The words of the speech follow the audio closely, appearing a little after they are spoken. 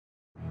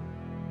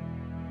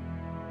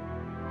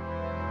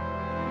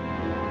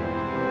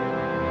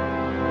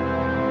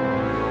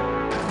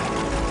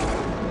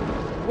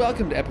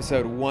Welcome to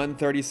episode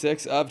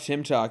 136 of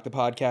Tim Talk, the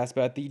podcast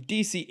about the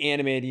DC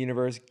animated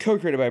universe,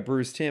 co-created by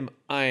Bruce Timm.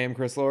 I am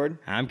Chris Lord.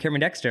 I'm Cameron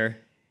Dexter.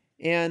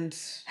 And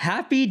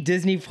happy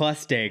Disney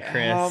Plus Day,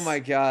 Chris. Oh my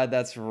God,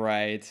 that's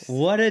right.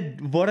 What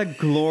a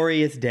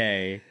glorious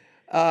day.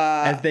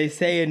 As they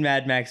say in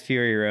Mad Max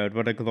Fury Road,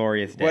 what a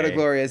glorious day. What a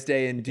glorious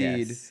day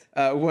indeed. Yes.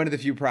 One of the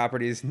few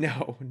properties,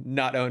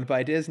 not owned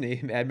by Disney,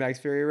 Mad Max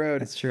Fury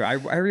Road. That's true. I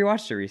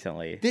rewatched it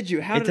recently. Did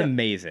you? It's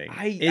amazing.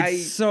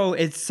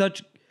 It's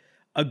such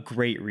a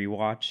great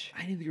rewatch.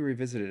 I need to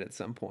revisit it at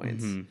some point.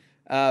 Mm-hmm.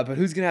 But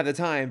who's going to have the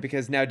time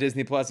because now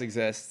Disney Plus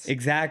exists.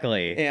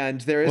 Exactly. And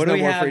there is what no do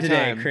we more have free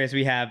today, time. Chris?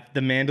 We have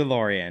The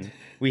Mandalorian.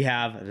 We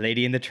have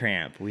Lady and the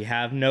Tramp. We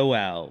have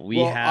Noelle.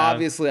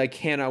 Obviously, I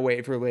cannot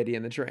wait for Lady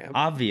and the Tramp.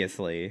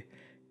 Obviously.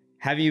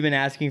 Have you been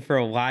asking for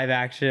a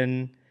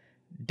live-action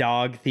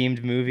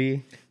dog-themed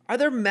movie? Are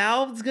their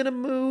mouths going to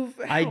move?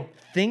 I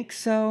think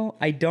so.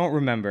 I don't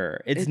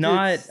remember. It's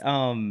not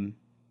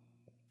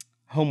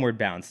Homeward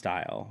Bound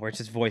style, where it's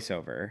just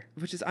voiceover.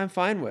 Which is I'm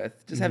fine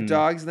with. Just have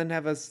dogs and then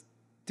have us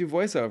do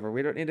voiceover.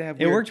 We don't need to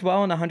have It worked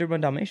well in 101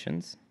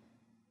 Dalmatians.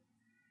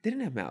 They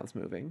didn't have mouths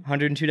moving.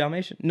 102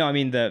 Dalmatians? No, I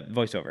mean the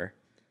voiceover.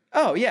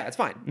 Oh, yeah, it's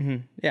fine. Mm-hmm.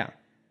 Yeah.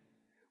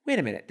 Wait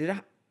a minute.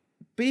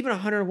 But even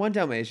 101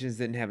 Dalmatians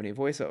didn't have any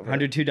voiceover.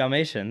 102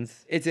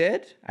 Dalmatians. It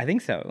did? I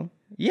think so.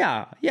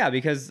 Yeah,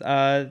 because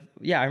I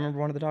remember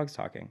one of the dogs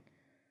talking.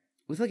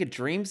 Was it like a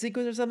dream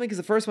sequence or something? Because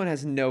the first one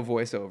has no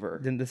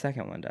voiceover. Then the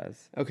second one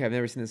does. Okay, I've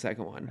never seen the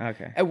second one.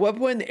 Okay. At what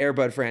point in the Air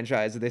Bud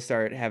franchise did they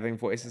start having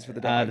voices for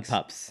the dogs? The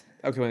pups.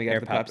 Okay, when they got Air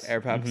the pups.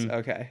 Air pups. Mm-hmm.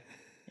 Okay.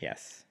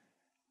 Yes.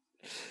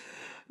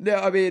 No,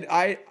 I mean,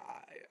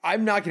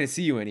 I'm not going to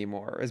see you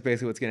anymore is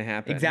basically what's going to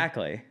happen.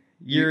 Exactly.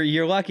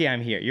 You're lucky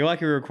I'm here. You're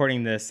lucky we're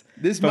recording this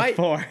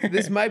before.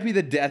 This might be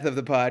the death of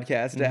the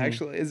podcast,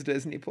 actually, is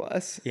Disney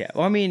Plus. Yeah.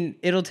 Well, I mean,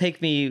 it'll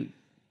take me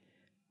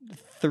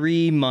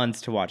 3 months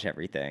to watch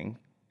everything.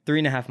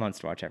 3.5 months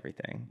to watch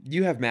everything.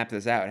 You have mapped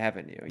this out,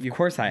 haven't you? Of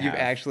course I have. You've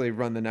actually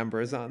run the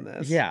numbers on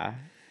this. Yeah.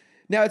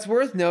 Now, it's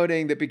worth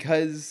noting that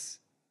because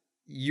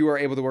you are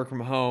able to work from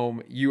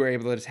home, you are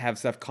able to just have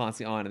stuff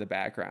constantly on in the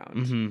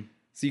background. Mm-hmm.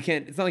 So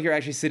it's not like you're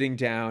actually sitting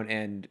down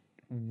and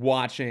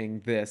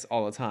watching this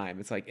all the time.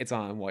 It's like it's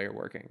on while you're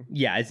working.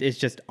 Yeah, it's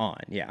just on.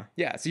 Yeah.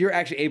 Yeah, so you're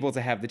actually able to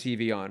have the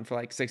TV on for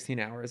like 16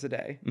 hours a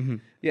day. Mm-hmm.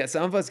 Yeah,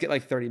 some of us get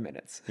like 30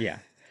 minutes. Yeah.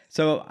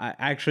 So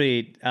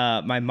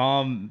my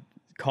mom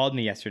called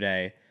me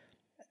yesterday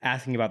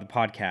asking about the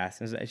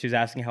podcast. She was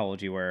asking how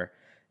old you were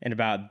and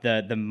about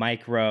the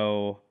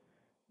micro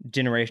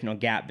generational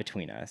gap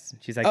between us.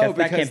 She's like,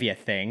 that can't be a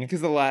thing.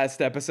 Because the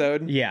last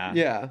episode? Yeah.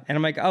 Yeah. And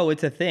I'm like, oh,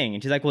 it's a thing.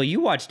 And she's like, well,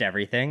 you watched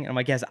everything. And I'm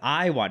like, yes,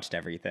 I watched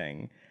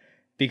everything.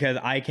 Because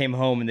I came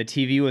home and the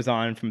TV was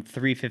on from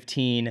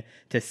 3:15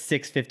 to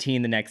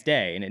 6:15 the next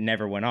day, and it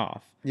never went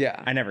off.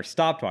 Yeah. I never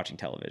stopped watching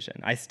television.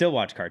 I still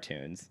watch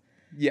cartoons.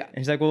 Yeah. And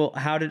she's like, well,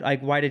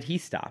 why did he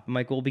stop? I'm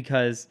like, well,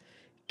 because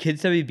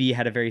Kids WB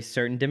had a very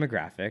certain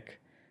demographic,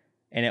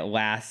 and it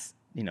lasts,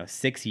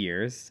 6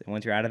 years. And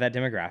once you're out of that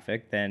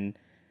demographic, then,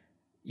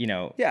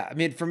 Yeah, I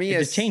mean, for me, it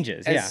just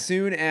changes. As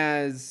soon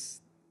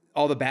as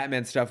all the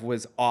Batman stuff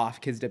was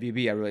off Kids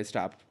WB, I really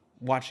stopped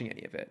watching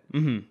any of it.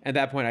 Mm-hmm. At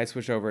that point, I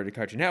switched over to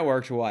Cartoon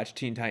Network to watch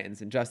Teen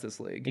Titans and Justice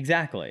League.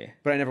 Exactly.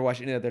 But I never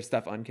watched any of their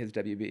stuff on Kids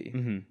WB.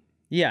 Mm-hmm.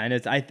 Yeah,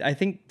 and I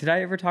think, did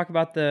I ever talk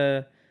about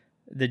the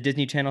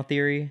Disney Channel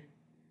theory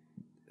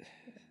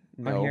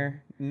on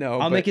here?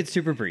 No, I'll make it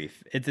super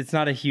brief. It's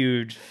not a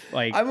huge,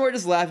 I'm more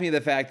just laughing at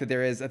the fact that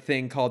there is a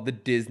thing called the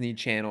Disney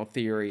Channel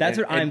theory. That's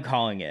what I'm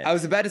calling it. I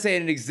was about to say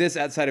it exists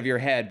outside of your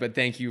head, but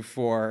thank you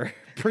for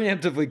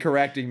preemptively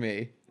correcting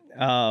me.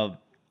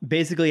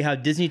 Basically, how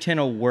Disney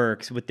Channel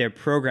works with their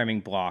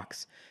programming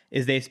blocks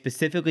is they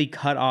specifically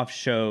cut off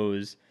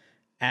shows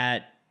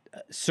at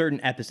certain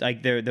episodes.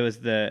 Like there was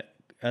the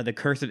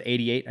Curse of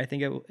 88, I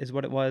think is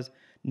what it was.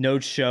 No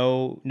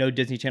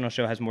Disney Channel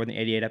show has more than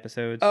 88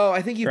 episodes. Oh,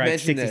 I think you've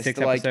mentioned 66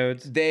 this.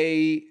 episodes.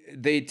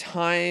 They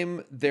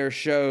time their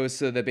shows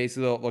so that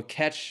basically they'll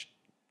catch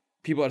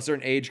people at a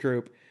certain age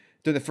group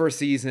during the first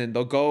season.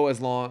 They'll go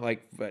as long,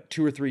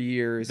 2 or 3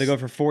 years. They go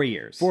for 4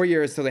 years. 4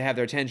 years till they have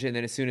their attention.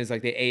 Then as soon as they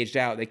aged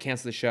out, they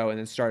cancel the show and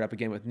then start up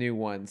again with new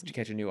ones to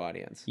catch a new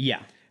audience. Yeah.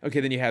 Okay,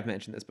 then you have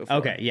mentioned this before.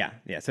 Okay, yeah.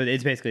 So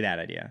it's basically that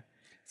idea.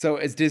 So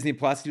is Disney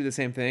Plus do the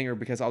same thing, or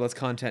because all this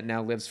content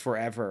now lives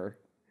forever?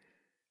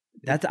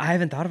 I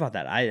haven't thought about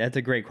that. That's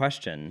a great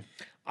question.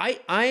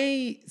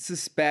 I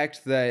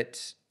suspect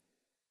that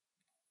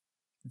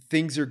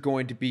things are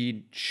going to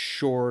be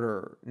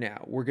shorter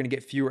now. We're going to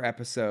get fewer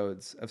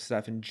episodes of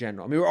stuff in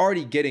general. I mean, we're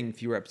already getting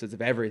fewer episodes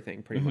of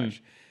everything pretty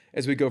much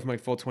as we go from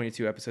full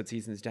 22 episode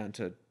seasons down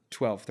to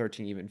 12,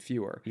 13, even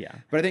fewer. Yeah.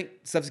 But I think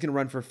stuff's going to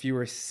run for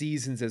fewer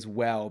seasons as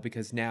well,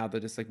 because now they're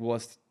just well,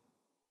 let's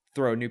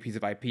throw a new piece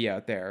of IP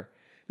out there.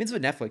 I mean,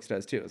 that's what Netflix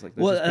does too. It's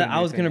I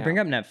was going to bring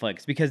up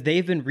Netflix because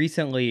they've been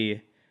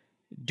recently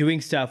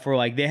doing stuff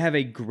where they have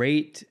a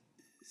great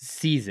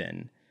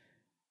season,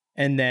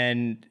 and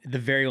then the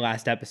very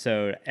last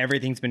episode,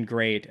 everything's been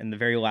great, and the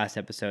very last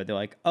episode, they're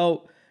like,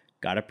 oh,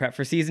 gotta prep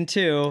for season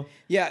 2.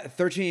 Yeah,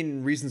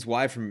 13 Reasons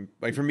Why for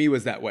me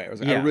was that way. I was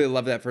like, I Yeah. really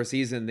loved that first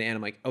season. And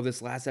I'm like, oh,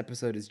 this last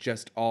episode is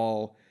just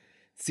all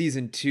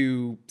season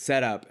 2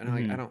 setup. And I'm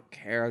like, I don't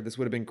care. This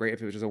would have been great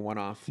if it was just a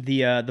one-off.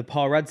 The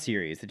Paul Rudd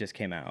series that just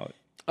came out.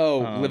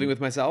 Oh, Living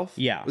with Myself?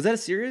 yeah. Was that a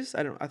series?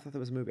 I thought that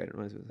was a movie. I didn't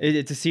realize it was.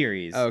 It's a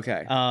series. Oh,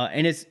 okay.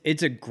 And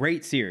it's a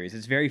great series.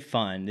 It's very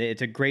fun.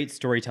 It's a great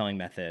storytelling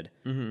method.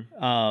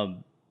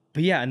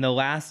 But yeah, in the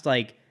last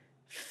like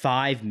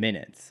 5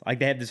 minutes, like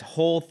they have this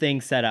whole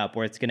thing set up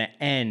where it's going to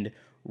end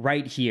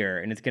right here,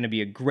 and it's going to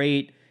be a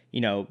great,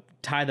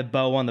 tie the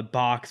bow on the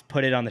box,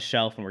 put it on the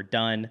shelf, and we're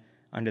done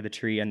under the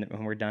tree, and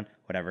when we're done,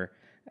 whatever.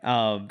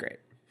 Great.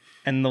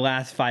 And in the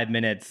last 5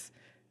 minutes,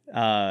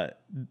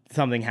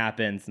 something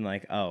happens, and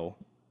like, oh,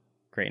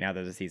 great, now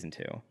there's a season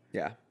 2.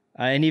 Yeah.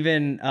 And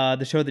even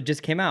the show that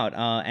just came out,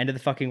 End of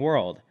the Fucking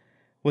World,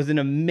 was an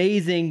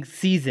amazing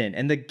season,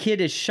 and the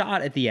kid is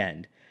shot at the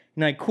end.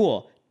 And like,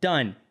 cool,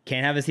 done.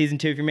 Can't have a season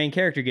 2 if your main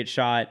character gets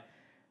shot.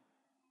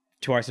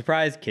 To our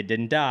surprise, kid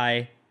didn't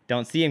die.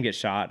 Don't see him get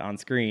shot on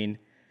screen.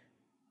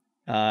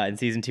 And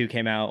season 2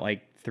 came out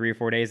like 3 or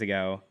 4 days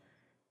ago.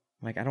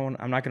 I'm like,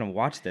 I'm not gonna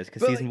watch this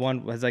because season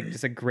 1 was like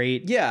just a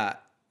great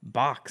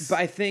box. But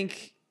I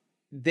think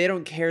they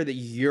don't care that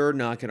you're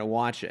not gonna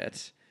watch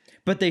it.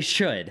 But they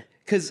should.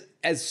 Because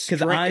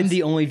I'm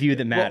the only view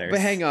that matters. Well,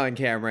 but hang on,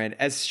 Cameron.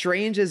 As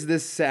strange as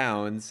this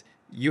sounds,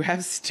 you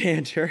have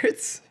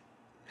standards.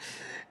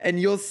 And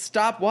you'll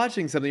stop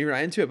watching something if you're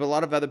not into it. But a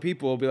lot of other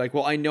people will be like,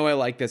 well, I know I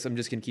like this. I'm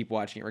just going to keep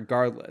watching it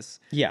regardless.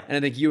 Yeah. And I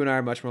think you and I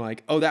are much more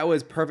like, oh, that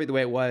was perfect the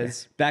way it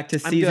was. Back to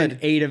season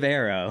 8 of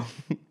Arrow.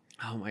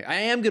 Oh my! I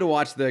am going to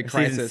watch the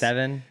Season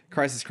 7?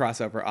 Crisis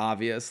crossover,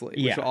 obviously. Which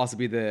Yeah. will also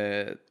be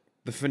the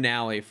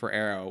finale for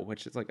Arrow,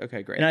 which is like,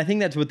 okay, great. And I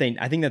think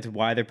that's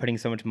why they're putting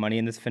so much money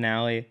in this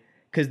finale.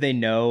 Because they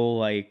know,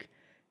 like,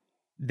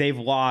 they've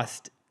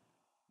lost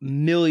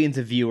millions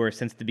of viewers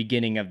since the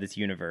beginning of this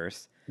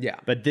universe. Yeah.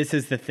 But this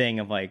is the thing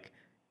of like,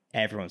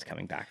 everyone's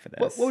coming back for this.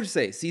 What would you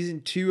say?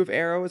 Season 2 of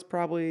Arrow is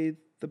probably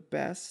the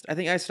best. I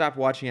think I stopped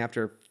watching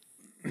after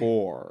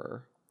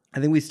 4. I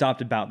think we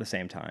stopped about the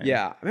same time.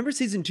 Yeah. I remember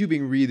season 2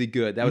 being really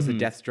good. That was the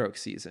Deathstroke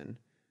season.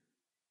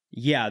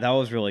 Yeah, that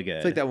was really good.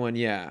 I feel like that one,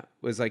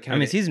 was like I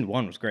mean, season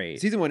 1 was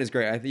great. Season 1 is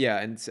great.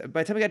 And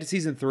by the time we got to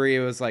season 3, it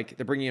was like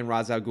they're bringing in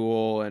Ra's al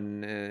Ghul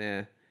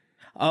and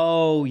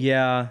Oh,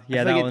 yeah.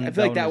 Yeah, I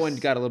feel like that one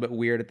got a little bit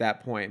weird at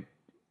that point.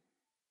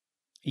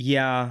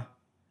 Yeah.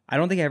 I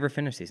don't think I ever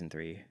finished season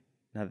 3,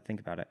 now that I think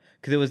about it.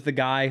 Because it was the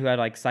guy who had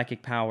like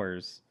psychic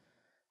powers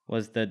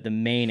was the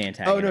main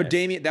antagonist. Oh, no,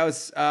 Damien. That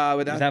was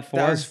that 4?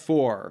 That was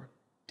 4.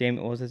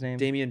 What was his name?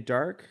 Damien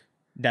Dark?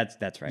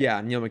 That's right. Yeah,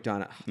 Neil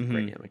McDonough.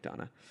 Great Neil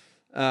McDonough.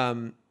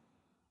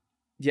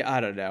 Yeah,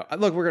 I don't know.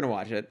 Look, we're going to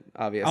watch it,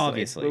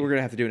 obviously. But we're going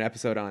to have to do an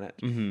episode on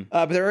it.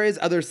 But there is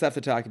other stuff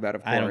to talk about,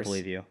 of course. I don't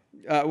believe you.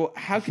 Well,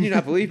 how can you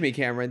not believe me,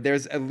 Cameron?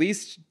 There's at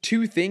least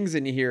 2 things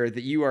in here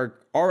that you are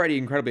already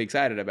incredibly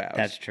excited about.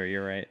 That's true.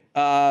 You're right.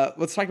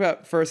 Let's talk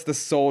about first the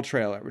Soul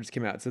trailer, which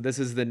came out. So this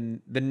is the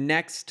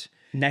next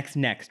Pixar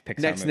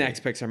movie.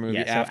 Next Pixar movie.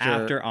 Yeah, so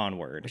after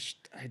Onward. Which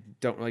I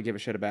don't really give a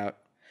shit about.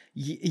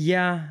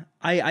 Yeah,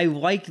 I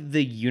like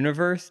the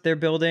universe they're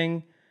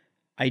building.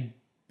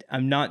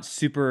 I'm not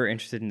super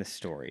interested in the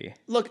story.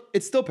 Look,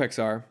 it's still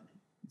Pixar.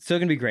 It's still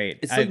gonna be great.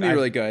 It's still gonna be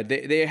really good.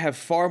 They have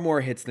far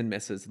more hits than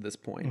misses at this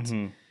point.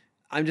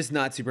 I'm just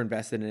not super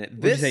invested in it.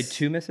 Would you say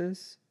 2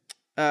 misses?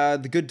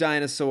 The Good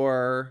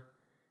Dinosaur.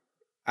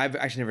 I've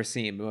actually never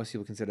seen, but most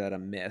people consider that a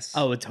miss.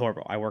 Oh, it's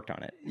horrible. I worked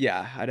on it.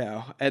 Yeah, I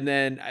know. And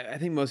then I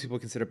think most people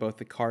consider both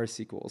the Cars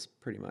sequels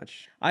pretty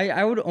much.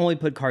 I would only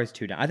put Cars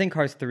 2 down. I think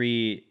Cars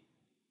 3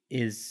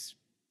 is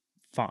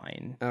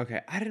fine. Okay.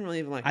 I didn't really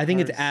even like I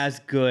think it's as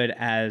good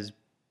as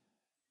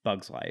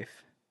Bug's Life.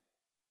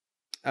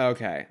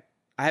 Okay.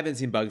 I haven't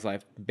seen Bug's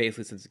Life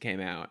basically since it came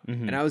out.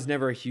 And I was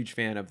never a huge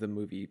fan of the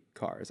movie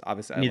Cars.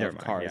 Obviously, I love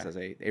Cars as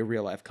a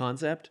real life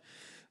concept.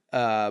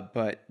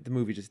 But the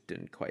movie just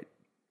didn't quite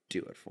do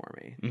it for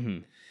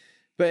me.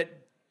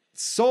 But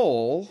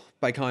Soul,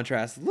 by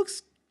contrast,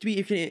 looks to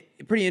be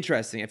pretty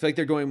interesting. I feel like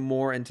they're going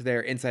more into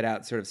their Inside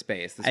Out sort of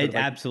space. It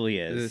absolutely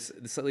is.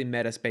 This slightly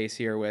meta space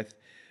here with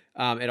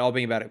it all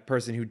being about a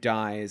person who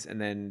dies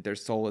and then their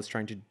soul is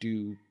trying to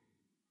do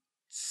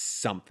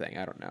something.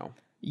 I don't know.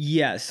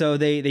 Yeah, so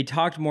they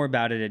talked more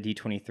about it at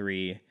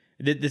D23.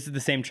 This is the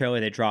same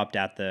trailer they dropped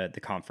at the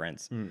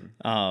conference.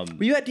 Were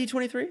you at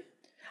D23?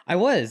 I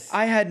was.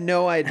 I had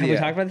no idea. Have we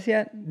talked about this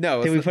yet?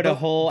 No. Did we put a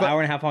whole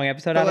hour and a half long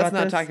episode out about this?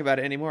 Let's not talk about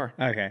it anymore.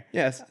 Okay.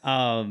 Yes.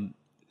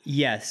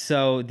 Yes.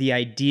 So the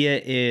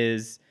idea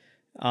is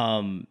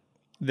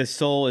the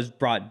soul is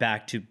brought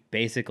back to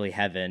basically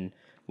heaven,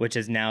 which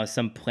is now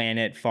some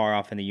planet far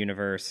off in the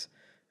universe,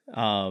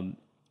 for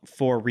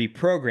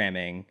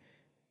reprogramming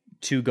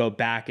to go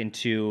back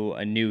into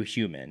a new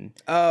human.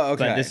 Oh,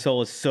 okay. But this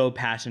soul is so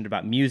passionate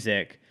about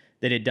music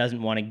that it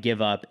doesn't want to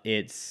give up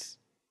its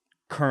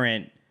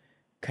current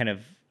kind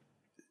of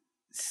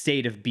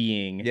state of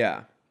being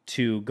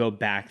to go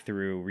back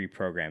through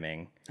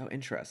reprogramming. Oh,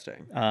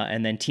 interesting.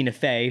 And then Tina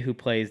Fey, who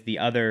plays the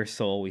other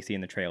soul we see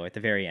in the trailer at the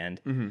very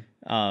end,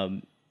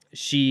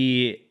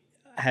 she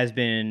has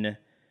been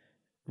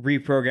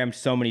reprogrammed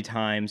so many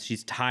times.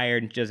 She's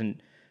tired and she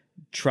doesn't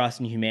trust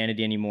in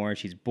humanity anymore.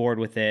 She's bored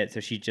with it, so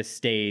she just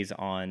stays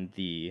on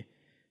the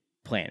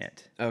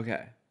planet.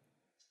 Okay.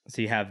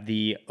 So you have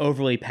the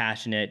overly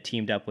passionate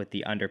teamed up with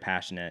the under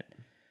passionate.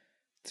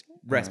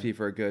 Recipe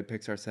for a good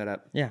Pixar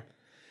setup. Yeah.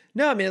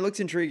 No, I mean, it looks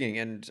intriguing,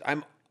 and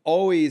I'm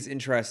always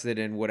interested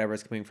in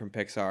whatever's coming from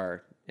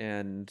Pixar,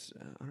 and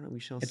I don't know, we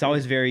shall see. It's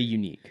always very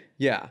unique.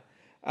 Yeah.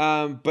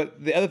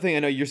 But the other thing I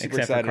know you're super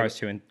Except excited. for Cars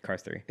 2 and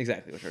Cars 3.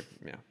 Exactly, which are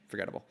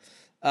forgettable.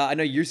 I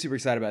know you're super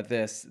excited about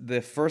this.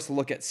 The first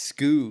look at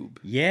Scoob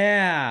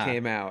Yeah.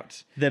 came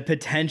out. The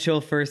potential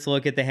first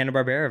look at the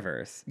Hanna-Barbera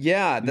verse.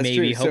 Yeah, that's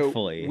Maybe, true.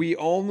 hopefully. So we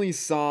only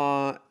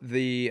saw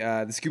the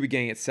Scooby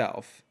Gang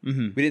itself.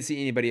 We didn't see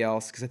anybody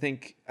else because I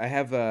think I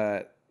have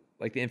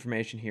like the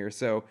information here.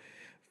 So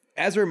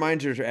as a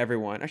reminder to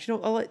everyone, actually,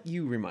 no, I'll let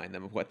you remind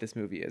them of what this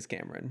movie is,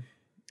 Cameron.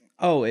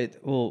 Oh, I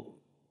don't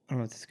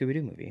know, it's a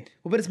Scooby-Doo movie.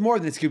 Well, but it's more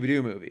than a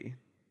Scooby-Doo movie.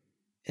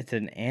 It's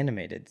an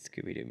animated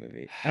Scooby-Doo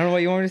movie. I don't know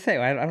what you want me to say.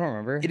 I don't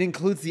remember. It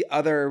includes the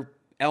other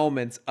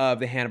elements of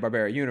the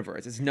Hanna-Barbera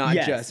universe. It's not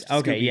just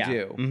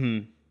Scooby-Doo. Yeah.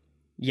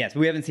 Yes,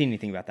 we haven't seen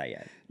anything about that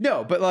yet.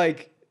 No, but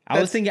like... I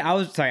was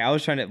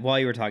trying to, while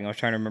you were talking, I was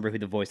trying to remember who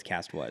the voice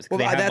cast was. Well,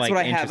 that's what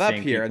I have up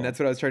here, people. and that's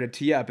what I was trying to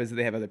tee up, is that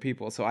they have other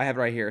people. So I have it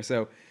right here.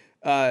 So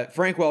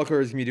Frank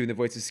Welker is going to be doing the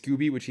voice of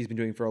Scooby, which he's been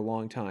doing for a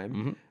long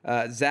time.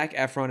 Zac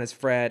Efron as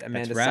Fred,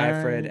 Amanda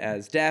Seyfried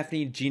as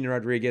Daphne, Gina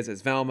Rodriguez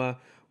as Velma,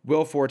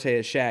 Will Forte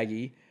as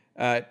Shaggy,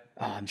 I'm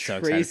so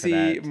excited for Tracy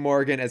that.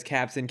 Morgan as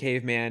Captain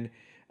Caveman,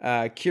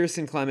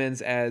 Kirsten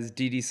Clemens as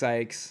Dee Dee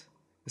Skies,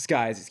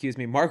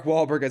 Mark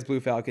Wahlberg as Blue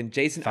Falcon,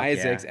 Jason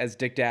Isaacs as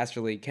Dick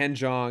Dastardly, Ken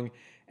Jeong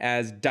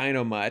as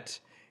Dino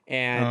Mutt,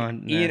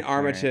 and Ian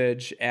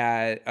Armitage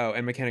and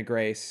McKenna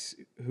Grace,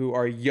 who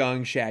are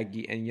young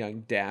Shaggy and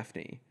young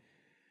Daphne.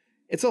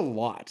 It's a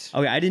lot.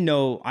 Okay, I didn't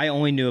know. I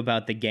only knew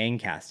about the gang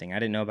casting. I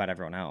didn't know about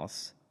everyone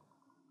else.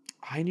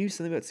 I knew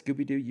something about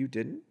Scooby-Doo. You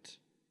didn't?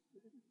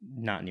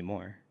 Not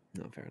anymore.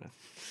 No, fair enough.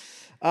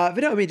 But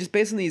no, I mean, just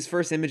based on these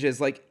first images,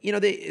 like,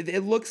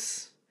 it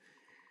looks,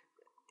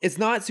 it's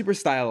not super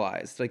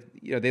stylized. Like,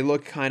 they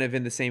look kind of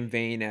in the same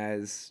vein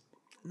as,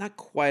 not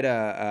quite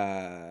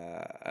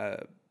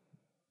a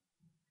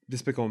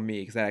Despicable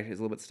Me, because that actually is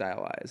a little bit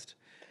stylized.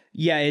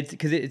 Yeah, it's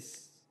because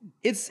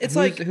it's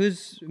like,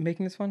 who's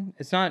making this one?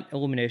 It's not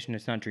Illumination.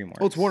 It's not DreamWorks.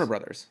 Oh, it's Warner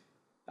Brothers.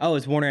 Oh,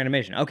 it's Warner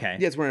Animation. Okay.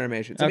 Yeah, it's Warner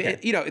Animation. So, Okay.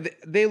 I mean,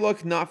 they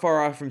look not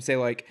far off from, say,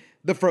 like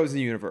the Frozen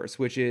universe,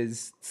 which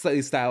is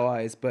slightly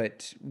stylized,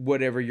 but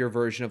whatever your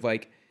version of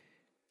like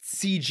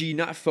CG,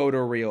 not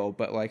photoreal,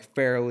 but like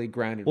fairly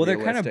grounded. Well, they're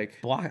realistic.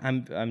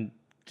 kind of I'm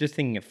just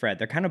thinking of Fred.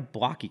 They're kind of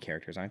blocky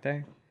characters, aren't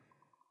they?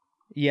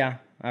 Yeah.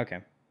 Okay.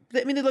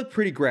 I mean, they look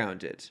pretty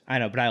grounded. I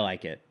know, but I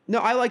like it. No,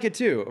 I like it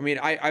too. I mean,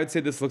 I would say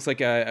this looks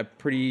like a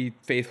pretty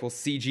faithful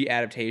CG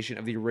adaptation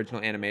of the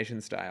original animation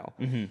style.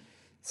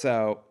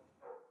 So,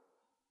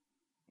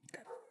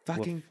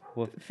 fucking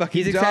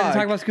He's excited to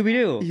talk about Scooby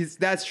Doo.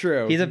 That's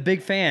true. He's a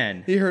big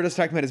fan. He heard us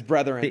talking about his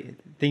brethren.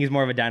 Think he's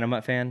more of a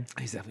Dynamite fan.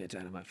 He's definitely a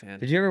Dynamite fan.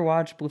 Did you ever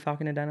watch Blue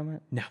Falcon and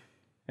Dynamite? No.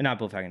 Not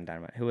Blue Falcon and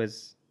Dynamite. Who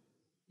was?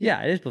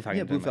 Yeah, it is Blue Falcon.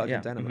 Yeah, and Blue Dynamite.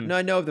 Falcon Yeah. Dynamite. No,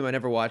 I know of them. I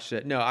never watched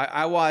it. No,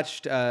 I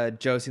watched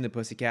Josie and the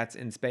Pussycats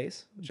in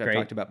Space, which I've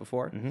talked about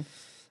before.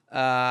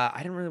 I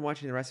didn't really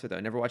watch any of the rest of it, though.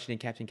 I never watched any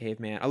Captain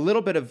Caveman. A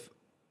little bit of...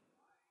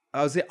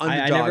 I was the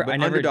Underdog,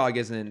 but Underdog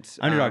isn't...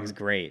 Underdog is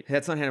great.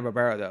 That's not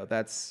Hanna-Barbera, though.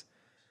 That's...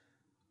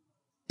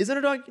 Is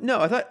Underdog...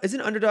 No, I thought...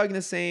 Isn't Underdog from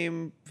the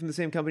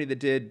same company that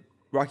did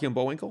Rocky and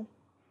Bullwinkle?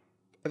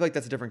 I feel like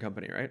that's a different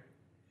company, right?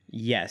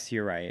 Yes,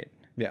 you're right.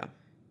 Yeah.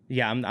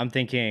 Yeah, I'm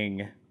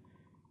thinking...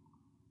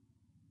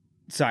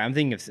 Sorry, I'm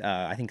thinking of,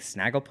 I think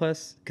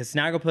Snagglepuss. Because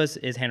Snagglepuss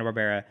is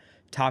Hanna-Barbera.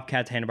 Top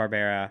Cat's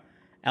Hanna-Barbera.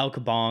 El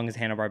Kabong is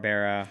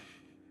Hanna-Barbera.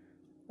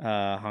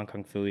 Hong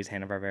Kong Phooey is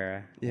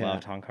Hanna-Barbera. Yeah.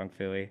 Loved Hong Kong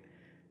Phooey.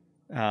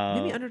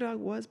 Maybe Underdog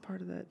was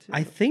part of that, too.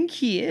 I think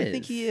he is. I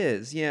think he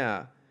is,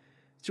 yeah.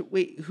 So,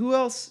 wait, who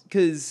else?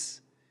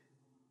 Because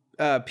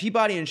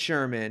Peabody and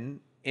Sherman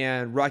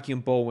and Rocky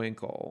and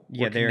Bullwinkle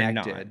were they're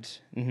connected.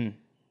 not. Mm-hmm.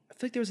 I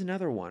feel like there was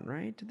another one,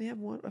 right? Did they have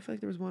one? I feel like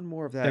there was one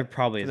more of that. There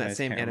probably from is. that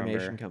same can't animation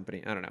remember.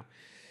 company. I don't know.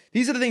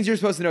 These are the things you're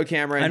supposed to know,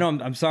 Cameron. I know.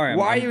 I'm sorry.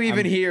 Why are you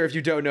even here if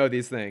you don't know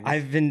these things?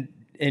 I've been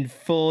in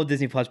full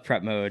Disney Plus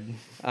prep mode.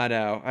 I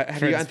know. Have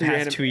For you the gone through your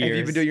past 2 Have you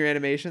years. been doing your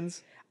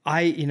animations?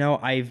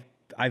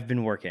 I've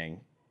been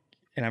working,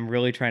 and I'm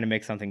really trying to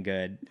make something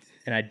good,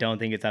 and I don't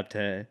think it's not up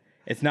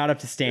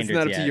to standards. It's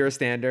not up yet. to your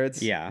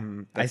standards. Yeah,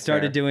 I that's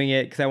started fair. doing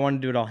it because I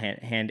wanted to do it all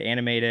hand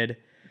animated,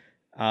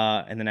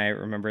 and then I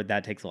remembered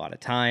that takes a lot of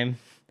time.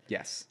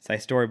 Yes. So I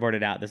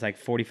storyboarded out this like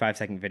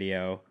 45-second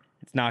video.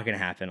 It's not going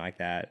to happen like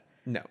that.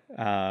 No.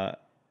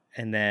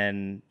 And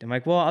then I'm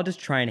like, well, I'll just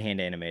try and hand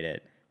animate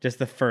it, just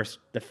the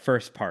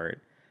first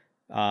part.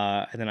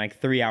 And then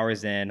like 3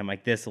 hours in, I'm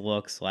like, this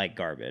looks like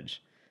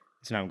garbage.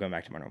 So now I'm going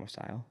back to my normal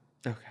style.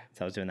 Okay.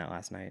 So I was doing that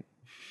last night.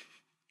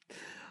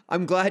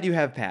 I'm glad you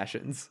have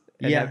passions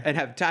and, Yeah.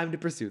 have time to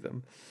pursue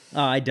them.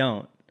 Oh, I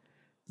don't.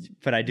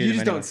 But I do. You them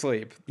just anyway. don't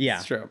sleep. Yeah.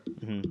 It's true.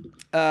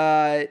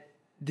 Mhm.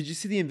 Did you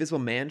see the Invisible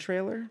Man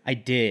trailer? I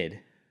did.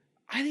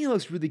 I think it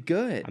looks really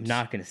good. I'm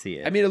not going to see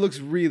it. I mean, it looks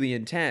really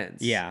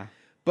intense. yeah.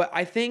 But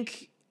I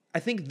think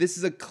this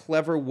is a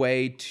clever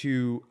way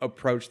to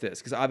approach this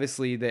because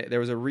obviously there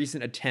was a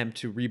recent attempt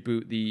to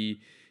reboot the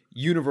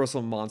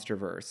Universal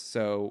Monsterverse.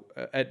 So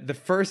at the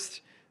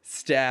first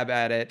stab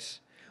at it,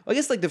 I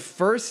guess like the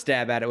first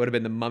stab at it would have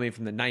been The Mummy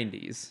from the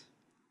 90s.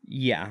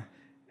 Yeah.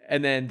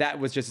 And then that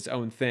was just its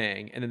own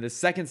thing. And then the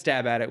second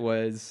stab at it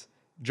was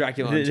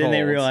Dracula Untold. Then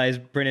they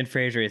realized Brendan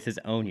Fraser is his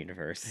own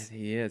universe.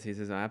 He is.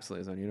 He's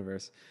absolutely his own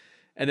universe.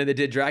 And then they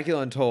did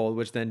Dracula Untold,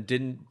 which then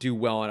didn't do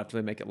well enough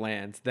to make it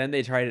land. Then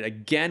they tried it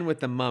again with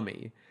The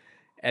Mummy.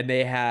 And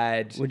they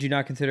had... Would you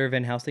not consider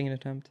Van Helsing an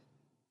attempt?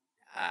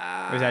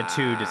 Or is that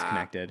too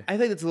disconnected? I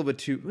think that's a little bit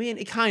too... I mean,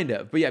 it kind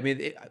of. But yeah, I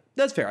mean,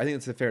 that's fair. I think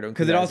it's a fair...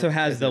 Because it also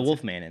has the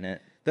Wolfman in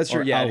it. That's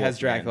true. Or Yeah, a it has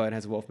Wolfman. Dracula and it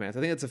has Wolfman. So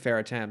I think it's a fair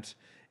attempt.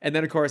 And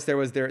then, of course, there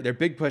was their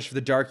big push for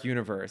the Dark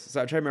Universe.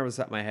 So I'm trying to remember this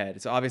off my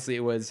head. So obviously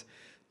it was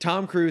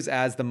Tom Cruise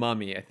as the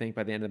Mummy. I think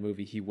by the end of the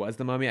movie, he was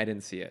the Mummy. I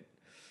didn't see it.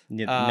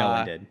 No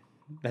one did.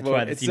 That's Well,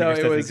 why this so universe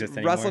it doesn't was exist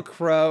anymore. Russell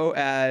Crowe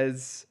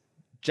as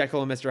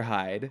Jekyll and Mr.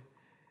 Hyde. Which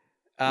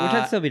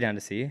I'd still be down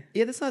to see.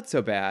 Yeah, that's not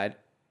so bad.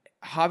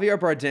 Javier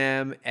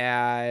Bardem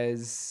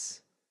as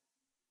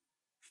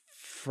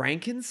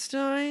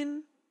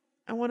Frankenstein,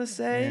 I want to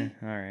say.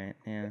 Yeah, all right,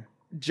 yeah.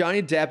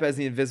 Johnny Depp as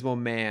the Invisible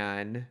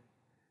Man.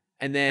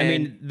 And then I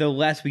mean, the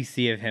less we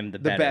see of him, the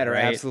better.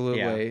 Right?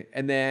 absolutely. Yeah.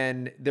 And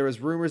then there was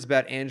rumors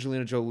about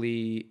Angelina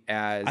Jolie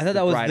as I thought the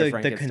that was Bride of the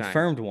Frankenstein.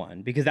 confirmed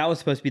one because that was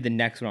supposed to be the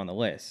next one on the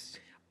list.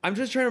 I'm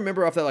just trying to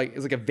remember off that like it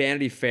was like a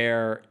Vanity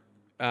Fair.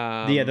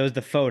 Yeah, that was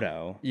the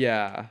photo.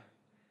 Yeah.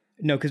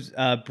 No, because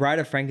Bride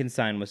of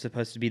Frankenstein was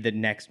supposed to be the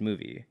next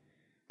movie.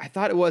 I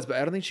thought it was, but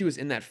I don't think she was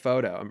in that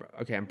photo.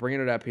 I'm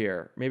bringing it up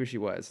here. Maybe she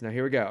was. Now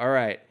here we go. All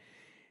right.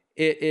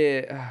 No,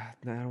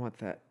 I don't want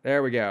that.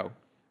 There we go.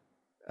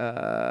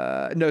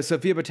 No,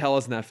 Sophia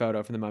Boutella in that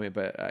photo from The Mummy,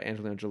 but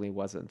Angelina Jolie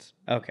wasn't.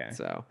 Okay.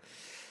 So,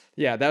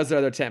 yeah, that was their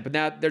other attempt. But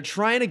now they're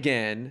trying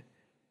again,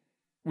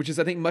 which is,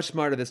 I think, much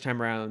smarter this time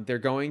around. They're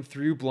going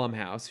through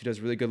Blumhouse, who does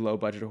really good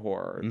low-budget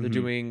horror. They're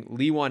doing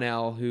Lee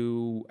Wanell,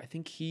 who I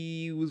think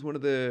he was one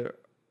of the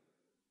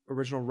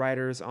original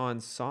writers on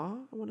Saw,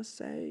 I want to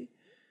say.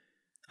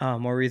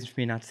 More reason for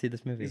me not to see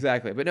this movie.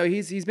 Exactly. But no,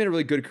 he's made a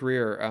really good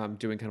career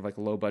doing kind of like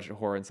low-budget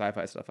horror and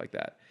sci-fi stuff like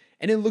that.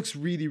 And it looks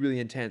really, really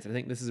intense. I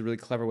think this is a really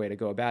clever way to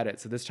go about it.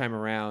 So this time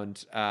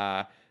around,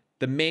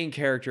 the main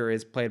character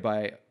is played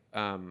by,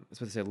 I was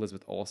supposed to say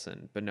Elizabeth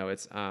Olsen, but no,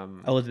 it's...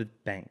 Elizabeth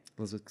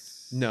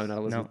Banks. No, not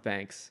Elizabeth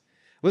Banks.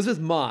 Elizabeth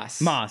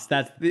Moss. Moss.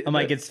 I'm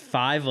like, it's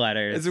 5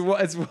 letters.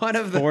 It's one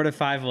of the... 4 to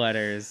 5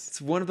 letters.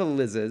 It's one of the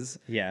Liz's.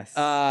 Yes.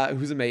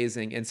 Who's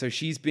amazing. And so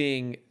she's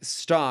being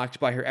stalked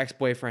by her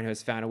ex-boyfriend who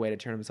has found a way to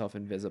turn himself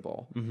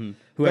invisible.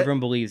 Who everyone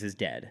believes is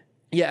dead.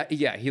 Yeah.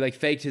 He like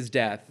faked his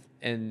death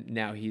and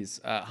now he's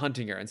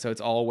hunting her. And so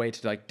it's all a way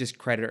to like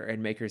discredit her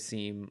and make her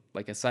seem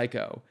like a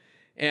psycho.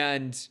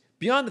 And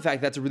beyond the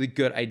fact that's a really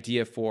good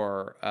idea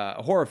for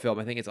a horror film,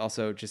 I think it's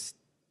also just,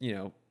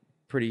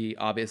 pretty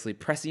obviously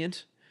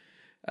prescient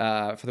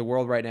for the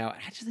world right now.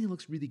 I just think it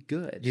looks really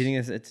good. Do you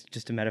think it's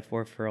just a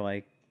metaphor for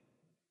like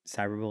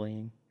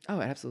cyberbullying?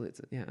 Oh,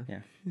 absolutely.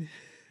 Yeah.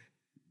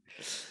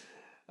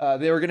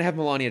 They were going to have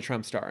Melania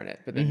Trump star in it,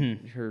 but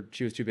then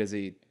she was too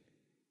busy.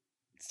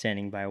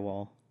 Standing by a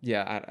wall.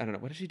 Yeah, I don't know.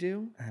 What did she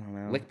do? I don't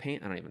know. Lick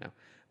paint? I don't even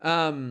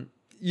know.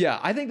 Yeah,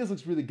 I think this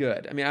looks really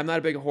good. I mean, I'm not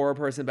a big horror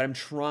person, but I'm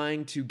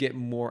trying to get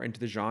more into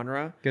the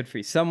genre. Good for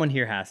you. Someone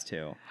here has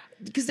to.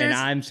 And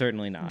I'm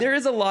certainly not. There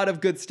is a lot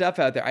of good stuff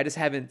out there. I just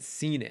haven't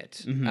seen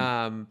it.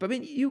 But I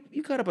mean, you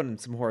caught up on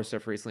some horror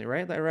stuff recently,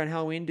 right? Like around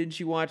Halloween, didn't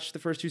you watch the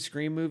first 2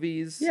 Scream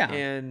movies? Yeah.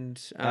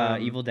 And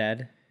Evil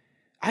Dead.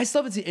 I still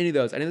haven't seen any of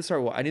those. I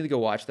need to go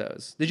watch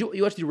those. Did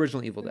you watch the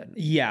original Evil Dead?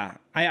 Yeah,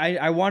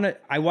 I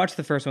watched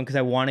the first one because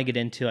I want to get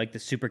into like the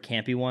super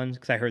campy ones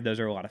because I heard those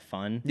are a lot of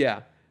fun.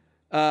 Yeah.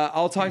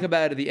 I'll talk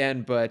about it at the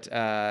end, but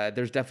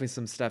there's definitely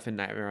some stuff in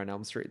Nightmare on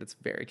Elm Street that's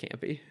very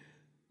campy.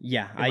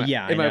 Yeah,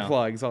 In my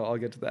plugs, I'll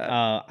get to that.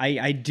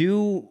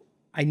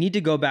 I need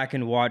to go back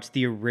and watch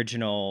the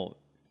original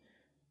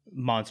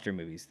monster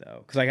movies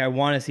though, because like I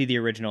want to see the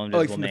original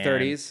Invisible from Man. the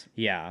 30s.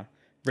 Yeah,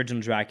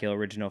 original Dracula,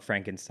 original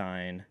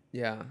Frankenstein.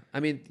 Yeah,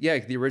 I mean, yeah,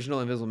 the original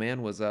Invisible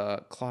Man was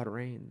Claude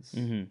Rains,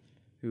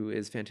 who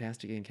is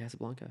fantastic in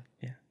Casablanca.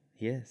 Yeah,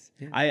 he is.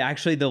 Yeah. I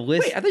actually the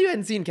list. Wait, I thought you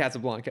hadn't seen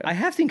Casablanca. I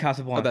have seen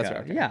Casablanca. Oh, that's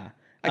right. Okay. Yeah,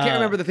 I can't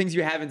remember the things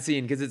you haven't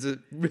seen because it's a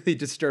really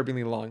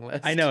disturbingly long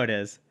list. I know it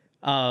is.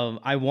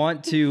 I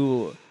want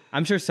to.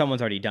 I'm sure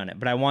someone's already done it,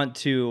 but I want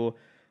to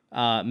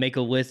make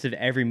a list of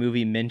every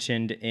movie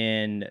mentioned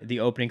in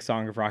the opening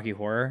song of Rocky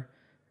Horror,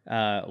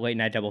 Late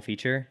Night Double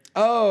Feature.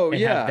 Oh, and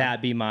yeah. have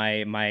that be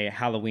my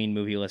Halloween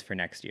movie list for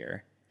next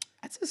year.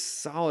 That's a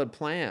solid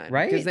plan,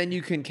 Right? Because then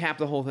you can cap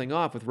the whole thing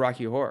off with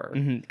Rocky Horror.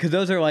 Because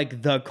those are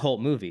like the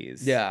cult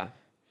movies. Yeah.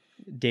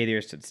 Day the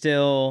Earth Stood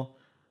Still,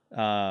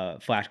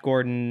 Flash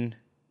Gordon,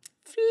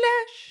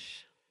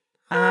 Flash.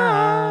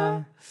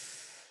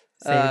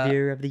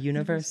 Savior of the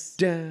Universe.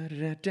 Da,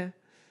 da, da.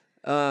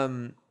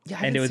 Yeah,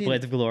 I And it was seen,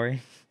 Blades of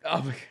Glory. Oh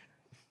my God.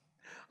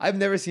 I've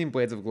never seen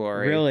Blades of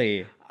Glory.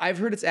 Really? I've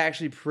heard it's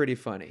actually pretty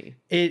funny.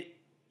 It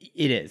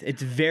is.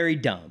 It's very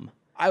dumb.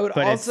 But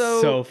it's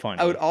so funny.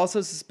 I would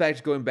also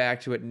suspect going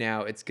back to it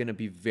now, it's going to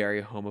be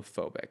very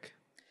homophobic.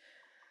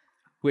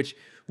 Which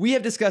we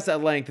have discussed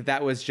at length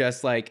that was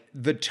just like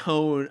the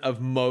tone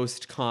of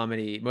most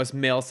comedy, most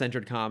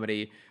male-centered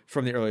comedy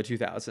from the early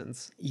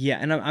 2000s. Yeah,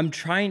 and I'm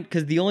trying,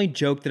 because the only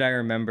joke that I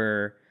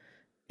remember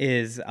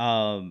is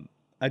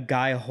a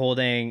guy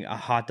holding a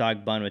hot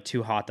dog bun with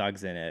 2 hot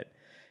dogs in it.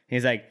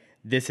 He's like,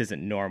 "This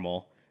isn't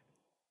normal,"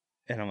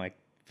 and I'm like,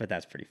 "But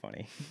that's pretty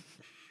funny."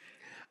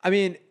 I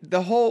mean,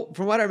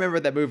 from what I remember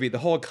of that movie, the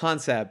whole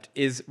concept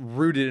is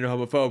rooted in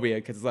homophobia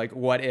because it's like,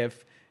 what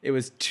if it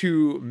was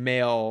 2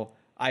 male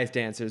ice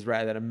dancers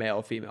rather than a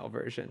male-female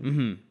version?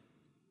 Mm-hmm.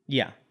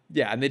 Yeah.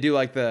 Yeah, and they do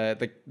like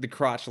the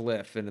crotch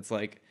lift, and it's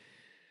like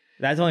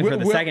that's only for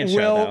the second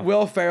show. Though.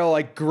 Will Ferrell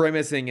like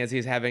grimacing as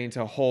he's having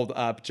to hold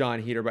up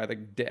John Heder by the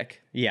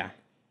dick. Yeah.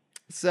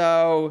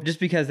 So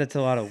just because that's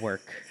a lot of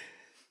work.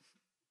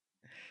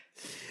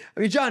 I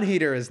mean, John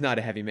Heder is not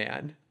a heavy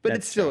man, but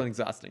it's still an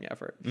exhausting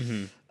effort.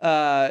 Mm-hmm.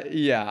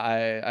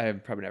 Yeah, I'm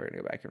probably never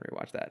gonna go back and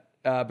rewatch that.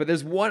 But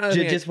there's one other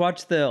thing. Just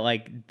watch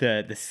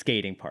the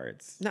skating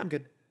parts. No, I'm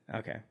good.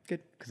 Okay,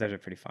 good, because those are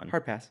pretty fun.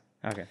 Hard pass.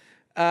 Okay.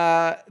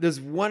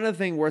 There's one other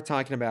thing worth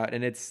talking about,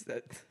 and it's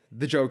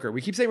the Joker.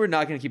 We keep saying we're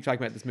not going to keep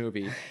talking about this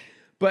movie,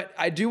 but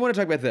I do want to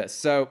talk about this.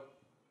 So,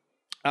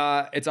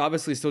 it's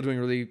obviously still doing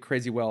really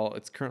crazy well.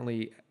 It's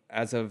currently,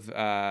 as of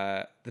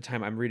the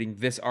time I'm reading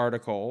this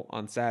article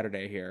on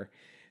Saturday here,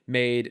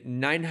 made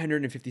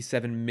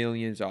 $957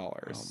 million.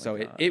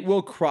 So it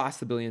will cross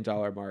the $1 billion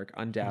mark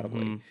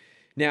undoubtedly. Mm-hmm.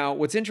 Now,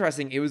 what's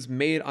interesting, it was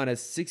made on a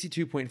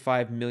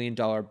 $62.5 million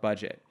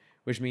budget,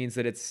 which means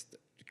that it's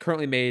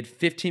currently made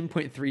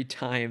 15.3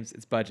 times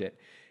its budget.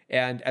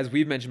 And as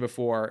we've mentioned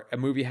before, a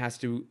movie has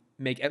to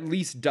make at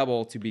least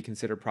double to be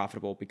considered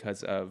profitable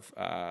because of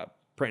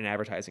print and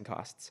advertising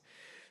costs.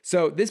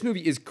 So this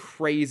movie is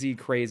crazy,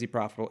 crazy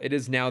profitable. It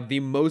is now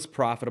the most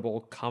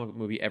profitable comic book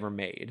movie ever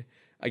made.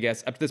 I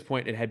guess up to this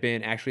point, it had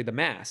been actually The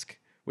Mask,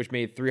 which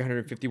made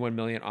 $351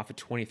 million off a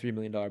 $23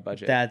 million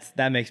budget.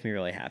 That makes me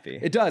really happy.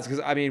 It does, because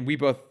I mean, we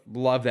both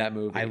love that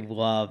movie. I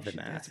love The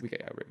Mask. We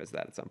gotta revisit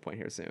that at some point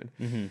here soon.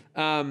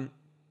 Mm-hmm.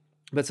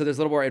 But so there's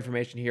a little more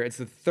information here. It's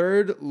the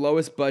 3rd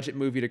lowest budget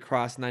movie to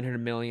cross $900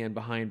 million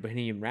behind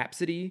Bohemian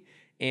Rhapsody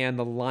and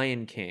The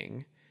Lion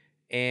King.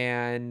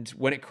 And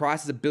when it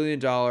crosses $1 billion,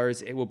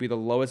 it will be the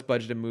lowest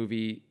budgeted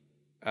movie,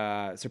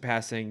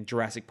 surpassing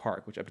Jurassic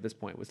Park, which up to this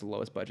point was the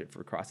lowest budget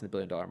for crossing the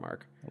 $1 billion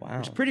mark. Wow.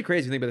 Which is pretty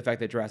crazy when you think about the fact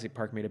that Jurassic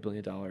Park made $1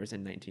 billion in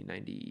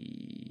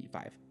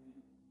 1995.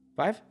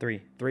 5?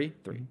 3. 3?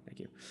 3. Thank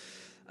you.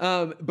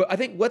 But I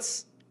think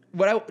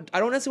I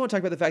don't necessarily want to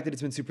talk about the fact that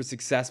it's been super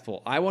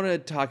successful. I want to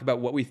talk about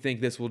what we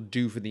think this will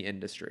do for the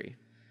industry.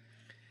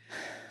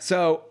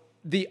 So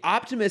the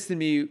optimist in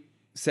me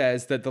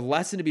says that the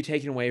lesson to be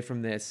taken away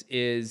from this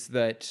is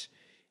that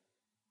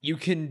you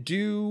can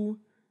do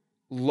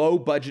low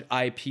budget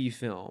IP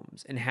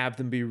films and have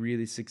them be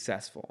really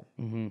successful.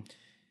 Mm-hmm.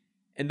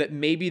 And that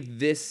maybe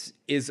this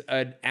is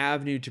an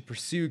avenue to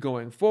pursue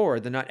going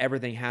forward, that not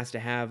everything has to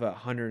have a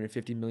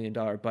 $150 million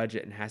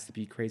budget and has to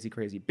be crazy,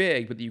 crazy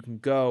big, but that you can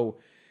go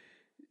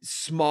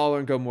smaller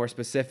and go more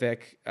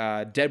specific.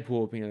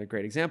 Deadpool being a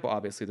great example.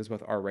 Obviously, those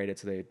both R-rated,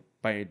 so they,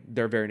 by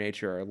their very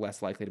nature, are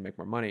less likely to make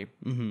more money.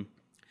 Mm-hmm.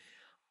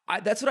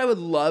 That's what I would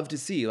love to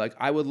see. Like,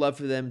 I would love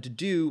for them to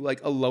do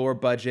like a lower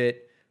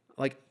budget,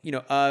 like, you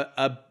know,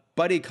 a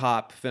buddy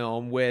cop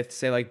film with,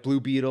 say, like Blue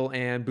Beetle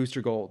and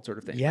Booster Gold sort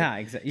of thing. Yeah,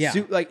 like, exactly. Yeah,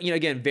 like, you know,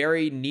 again,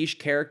 very niche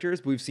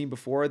characters. But we've seen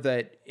before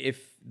that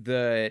if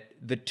the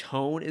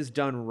tone is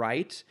done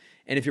right,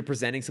 and if you're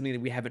presenting something that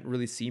we haven't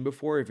really seen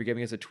before, if you're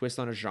giving us a twist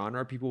on a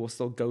genre, people will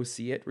still go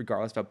see it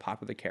regardless of how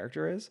popular the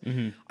character is.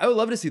 Mm-hmm. I would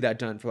love to see that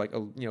done for like a,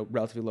 you know,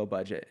 relatively low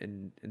budget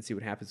and see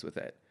what happens with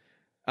it.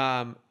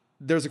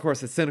 There's of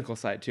course a cynical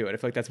side to it. I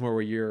feel like that's more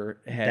where your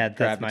head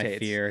gravitates. That's my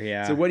fear.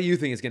 Yeah. So what do you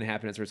think is going to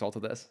happen as a result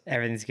of this?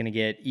 Everything's going to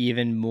get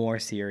even more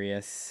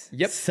serious.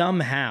 Yep.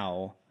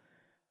 Somehow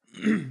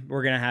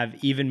we're going to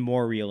have even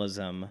more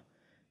realism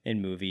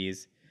in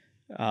movies.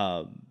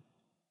 Yeah,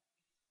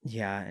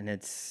 and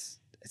it's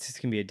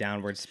just going to be a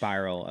downward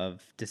spiral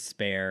of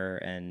despair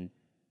and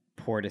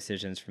poor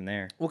decisions from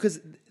there. Well, because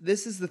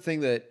this is the thing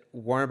that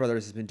Warner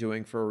Brothers has been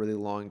doing for a really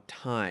long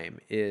time.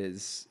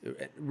 Is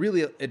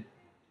really it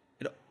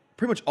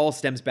pretty much all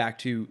stems back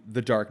to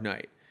The Dark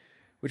Knight,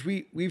 which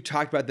we've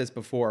talked about this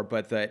before,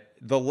 but that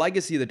the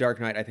legacy of The Dark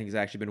Knight, I think, has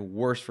actually been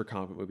worse for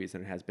comic book movies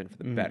than it has been for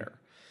the better.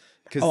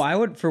 I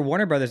would, for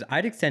Warner Brothers,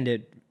 I'd extend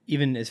it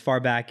even as far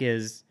back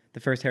as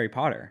the first Harry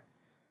Potter.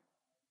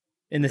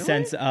 In the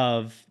sense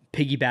of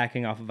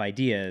piggybacking off of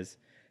ideas.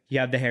 You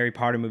have the Harry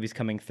Potter movies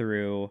coming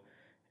through,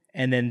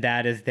 and then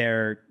that is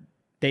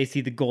they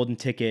see the golden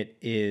ticket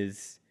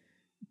is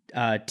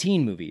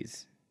teen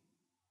movies.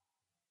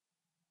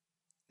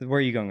 Where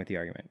are you going with the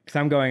argument? Because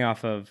I'm going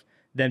off of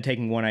them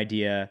taking one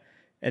idea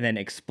and then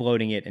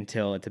exploding it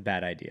until it's a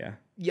bad idea.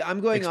 Yeah,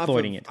 I'm going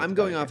Exploiting off it of I'm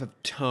going off of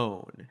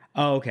tone.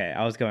 Oh, okay.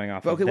 I was going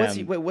off But of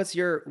okay,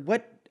 them.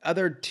 what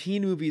other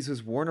teen movies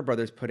was Warner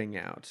Brothers putting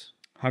out?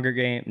 Hunger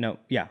Game. No,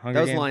 yeah, Hunger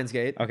That was Game.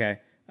 Lionsgate. Okay.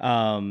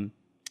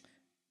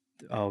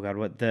 Oh God,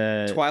 what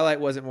the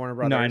Twilight wasn't Warner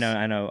Brothers. No,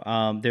 I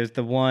know. There's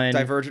the one.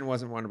 Divergent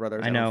wasn't Warner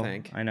Brothers. I don't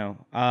think. I know.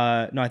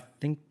 No, I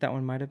think that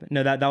one might have been.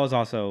 No, that was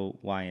also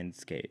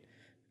Lionsgate.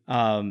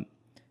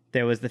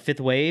 There was The Fifth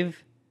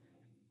Wave,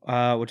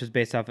 which was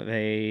based off of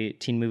a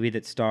teen movie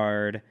that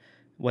starred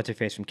what's her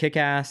face from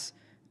Kick-Ass.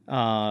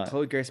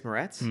 Chloe Grace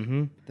Moretz.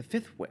 Mm-hmm. The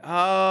Fifth Wave.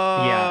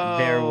 Oh, Yeah,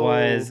 there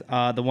was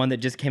the one that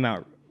just came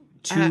out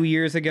 2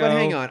 years ago. But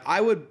hang on,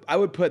 I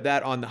would put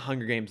that on the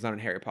Hunger Games, not on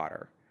Harry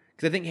Potter,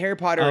 because I think Harry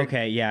Potter.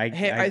 Okay, yeah,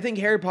 I think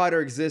Harry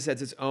Potter exists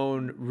as its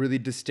own really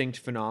distinct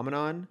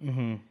phenomenon.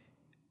 Mm-hmm.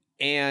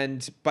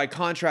 And by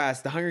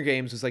contrast, the Hunger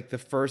Games was like the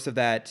first of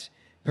that.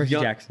 Percy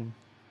Jackson.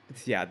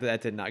 Yeah,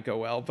 that did not go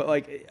well. But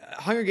like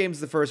Hunger Games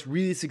is the first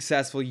really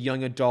successful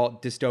young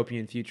adult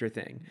dystopian future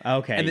thing.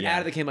 Okay. And then out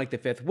of it came like The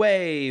Fifth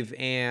Wave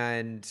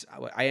and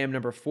I Am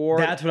Number 4.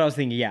 That's what I was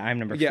thinking. Yeah, I'm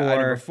number 4. Yeah,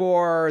 Number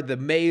 4, The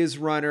Maze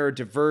Runner,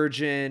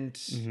 Divergent.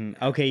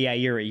 Mm-hmm. Okay, yeah,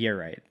 you're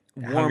right.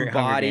 Warm Hunger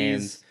Bodies.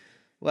 Games.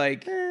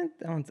 Like that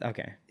one's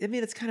okay. I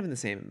mean, it's kind of in the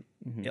same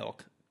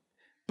ilk.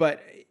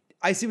 But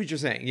I see what you're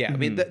saying. Yeah, I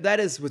mean, that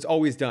is what's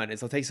always done is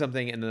they'll take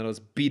something and then they'll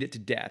just beat it to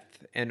death.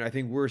 And I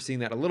think we're seeing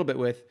that a little bit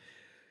with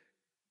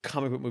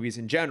comic book movies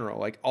in general.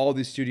 Like all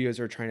these studios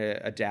are trying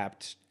to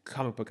adapt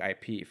comic book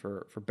IP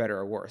for better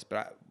or worse.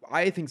 But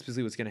I think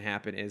specifically what's going to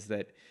happen is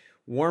that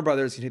Warner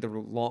Brothers can take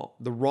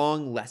the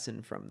wrong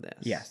lesson from this.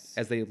 Yes.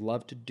 As they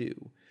love to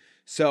do.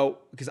 So,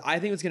 because I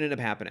think what's going to end up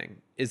happening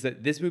is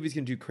that this movie's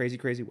going to do crazy,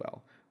 crazy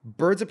well.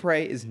 Birds of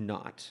Prey is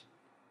not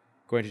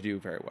going to do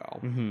very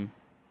well.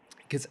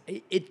 Because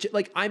it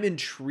like I'm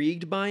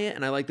intrigued by it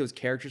and I like those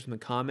characters from the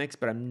comics,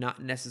 but I'm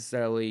not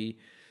necessarily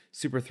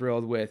super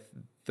thrilled with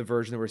the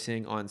version that we're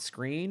seeing on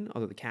screen,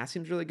 although the cast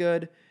seems really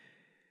good.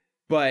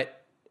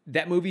 But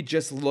that movie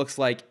just looks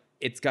like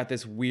it's got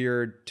this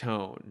weird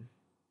tone.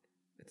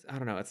 I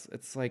don't know.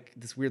 It's like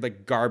this weird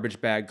like garbage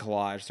bag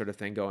collage sort of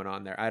thing going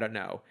on there. I don't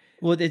know.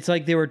 Well, it's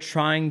like they were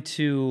trying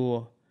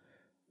to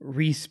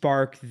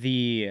re-spark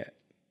the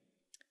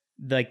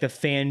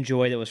fan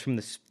joy that was from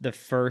the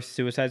first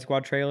Suicide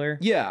Squad trailer.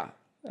 Yeah.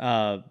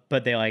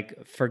 But they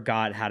like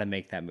forgot how to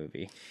make that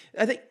movie.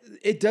 I think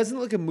it doesn't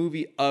look a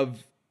movie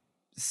of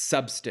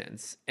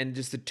substance, and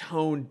just the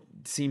tone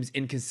seems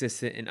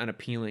inconsistent and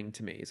unappealing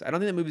to me. So I don't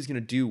think the movie's going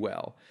to do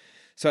well.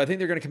 So I think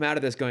they're going to come out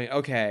of this going,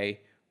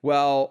 okay,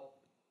 well,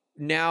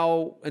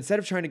 now instead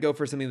of trying to go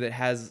for something that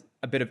has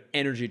a bit of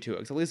energy to it,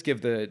 because at least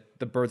give the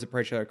Birds of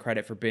Prey trailer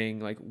credit for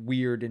being like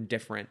weird and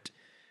different.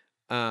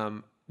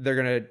 They're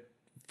going to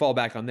fall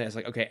back on this.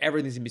 Like, okay,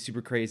 everything's going to be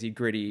super crazy,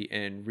 gritty,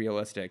 and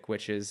realistic,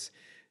 which is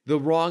the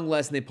wrong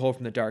lesson they pulled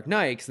from The Dark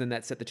Knight, because then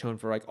that set the tone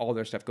for like all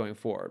their stuff going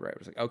forward, right? It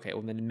was like, okay,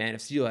 well then Man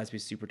of Steel has to be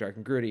super dark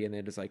and gritty, and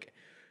then just like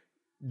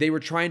they were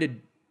trying to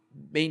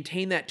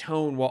maintain that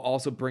tone while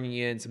also bringing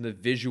in some of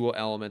the visual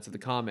elements of the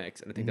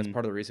comics, and I think that's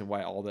part of the reason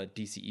why all the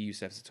DCEU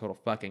stuff is a total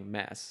fucking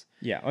mess.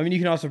 Yeah, I mean you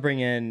can also bring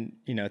in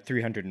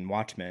 300 and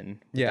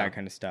Watchmen, that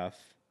kind of stuff.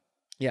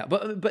 Yeah,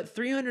 but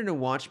 300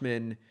 and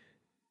Watchmen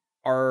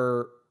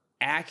are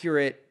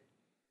accurate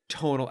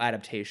tonal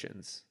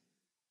adaptations.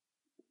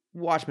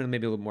 Watchmen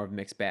maybe a little more of a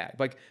mixed bag.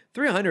 Like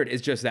 300 is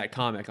just that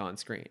comic on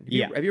screen.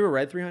 Have you ever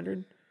read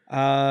 300? No.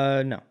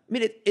 I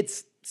mean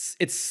it's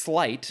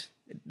slight.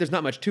 There's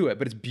not much to it,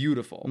 but it's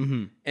beautiful.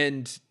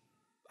 And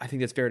I think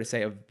that's fair to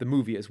say of the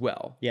movie as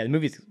well. Yeah, the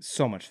movie's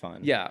so much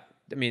fun. Yeah.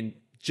 I mean,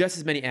 just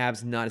as many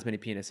abs, not as many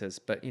penises,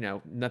 but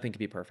nothing can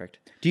be perfect.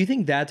 Do you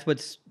think that's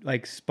what's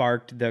like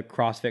sparked the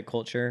CrossFit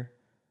culture?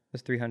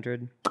 Was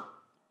 300?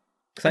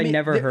 Because I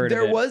never heard of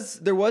it.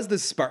 There was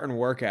this Spartan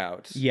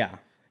workout. Yeah.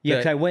 Yeah,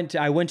 because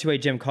I went to a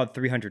gym called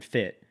 300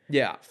 Fit.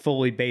 Yeah.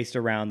 Fully based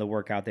around the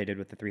workout they did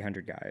with the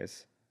 300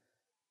 guys.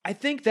 I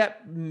think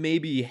that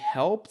maybe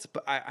helped,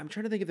 but I'm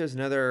trying to think if there's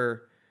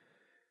another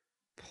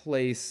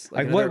place.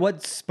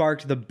 What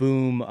sparked the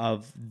boom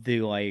of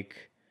the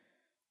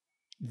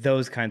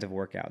those kinds of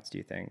workouts, do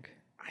you think?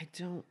 I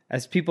don't.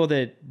 As people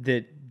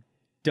that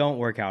don't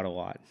work out a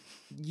lot.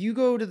 You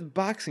go to the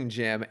boxing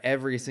gym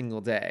every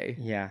single day.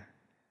 Yeah.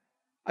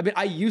 I mean,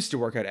 I used to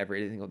work out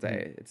every single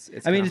day. It's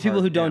I mean, there's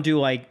people who don't do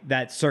like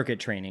that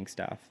circuit training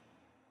stuff.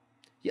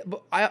 Yeah,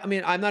 but I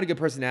mean, I'm not a good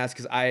person to ask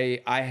because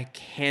I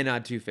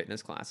cannot do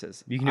fitness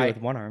classes. You can do it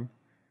with one arm.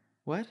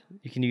 What?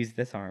 You can use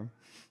this arm.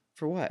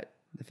 For what?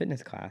 The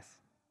fitness class.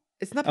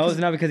 It's not. Is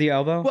it not because of your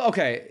elbow? Well,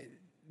 okay.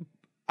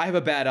 I have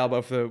a bad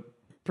elbow for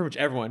pretty much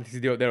everyone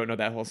because they don't know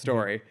that whole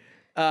story.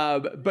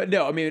 But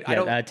no, I mean, I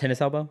don't.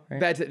 Tennis elbow.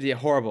 Right?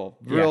 Horrible,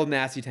 real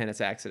nasty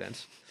tennis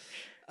accident.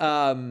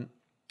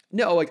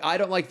 No, like I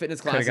don't like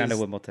fitness classes. Could have gone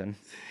to Wimbledon.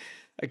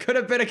 I could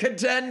have been a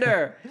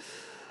contender.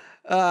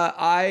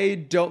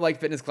 I don't like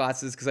fitness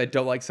classes because I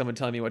don't like someone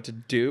telling me what to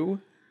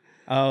do.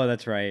 Oh,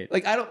 that's right.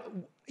 Like I don't.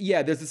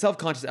 Yeah, there's the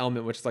self-conscious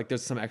element, which is like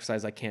there's some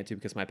exercise I can't do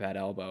because of my bad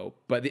elbow.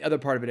 But the other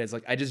part of it is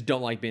like I just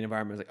don't like being in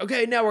environments like,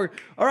 okay, now we're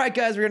all right,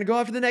 guys, we're gonna go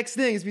after the next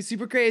thing. It's be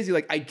super crazy.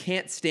 Like I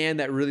can't stand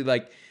that really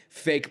like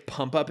fake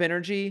pump up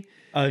energy.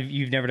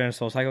 You've never done a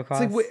Soul Cycle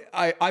class? It's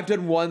like I've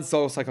done one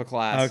Soul Cycle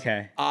class.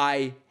 Okay.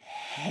 I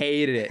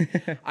hated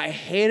it. I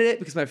hated it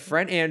because my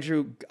friend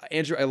Andrew,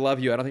 I love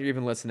you. I don't think you're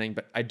even listening,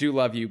 but I do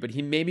love you. But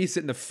he made me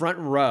sit in the front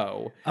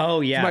row.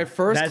 Oh yeah, for my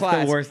first that's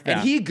class, the worst.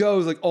 and he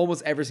goes like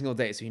almost every single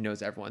day, so he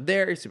knows everyone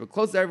there. He's super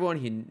close to everyone.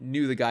 He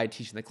knew the guy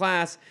teaching the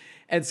class,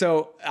 and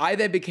so I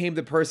then became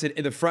the person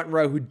in the front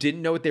row who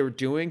didn't know what they were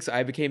doing. So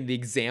I became the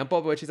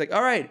example, but she's like,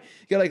 "All right,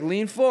 you gotta like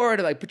lean forward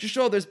and like put your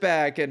shoulders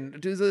back and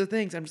do these other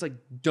things." I'm just like,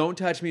 "Don't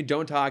touch me,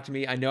 don't talk to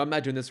me. I know I'm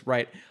not doing this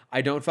right.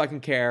 I don't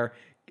fucking care.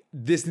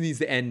 This needs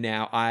to end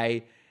now."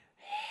 I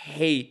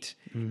hate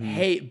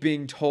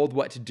being told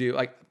what to do.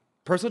 Like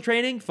personal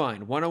training,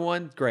 fine.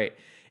 One-on-one, great.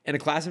 In a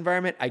class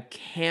environment, I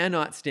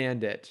cannot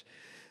stand it.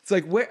 It's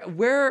like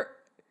where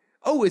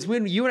oh, it's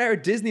when you and I were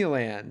at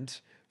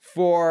Disneyland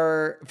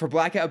for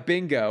Blackout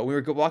Bingo. We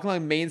were walking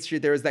along Main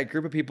Street. There was that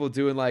group of people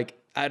doing like,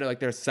 I don't know, like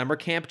their summer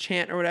camp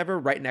chant or whatever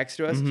right next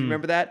to us. Do you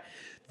remember that?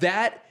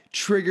 That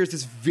triggers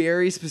this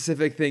very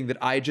specific thing that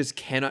I just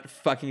cannot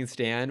fucking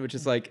stand, which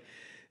is like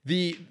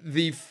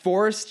the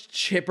forced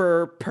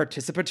chipper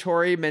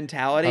participatory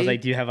mentality. I was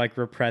like, do you have like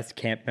repressed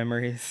camp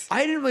memories?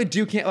 I didn't really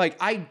do camp. Like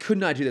I could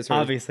not do this.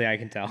 Obviously, I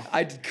can tell.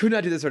 I could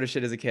not do this sort of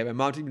shit as a kid. My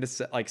mom took me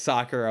to like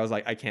soccer. I was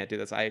like, I can't do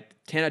this. I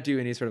cannot do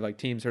any sort of like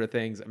team sort of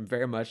things.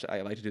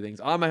 I like to do things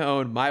on my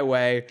own, my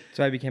way.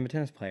 So I became a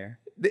tennis player.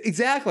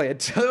 Exactly.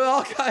 Until it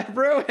all got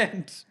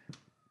ruined.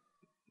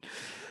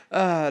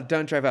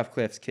 Don't drive off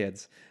cliffs,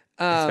 kids.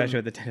 Especially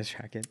with the tennis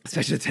racket.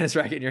 Especially the tennis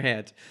racket in your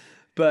hand.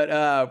 But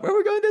where are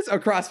we going with this? Oh,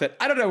 CrossFit.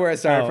 I don't know where I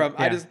started from.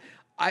 Yeah.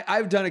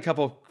 I've done a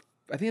couple.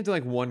 I think I've done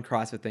like one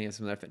CrossFit thing and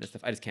some other fitness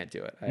stuff. I just can't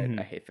do it.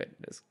 I hate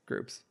fitness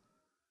groups.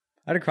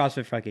 I had a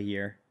CrossFit for like a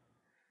year.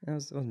 It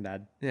wasn't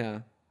bad. Yeah.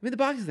 I mean, the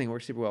boxing thing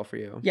works super well for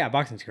you. Yeah,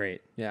 boxing's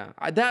great. Yeah.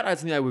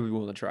 That's something I would be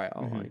willing to try.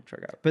 I'll like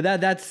check out. But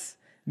that's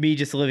me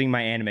just living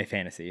my anime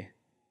fantasy.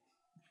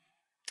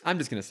 I'm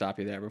just going to stop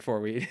you there before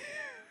we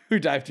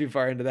dive too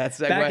far into that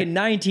segue. Back in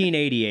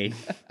 1988.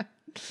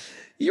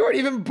 You weren't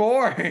even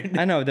born.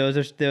 I know. There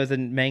was a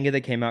manga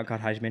that came out called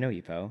Hajime no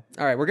Ippo.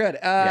 All right, we're good.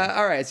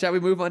 All right, shall we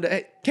move on to...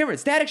 Hey, Cameron,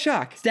 Static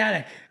Shock.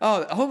 Static.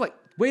 Oh my...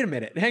 Wait a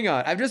minute. Hang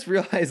on. I've just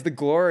realized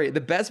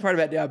the best part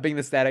about now being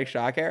the Static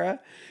Shock era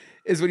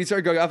is when you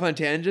start going off on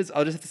tangents,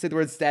 I'll just have to say the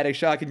word Static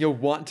Shock and you'll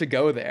want to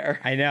go there.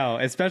 I know,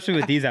 especially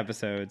with these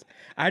episodes.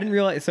 I didn't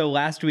realize... So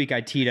last week I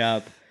teed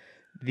up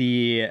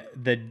the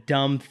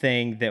dumb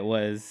thing that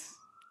was...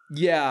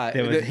 Yeah.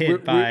 That was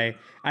hit by...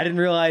 I didn't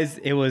realize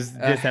it was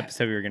this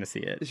episode we were going to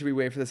see it. Should we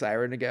wait for the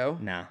siren to go?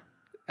 Nah.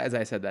 As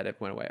I said that, it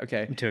went away.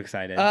 Okay. I'm too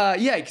excited.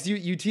 Yeah, because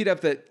you teed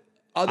up that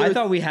other... I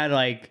thought we had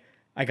like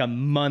a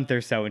month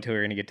or so until we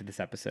were going to get to this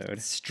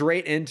episode.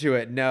 Straight into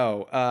it.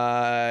 No.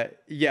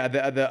 Yeah,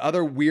 the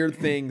other weird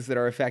things that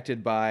are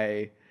affected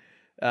by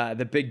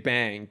the Big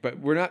Bang, but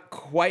we're not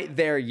quite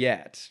there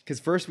yet. Because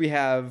first we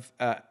have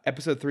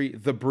episode 3,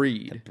 The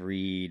Breed. The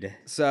Breed.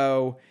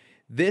 So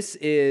this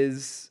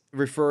is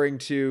referring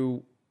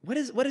to... What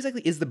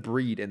exactly is the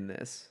breed in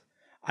this?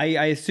 I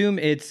assume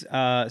it's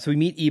so we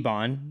meet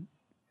Ebon.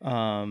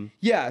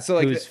 Yeah, so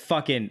like who's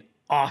fucking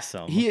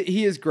awesome.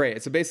 He is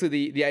great. So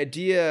basically the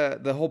idea,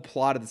 the whole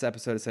plot of this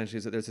episode essentially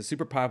is that there's a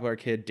super popular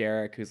kid,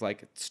 Derek, who's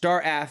like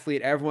star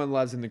athlete, everyone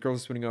loves him, the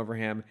girls are swooning over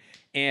him,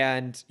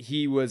 and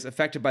he was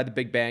affected by the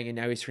Big Bang, and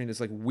now he's turning this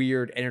like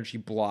weird energy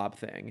blob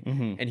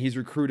thing, and he's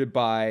recruited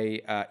by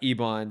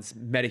Ebon's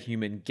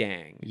metahuman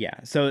gang.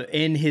 Yeah. So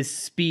in his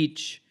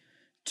speech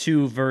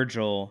to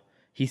Virgil,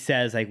 he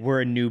says like,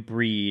 we're a new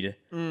breed.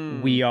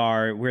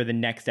 We're the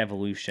next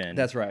evolution.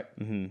 That's right.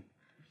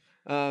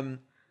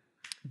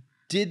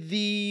 Did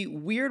the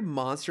weird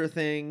monster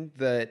thing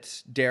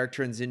that Derek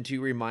turns into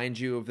remind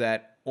you of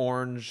that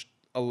orange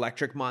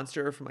electric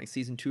monster from like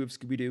season 2 of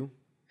Scooby-Doo?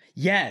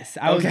 Yes.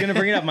 I was going to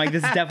bring it up. I'm like,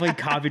 this is definitely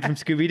copied from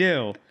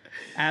Scooby-Doo.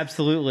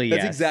 Absolutely.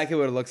 That's yes. exactly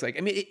what it looks like.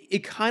 I mean,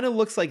 it kind of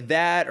looks like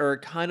that, or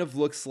it kind of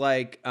looks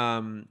like,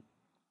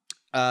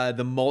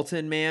 the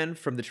Molten Man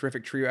from the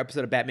Terrific Trio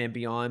episode of Batman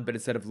Beyond, but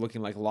instead of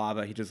looking like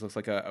lava, he just looks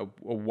like a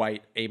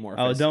white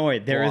amorphous. Oh, don't worry.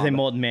 There is blob. a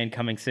Molten Man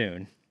coming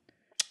soon.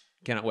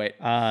 Cannot wait.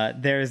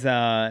 There's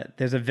a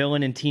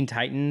villain in Teen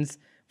Titans,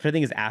 which I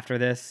think is after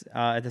this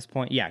at this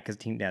point. Yeah, because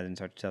Teen Titans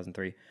started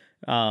 2003.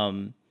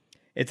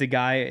 It's a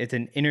guy. It's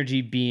an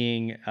energy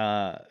being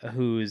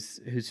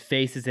whose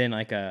face is in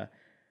like almost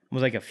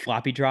like a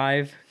floppy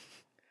drive.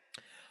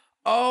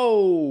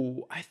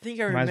 Oh, I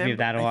think I remember. Reminds me of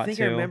that a lot, I think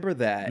too. I remember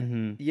that.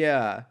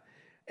 Yeah.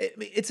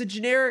 It's a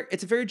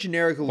very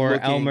generic Or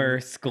looking... Elmer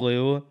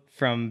Sklew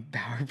from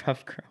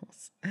Powerpuff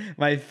Girls.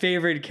 My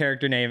favorite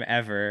character name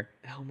ever.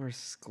 Elmer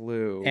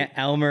Sklew.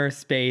 Elmer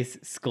space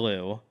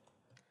Sklew.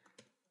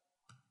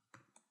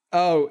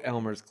 Oh,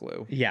 Elmer's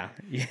Glue. Yeah.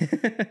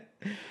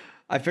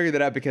 I figured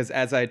that out because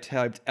as I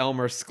typed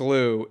Elmer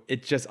Sklew,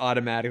 it just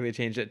automatically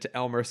changed it to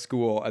Elmer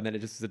School, and then it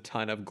just was a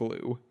ton of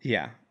glue.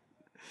 Yeah.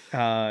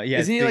 Yeah.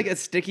 Isn't he like a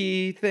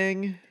sticky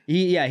thing?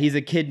 He's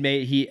a kid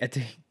mate.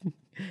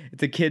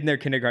 It's a kid in their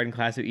kindergarten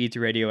class who eats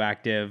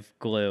radioactive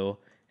glue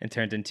and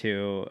turns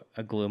into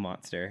a glue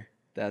monster.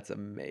 That's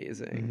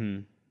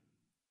amazing.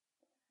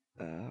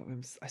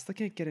 I still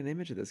can't get an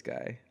image of this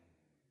guy.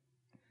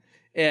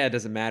 Yeah, it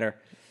doesn't matter.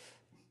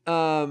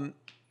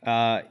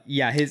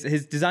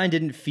 His design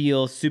didn't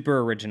feel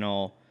super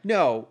original.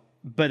 No,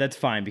 but that's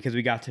fine because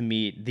we got to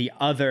meet the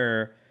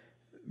other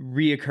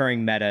reoccurring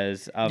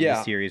metas of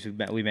the series.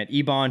 We met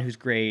Ebon, who's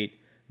great.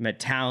 We met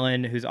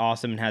Talon, who's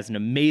awesome and has an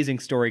amazing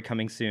story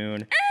coming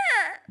soon.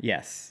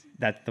 Yes,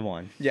 that's the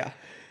one. Yeah.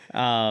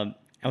 And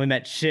we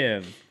met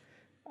Shiv,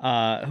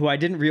 who I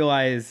didn't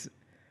realize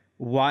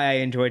why I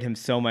enjoyed him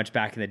so much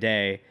back in the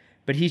day,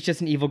 but he's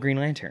just an evil Green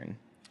Lantern.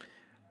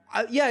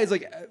 He's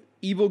like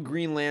evil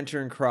Green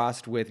Lantern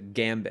crossed with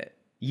Gambit.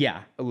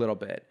 Yeah. A little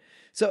bit.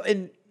 So,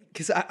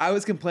 because I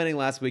was complaining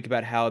last week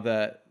about how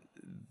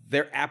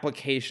their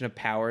application of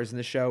powers in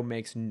the show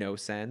makes no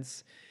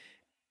sense.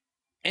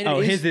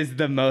 And his is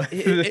the most.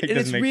 And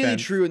it's really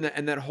sense. True,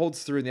 and that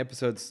holds through in the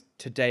episodes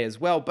today as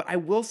well. But I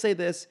will say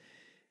this: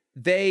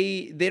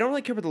 they don't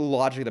really care about the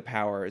logic of the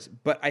powers,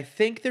 but I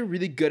think they're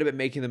really good about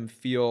making them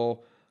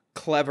feel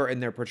clever in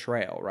their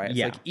portrayal. Right? It's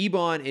like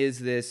Ebon is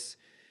this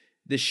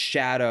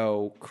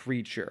shadow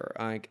creature,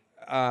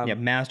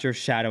 master of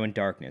shadow and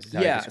darkness. Is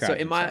how so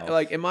in my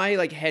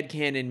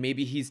headcanon,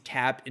 maybe he's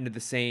tapped into the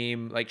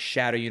same like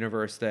shadow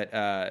universe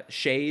that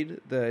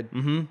Shade,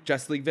 the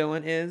Justice League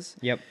villain, is.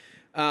 Yep.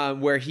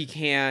 Where he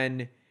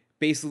can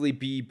basically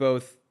be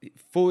both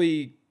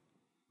fully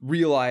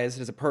realized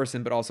as a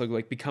person, but also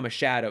like become a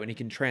shadow, and he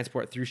can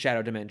transport through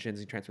shadow dimensions,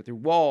 and transport through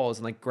walls,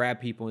 and like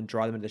grab people and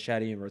draw them into the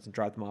shadow universe and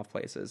drop them off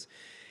places.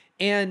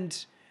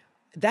 And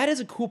that is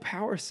a cool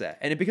power set,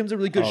 and it becomes a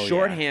really good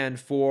shorthand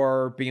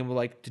for being able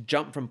to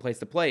jump from place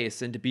to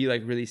place and to be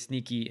like really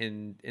sneaky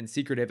and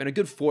secretive, and a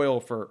good foil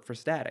for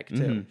Static too.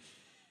 Mm-hmm.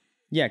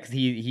 Yeah, because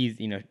he's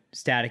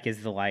Static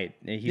is the light.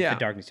 He's the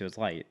darkness to his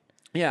light.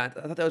 Yeah, I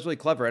thought that was really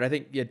clever. And I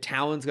think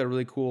Talon's got a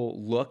really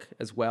cool look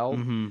as well.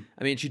 Mm-hmm.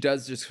 I mean, she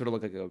does just sort of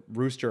look like a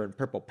rooster in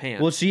purple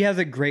pants. Well, she has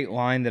a great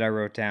line that I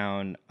wrote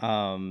down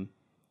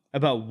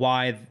about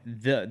why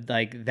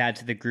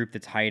that's the group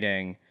that's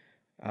hiding.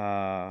 She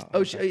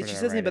says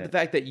something about the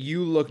fact that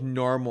you look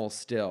normal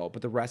still,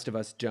 but the rest of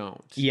us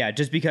don't. Yeah,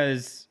 just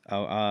because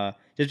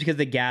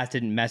the gas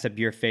didn't mess up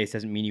your face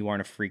doesn't mean you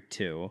aren't a freak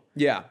too.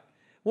 Yeah.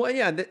 Well,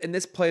 yeah, and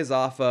this plays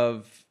off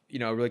of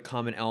a really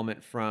common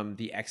element from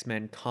the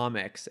X-Men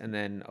comics, and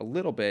then a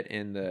little bit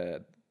in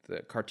the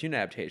cartoon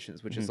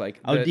adaptations, which is like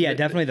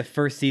definitely the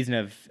first season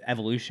of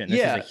Evolution.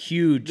 This is a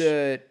huge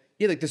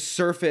like the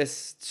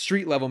surface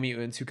street level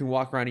mutants who can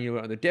walk around and you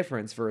know the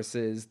difference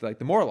versus like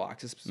the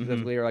Morlocks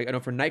specifically, or like I know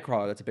for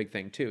Nightcrawler that's a big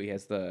thing too. He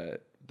has the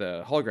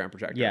hologram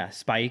projector. Yeah,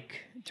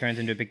 Spike turns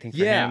into a big thing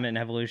for him in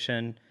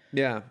Evolution.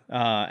 Yeah,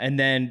 and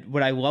then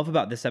what I love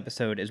about this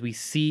episode is we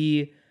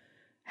see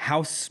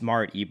how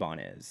smart Ebon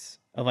is.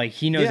 Like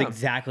he knows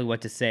exactly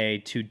what to say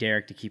to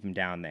Derek to keep him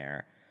down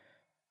there.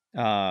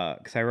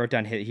 Because I wrote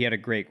down he had a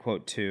great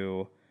quote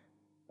too.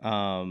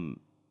 Oh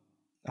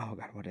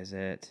God, what is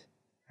it?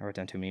 I wrote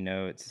down too many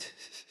notes.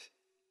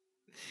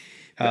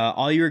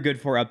 All you were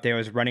good for up there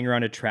was running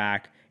around a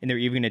track, and they're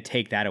even going to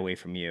take that away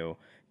from you.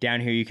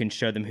 Down here, you can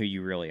show them who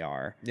you really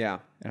are. Yeah,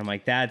 and I'm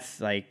like, that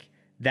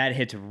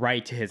hits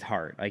right to his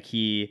heart. Like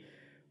he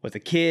was a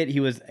kid. He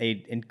was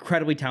an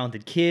incredibly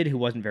talented kid who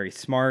wasn't very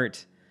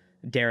smart.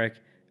 Derek.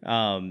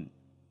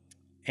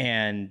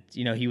 And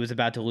he was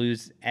about to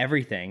lose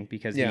everything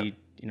because he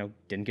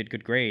didn't get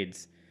good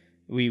grades.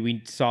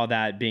 We saw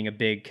that being a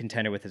big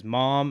contender with his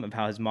mom, of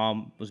how his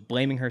mom was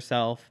blaming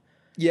herself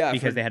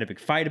because they had a big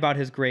fight about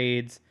his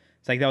grades.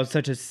 It's like that was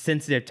such a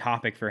sensitive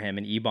topic for him,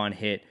 and Ebon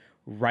hit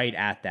right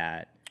at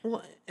that.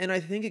 Well, and I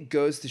think it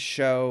goes to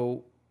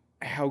show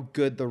how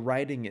good the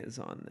writing is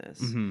on this.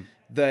 Mm-hmm.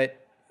 That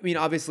I mean,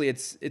 obviously,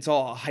 it's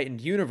all a heightened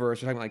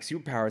universe. We're talking about like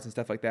superpowers and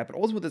stuff like that. But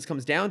ultimately, what this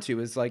comes down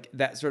to is like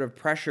that sort of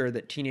pressure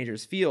that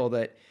teenagers feel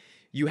that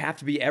you have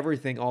to be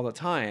everything all the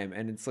time.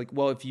 And it's like,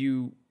 well, if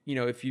you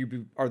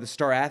are the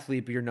star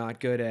athlete, but you're not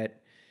good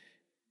at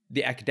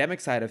the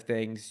academic side of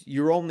things,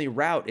 your only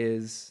route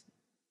is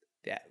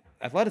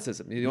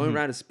athleticism. The only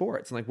route is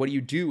sports. And like, what do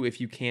you do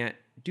if you can't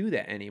do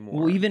that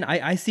anymore? Well, even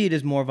I see it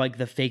as more of like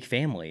the fake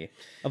family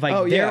of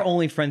like they're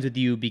only friends with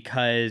you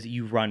because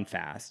you run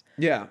fast.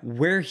 Yeah,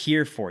 we're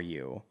here for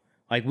you.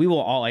 Like we will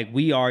all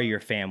we are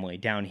your family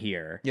down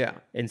here. Yeah,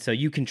 and so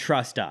you can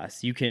trust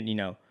us. You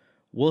can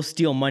we'll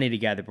steal money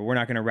together, but we're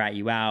not going to rat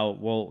you out.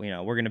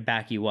 We're going to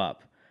back you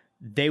up.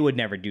 They would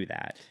never do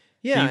that.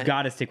 Yeah, so you've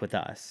got to stick with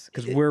us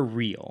because we're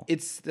real.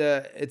 It's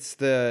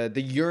the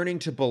yearning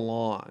to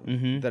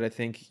belong that I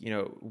think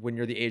when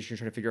you're the age you're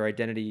trying to figure out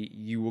identity,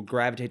 you will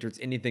gravitate towards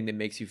anything that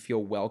makes you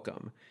feel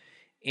welcome.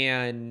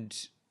 And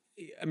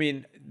I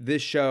mean,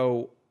 this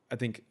show, I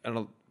think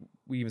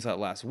we even saw it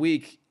last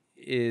week.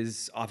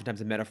 is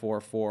oftentimes a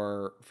metaphor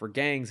for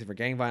gangs and for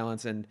gang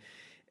violence. And,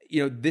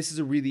 you know, this is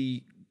a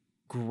really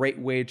great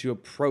way to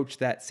approach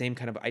that same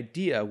kind of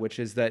idea, which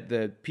is that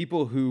the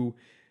people who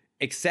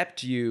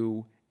accept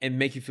you and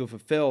make you feel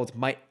fulfilled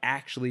might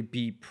actually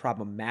be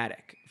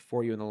problematic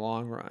for you in the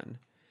long run.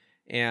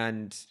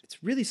 And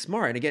it's really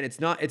smart. And again,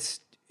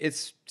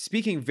 it's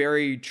speaking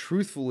very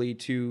truthfully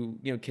to,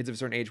 you know, kids of a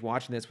certain age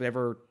watching this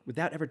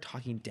without ever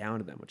talking down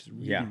to them, which is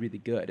really, really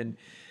good. And,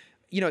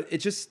 you know,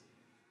 it's just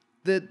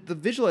the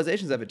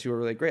visualizations of it too are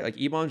really great. Like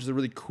Ebon's is a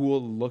really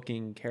cool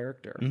looking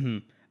character. Mm-hmm.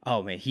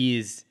 Oh man, he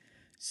is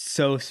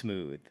so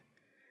smooth.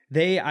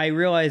 I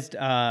realized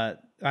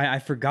I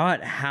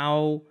forgot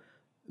how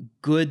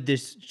good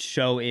this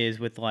show is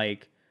with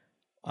like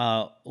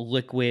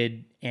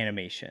liquid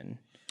animation.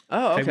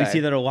 Oh, okay. Like we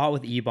see that a lot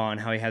with Ebon,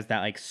 how he has that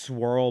like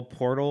swirl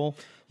portal,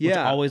 which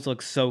always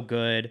looks so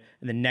good.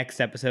 In the next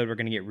episode, we're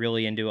gonna get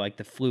really into like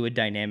the fluid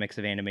dynamics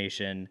of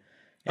animation.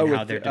 And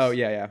how they're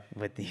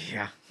with the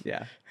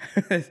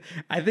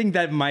I think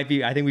that might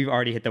be. I think we've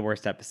already hit the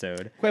worst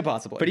episode, quite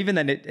possibly. But even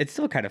then, it's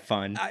still kind of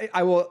fun.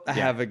 I will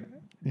have a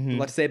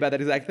lot to say about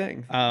that exact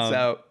thing.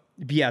 But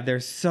yeah,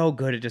 they're so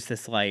good at just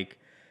this like,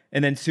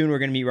 and then soon we're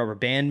gonna meet Rubber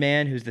Band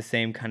Man, who's the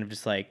same kind of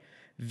just like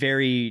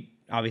very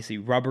obviously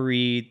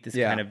rubbery, this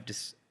kind of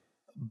just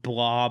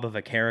blob of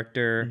a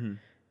character,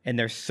 and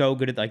they're so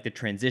good at like the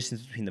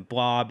transitions between the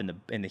blob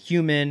and the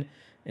human.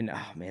 And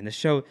oh man,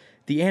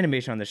 the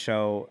animation on the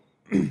show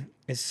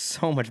is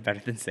so much better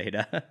than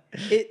Zeta.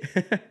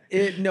 It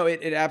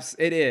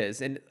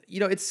is, and you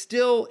know, it's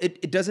still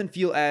it doesn't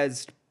feel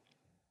as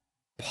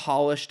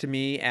polished to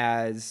me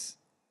as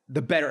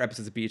the better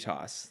episodes of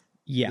BTOS.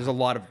 Yeah, there's a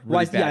lot of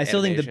really bad I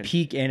still animation. think the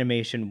peak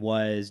animation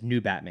was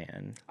New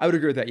Batman. I would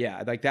agree with that.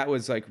 Yeah, like that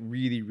was like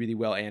really, really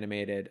well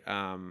animated.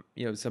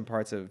 You know, some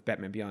parts of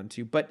Batman Beyond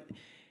too. But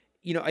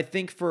you know, I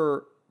think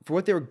for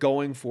what they were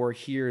going for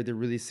here, they're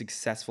really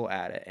successful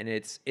at it, and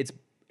it's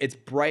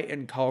bright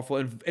and colorful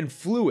and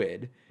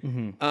fluid,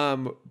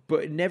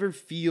 but it never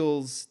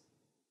feels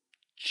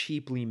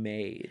cheaply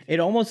made. It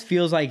almost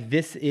feels like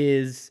this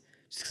is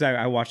just because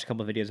I watched a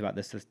couple of videos about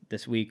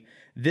this week.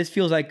 This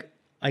feels like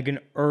an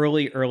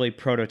early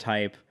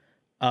prototype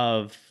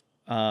of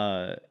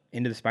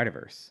Into the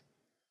Spider-Verse.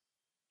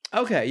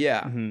 Okay,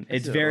 yeah.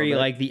 It's very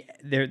like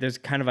there's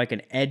kind of like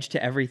an edge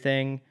to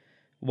everything.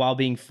 While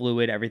being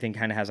fluid, everything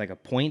kind of has like a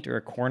point or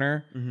a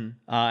corner,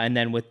 and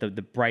then with the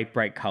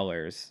bright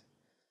colors.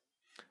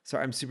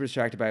 Sorry, I'm super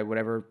distracted by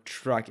whatever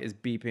truck is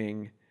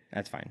beeping.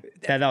 That's fine.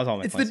 That was all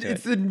my points to it.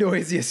 It's the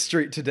noisiest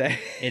street today.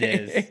 It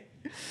is.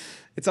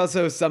 It's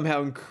also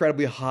somehow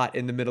incredibly hot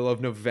in the middle of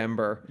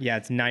November. Yeah,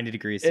 it's 90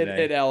 degrees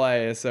today. In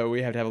LA, so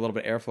we have to have a little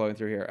bit of air flowing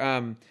through here.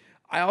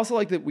 I also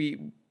like that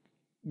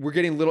we're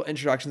getting little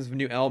introductions of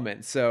new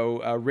elements.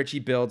 So Richie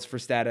builds for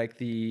Static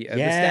the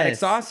Static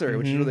Saucer,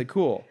 which is really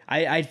cool.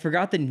 I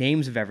forgot the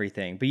names of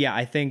everything. But yeah,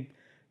 I think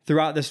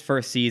throughout this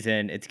first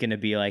season, it's going to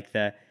be like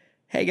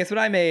hey, guess what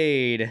I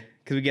made?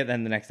 Because we get that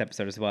in the next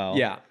episode as well.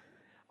 Yeah.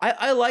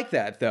 I like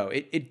that, though.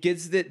 It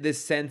gives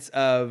this sense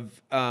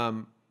of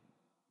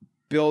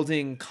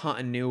building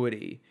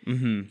continuity.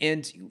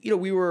 And, you know,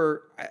 we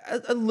were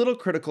a little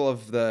critical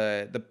of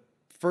the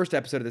first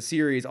episode of the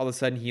series. All of a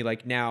sudden, he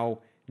like now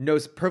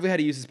knows perfectly how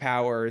to use his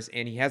powers,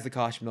 and he has the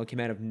costume that'll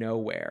come out of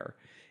nowhere.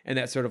 And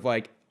that sort of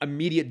like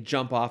immediate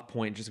jump off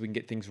point just so we can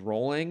get things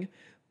rolling.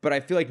 But I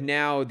feel like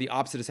now the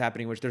opposite is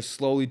happening, which they're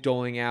slowly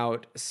doling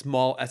out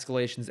small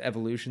escalations,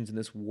 evolutions in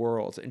this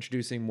world, so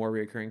introducing more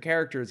recurring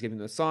characters, giving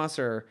them the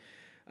saucer.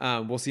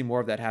 We'll see more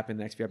of that happen in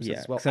the next few episodes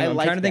as well. So I'm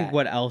trying to think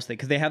what else,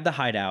 because they have the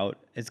hideout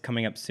is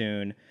coming up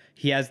soon.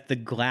 He has the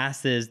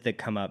glasses that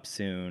come up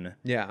soon.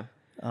 Yeah.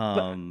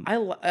 But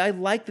I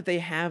like that they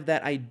have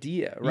that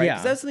idea, right?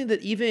 Because that's something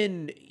that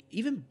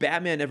even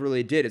Batman never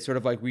really did. It's sort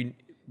of like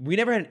we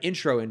never had an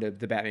intro into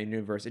the Batman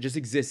universe. It just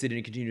existed and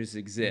it continues to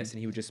exist, and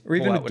he would just or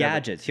even with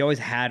gadgets. He always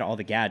had all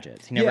the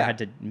gadgets. He never had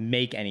to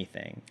make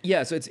anything.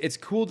 Yeah, so it's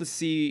cool to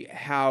see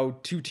how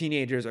two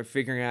teenagers are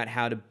figuring out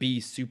how to be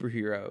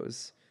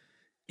superheroes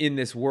in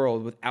this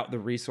world without the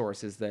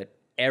resources that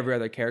every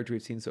other character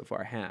we've seen so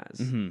far has.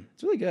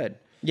 It's really good.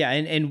 Yeah,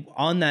 and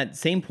on that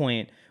same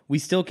point, we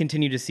still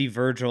continue to see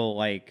Virgil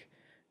like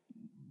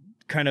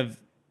kind of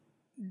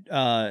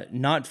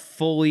not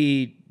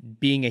fully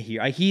being a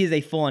hero. He is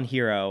a full-on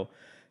hero,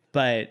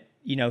 but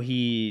you know,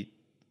 he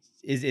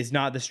is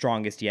not the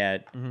strongest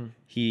yet.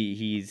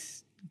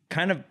 He's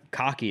kind of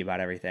cocky about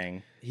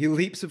everything. He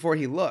leaps before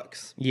he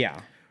looks. Yeah.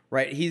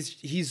 Right?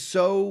 He's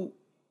so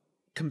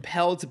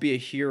compelled to be a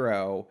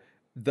hero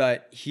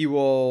that he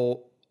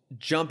will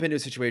jump into a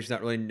situation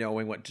not really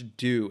knowing what to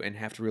do and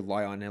have to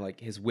rely on like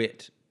his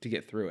wit to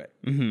get through it,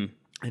 and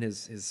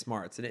his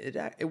smarts, and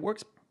it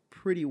works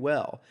pretty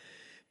well.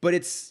 But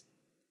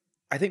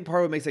I think part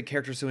of what makes that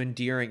character so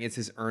endearing is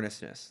his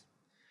earnestness.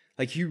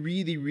 Like he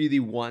really, really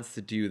wants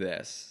to do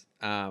this,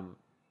 and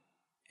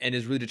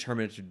is really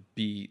determined to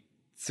be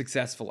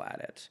successful at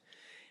it.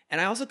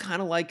 And I also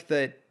kind of like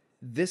that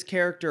this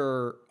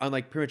character,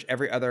 unlike pretty much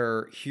every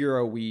other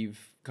hero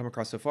we've come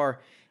across so far,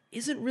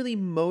 isn't really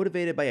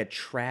motivated by a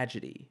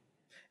tragedy.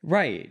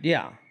 Right.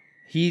 Yeah.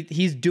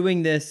 He's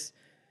doing this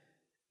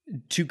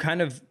to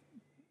kind of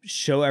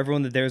show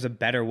everyone that there's a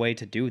better way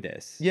to do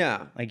this.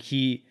 Yeah. Like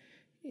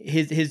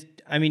his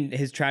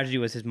tragedy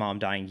was his mom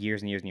dying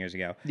years and years and years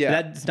ago. Yeah.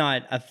 But that's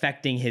not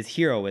affecting his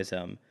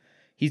heroism.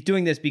 He's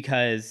doing this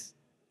because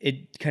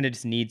it kind of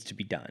just needs to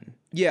be done.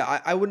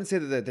 Yeah, I wouldn't say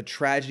that the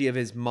tragedy of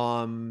his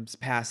mom's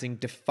passing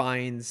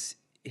defines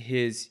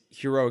his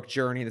heroic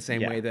journey in the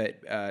same way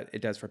that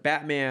it does for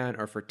Batman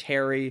or for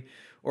Terry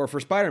or for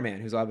Spider-Man,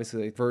 who's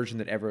obviously a version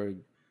that every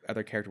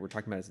other character we're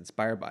talking about is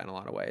inspired by in a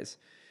lot of ways.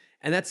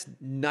 And that's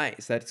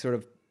nice. That sort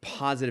of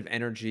positive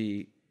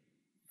energy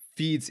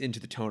feeds into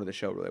the tone of the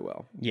show really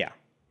well. Yeah.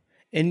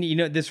 And,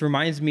 this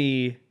reminds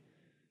me,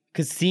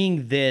 because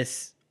seeing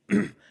this,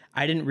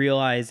 I didn't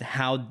realize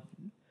how...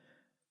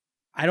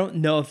 I don't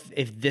know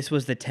if this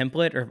was the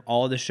template or if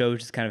all the shows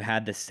just kind of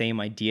had the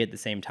same idea at the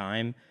same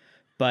time,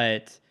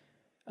 but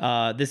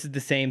this is the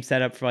same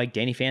setup for like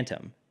Danny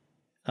Phantom.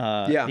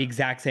 The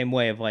exact same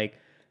way of like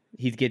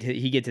he gets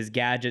his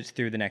gadgets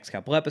through the next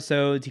couple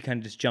episodes. He kind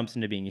of just jumps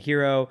into being a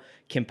hero.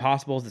 Kim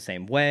Possible is the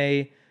same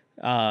way.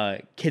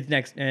 Kids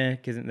Next,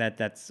 because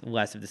that's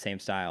less of the same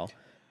style.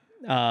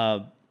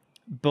 But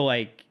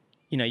like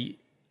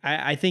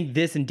I think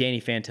this and Danny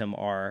Phantom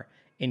are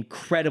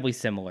incredibly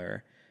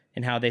similar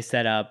in how they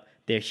set up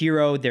their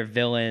hero, their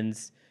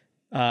villains,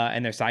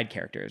 and their side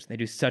characters. They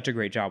do such a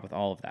great job with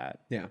all of that.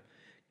 Yeah.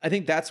 I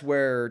think that's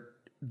where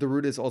the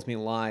root of this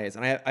ultimately lies.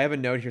 And I have a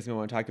note here something I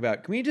want to talk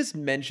about. Can we just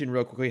mention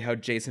real quickly how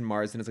Jason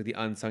Marsden is like the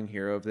unsung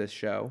hero of this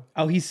show?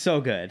 Oh, he's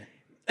so good.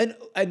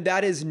 And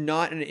that is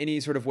not in any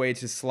sort of way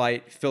to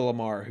slight Phil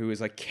LaMarr, who is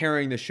like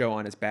carrying the show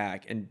on his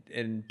back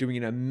and doing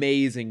an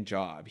amazing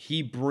job.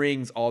 He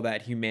brings all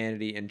that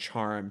humanity and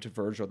charm to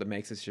Virgil that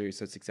makes this series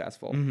so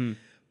successful. Mm-hmm.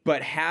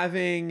 But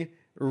having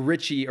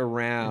Richie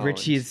around,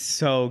 Richie is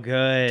so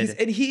good,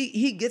 and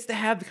he gets to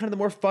have the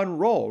more fun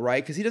role,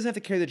 right? Because he doesn't have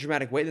to carry the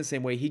dramatic weight in the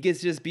same way. He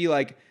gets to just be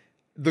like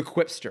the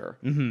quipster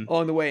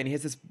along the way, and he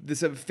has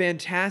this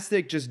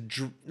fantastic,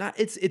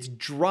 it's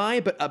dry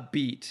but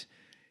upbeat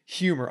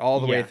humor all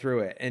the way through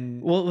it.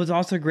 And what was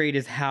also great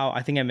is how,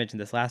 I think I mentioned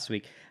this last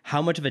week,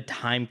 how much of a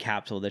time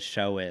capsule this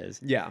show is.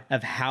 Yeah,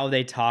 of how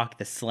they talk,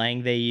 the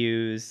slang they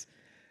use,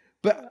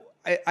 but.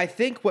 I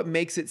think what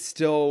makes it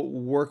still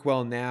work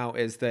well now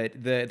is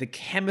that the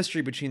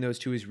chemistry between those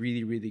two is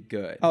really, really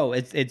good. Oh,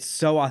 it's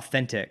so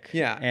authentic.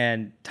 Yeah.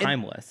 And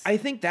timeless. And I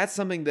think that's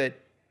something that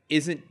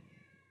isn't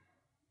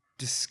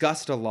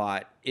discussed a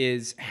lot,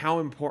 is how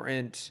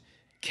important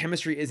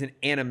chemistry is in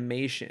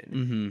animation.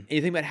 Mm-hmm. And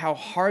you think about how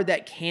hard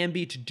that can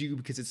be to do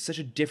because it's such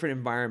a different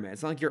environment.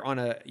 It's not like you're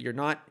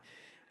not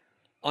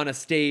on a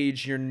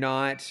stage, you're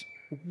not...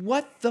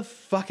 What the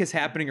fuck is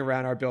happening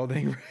around our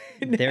building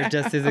right now? They're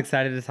just as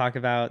excited to talk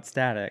about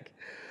Static.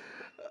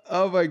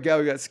 Oh my God,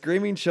 we got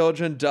screaming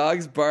children,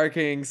 dogs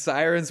barking,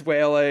 sirens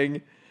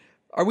wailing.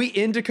 Are we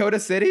in Dakota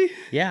City?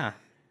 Yeah.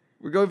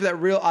 We're going for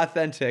that real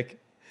authentic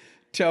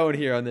tone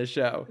here on this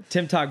show.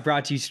 Tim Talk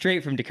brought to you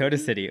straight from Dakota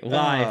City,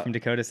 live from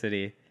Dakota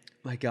City.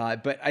 My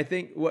God, but I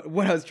think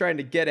what I was trying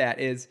to get at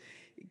is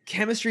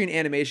chemistry and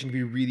animation can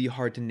be really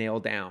hard to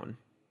nail down.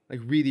 Like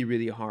really,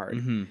 really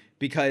hard.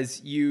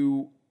 Because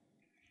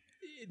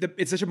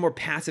it's such a more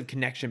passive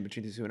connection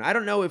between the two. And I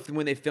don't know if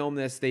when they filmed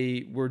this,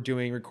 they were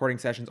doing recording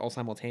sessions all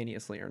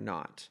simultaneously or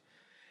not.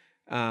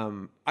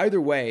 Either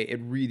way, it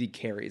really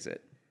carries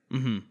it.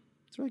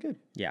 It's really good.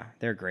 Yeah,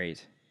 they're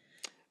great.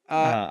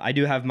 I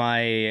do have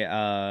my...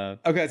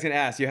 okay, I was going to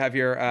ask. You have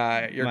your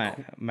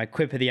my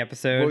quip of the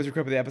episode. What was your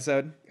quip of the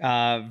episode?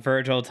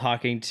 Virgil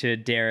talking to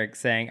Derek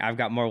saying, "I've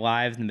got more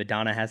lives than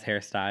Madonna has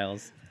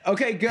hairstyles."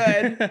 Okay,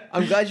 good.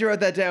 I'm glad you wrote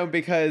that down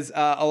because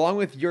along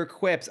with your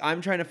quips,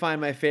 I'm trying to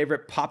find my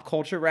favorite pop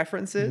culture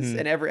references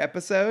in every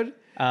episode.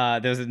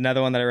 There was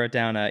another one that I wrote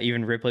down.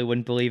 Even Ripley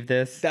wouldn't believe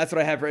this. That's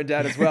what I have written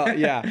down as well.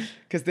 Yeah,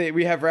 because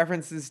we have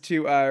references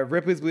to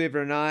Ripley's Believe It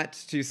or Not,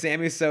 to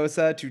Sammy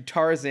Sosa, to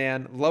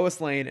Tarzan, Lois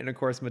Lane, and of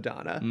course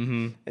Madonna.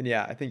 And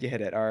yeah, I think you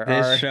hit it.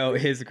 This show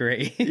is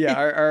great. Yeah,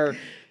 our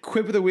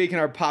quip of the week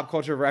and our pop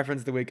culture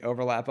reference of the week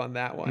overlap on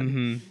that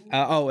one.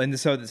 And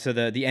so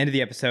the end of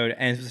the episode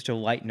ends with such a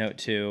light note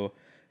too,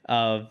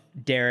 of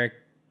Derek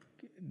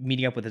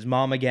meeting up with his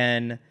mom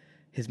again.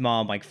 His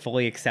mom like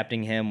fully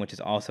accepting him, which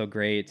is also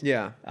great.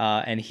 Yeah.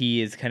 And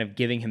he is kind of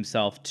giving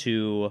himself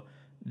to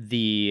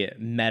the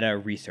Meta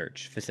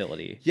research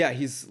facility. Yeah,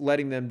 he's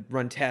letting them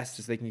run tests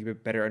so they can get a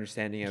better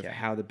understanding of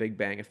how the Big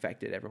Bang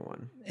affected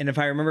everyone. And if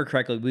I remember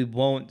correctly, we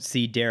won't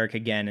see Derek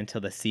again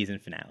until the season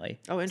finale.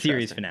 Oh, interesting.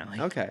 Series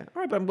finale. Okay.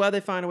 All right, but I'm glad they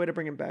find a way to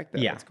bring him back,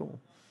 though. Yeah. That's cool.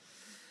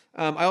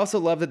 I also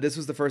love that this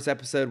was the first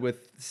episode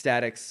with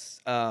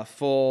Static's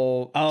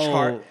full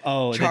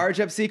charge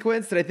up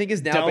sequence that I think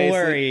is now Don't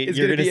worry,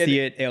 you're going to see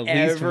it at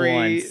least every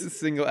once.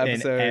 single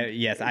episode.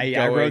 Yes,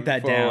 I wrote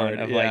that forward. down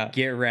of like,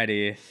 get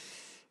ready.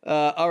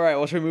 All right,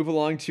 well, shall we move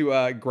along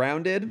to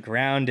Grounded?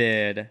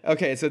 Grounded.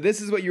 Okay, so this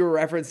is what you were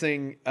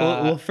referencing.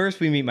 Well, first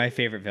we meet my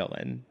favorite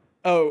villain.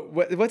 Oh,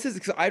 what's his?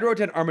 'Cause I wrote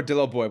down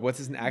Armadillo Boy. What's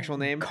his actual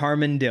name?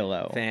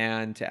 Carmendillo.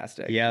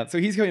 Fantastic. Yep. So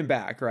he's coming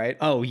back, right?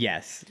 Oh,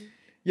 yes.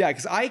 Yeah,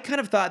 because I kind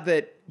of thought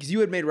that because you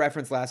had made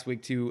reference last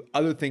week to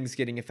other things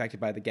getting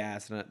affected by the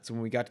gas, and so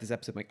when we got to this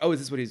episode, I'm like, oh, is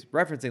this what he's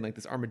referencing? Like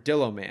this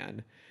Armadillo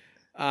Man.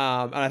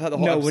 And I thought the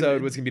whole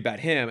episode was gonna be about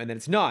him, and then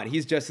it's not.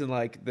 He's just in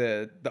like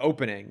the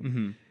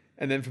opening,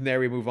 and then from there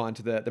we move on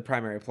to the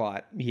primary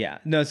plot. Yeah.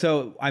 No,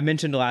 so I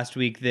mentioned last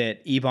week that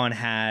Ebon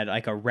had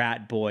like a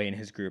rat boy in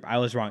his group. I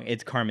was wrong.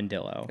 It's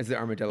Carmendillo. Is the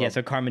Armadillo? Yeah,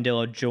 so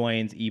Carmendillo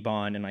joins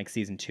Ebon in like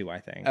season 2, I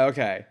think.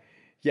 Okay.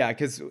 Yeah,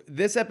 because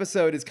this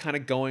episode is kind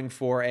of going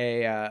for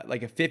a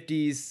like a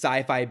 50s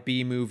sci-fi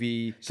B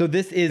movie. So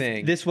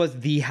thing. this was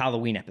the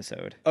Halloween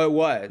episode. Oh, it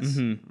was.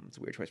 It's a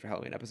weird choice for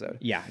Halloween episode.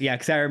 Yeah,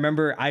 because I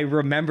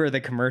remember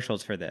the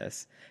commercials for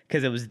this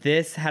because it was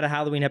this had a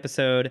Halloween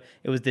episode.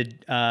 It was the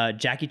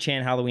Jackie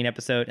Chan Halloween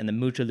episode and the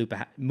Mucha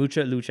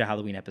Lucha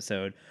Halloween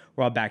episode.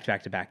 We're all back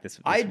to back this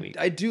week.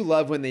 I do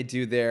love when they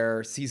do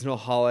their seasonal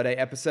holiday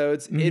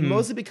episodes. It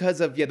mostly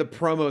because of the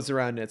promos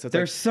around it. So it's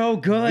they're like, so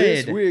good.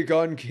 This week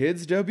on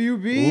Kids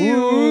WB.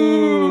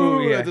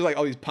 Ooh, yeah. There's like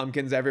all these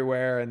pumpkins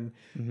everywhere and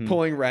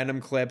pulling random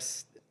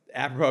clips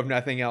apropos of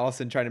nothing else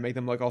and trying to make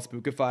them look all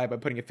spookified by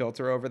putting a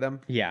filter over them.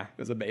 Yeah. It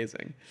was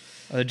amazing.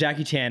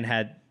 Jackie Chan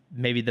had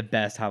maybe the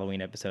best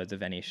Halloween episodes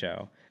of any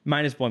show,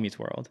 minus Boy Meets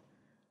World.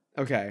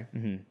 Okay.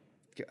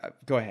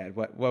 Go ahead.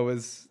 What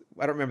was...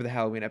 I don't remember the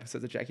Halloween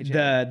episodes of Jackie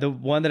Chan. The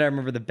one that I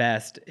remember the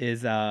best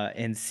is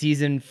in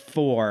season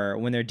 4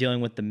 when they're dealing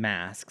with the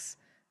masks.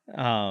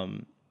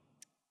 Paco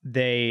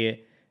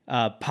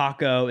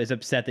is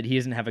upset that he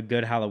doesn't have a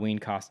good Halloween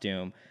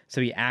costume,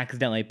 so he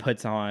accidentally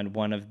puts on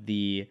one of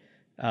the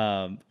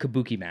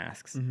kabuki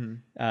masks,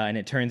 and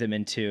it turns him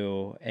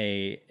into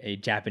a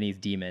Japanese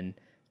demon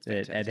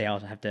that they all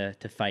have to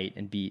fight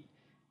and beat,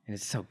 and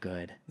it's so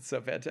good. It's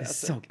so fantastic. It's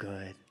so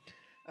good.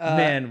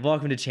 Man,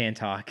 welcome to Chan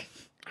Talk.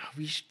 I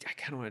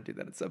kind of want to do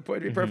that at some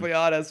point, to be perfectly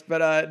honest.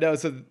 But no,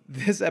 so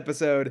this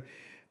episode,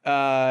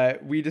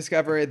 we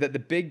discover that the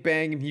Big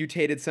Bang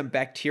mutated some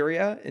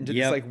bacteria into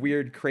this like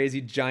weird, crazy,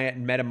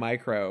 giant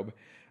metamicrobe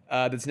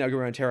that's now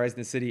going around terrorizing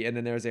the city. And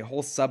then there's a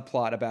whole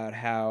subplot about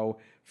how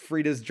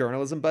Frida's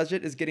journalism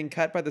budget is getting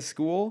cut by the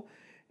school.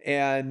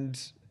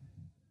 And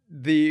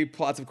the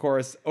plots, of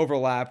course,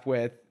 overlap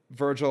with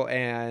Virgil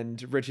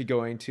and Richie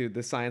going to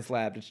the science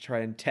lab to try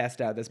and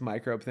test out this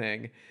microbe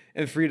thing,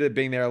 and Frida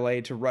being there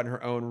late to run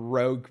her own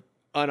rogue,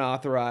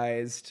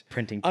 unauthorized,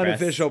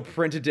 unofficial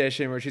print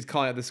edition where she's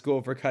calling out the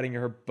school for cutting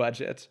her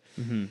budget,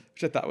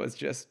 which I thought was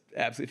just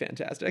absolutely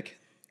fantastic.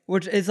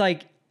 Which is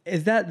like,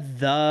 is that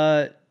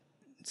the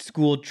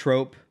school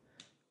trope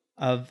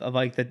of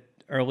like the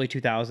early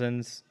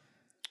 2000s?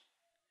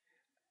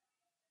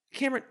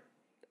 Cameron,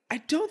 I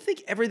don't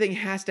think everything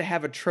has to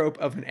have a trope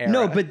of an era.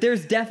 No, but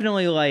there's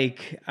definitely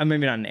like,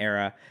 maybe not an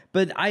era,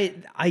 but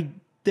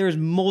there's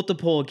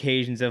multiple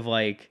occasions of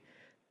like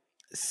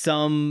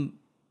some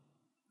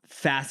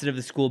facet of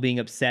the school being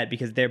upset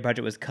because their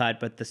budget was cut,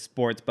 but the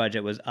sports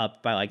budget was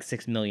up by like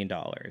 $6 million.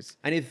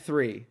 I need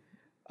 3.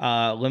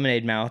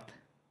 Lemonade Mouth.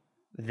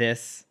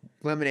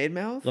 Lemonade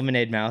Mouth?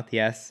 Lemonade Mouth,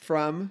 yes.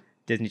 From?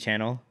 Disney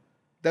Channel.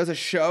 That was a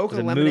show? It was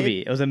a movie.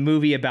 It was a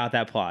movie about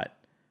that plot.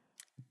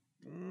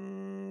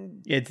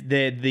 It's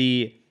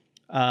the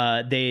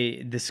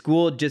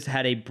school just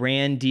had a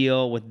brand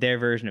deal with their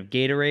version of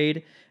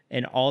Gatorade,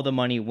 and all the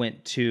money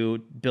went to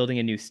building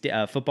a new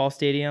football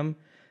stadium.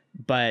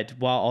 But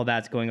while all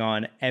that's going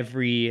on,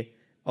 every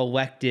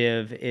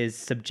elective is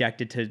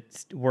subjected to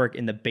work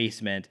in the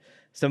basement,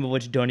 some of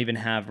which don't even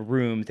have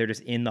rooms. They're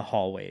just in the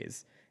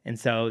hallways. And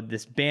so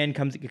this band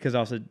comes because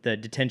also the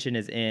detention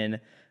is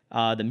in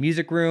the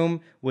music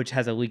room, which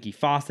has a leaky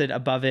faucet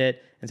above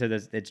it. And so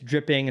it's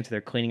dripping, and so they're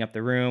cleaning up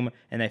the room.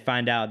 And they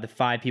find out the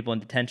 5 people in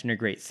detention are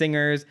great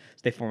singers. So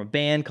they form a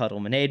band called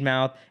Lemonade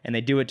Mouth, and they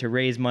do it to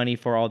raise money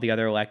for all the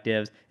other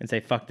electives and say,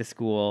 fuck the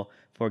school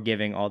for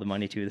giving all the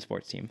money to the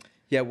sports team.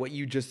 Yeah, what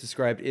you just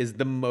described is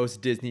the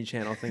most Disney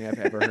Channel thing I've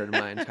ever heard in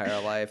my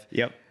entire life.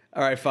 Yep.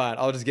 All right, fine.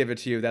 I'll just give it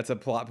to you. That's a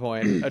plot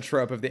point, a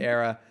trope of the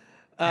era.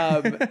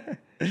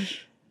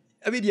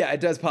 I mean, yeah, it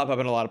does pop up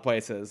in a lot of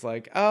places.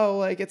 Like,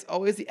 it's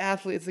always the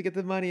athletes that get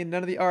the money and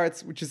none of the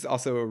arts, which is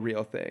also a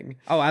real thing.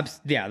 Oh,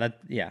 yeah.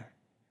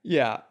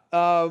 Yeah.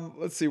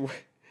 Let's see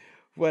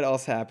what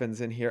else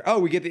happens in here. Oh,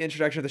 we get the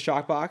introduction of the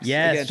shock box.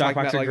 Yes, again, shock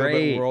box are great. A little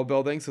bit of world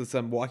building, so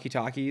some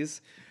walkie-talkies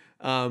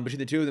between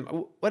the two of them.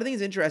 What I think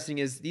is interesting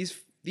is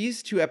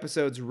these 2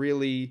 episodes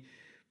really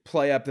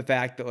play up the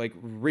fact that like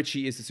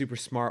Richie is the super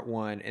smart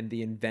one and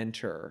the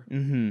inventor.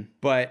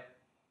 But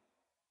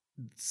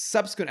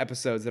subsequent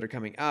episodes that are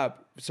coming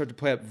up start to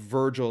play up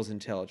Virgil's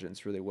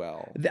intelligence really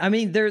well. I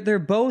mean, they're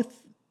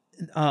both.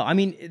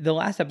 The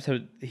last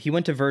episode he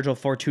went to Virgil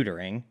for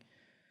tutoring.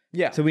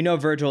 Yeah. So we know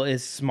Virgil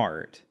is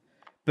smart,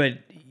 but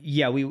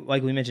yeah, we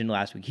mentioned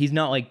last week, he's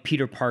not like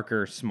Peter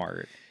Parker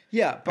smart.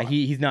 Yeah, but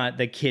he's not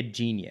the kid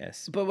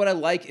genius. But what I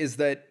like is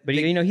that, but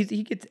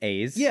he gets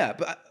A's. Yeah,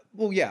 but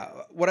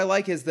what I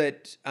like is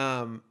that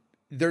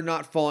they're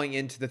not falling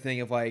into the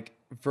thing of like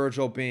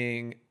Virgil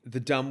being the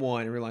dumb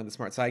one and relying on the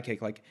smart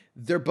sidekick. Like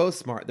they're both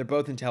smart, they're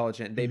both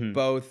intelligent, they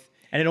both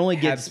and it only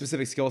have gets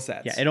specific skill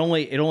sets. yeah. It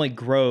only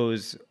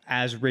grows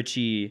as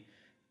Richie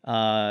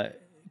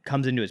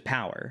comes into his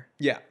power.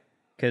 Yeah.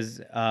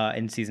 Because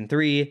in season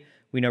 3,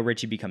 we know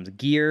Richie becomes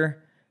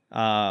Gear,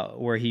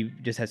 where he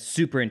just has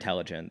super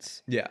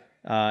intelligence. Yeah.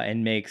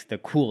 And makes the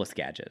coolest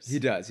gadgets. He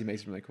does. He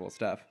makes really cool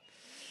stuff.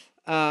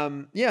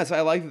 Yeah, so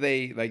I like that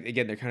they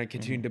again they're kind of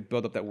continuing to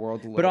build up that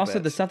world a little bit. But also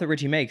the stuff that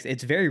Richie makes,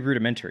 it's very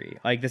rudimentary.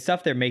 Like the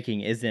stuff they're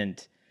making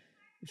isn't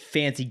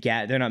fancy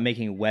they're not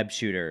making web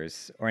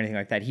shooters or anything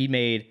like that. He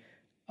made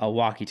a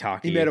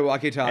walkie-talkie. He made a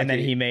walkie-talkie. And then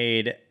he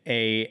made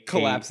a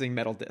collapsing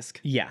metal disc.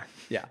 Yeah.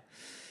 Yeah.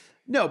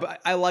 No,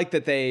 but I like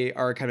that they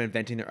are kind of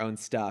inventing their own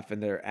stuff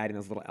and they're adding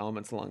those little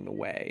elements along the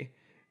way.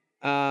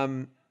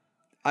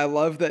 I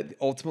love that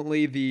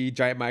ultimately the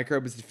giant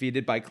microbe is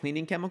defeated by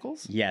cleaning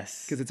chemicals.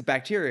 Yes. Because it's a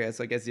bacteria,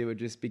 so I guess it would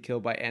just be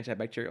killed by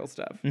antibacterial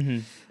stuff.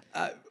 It's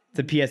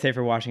a PSA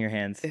for washing your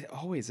hands. It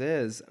always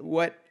is.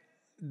 What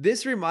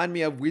this reminded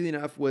me of, weirdly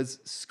enough, was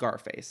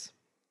Scarface.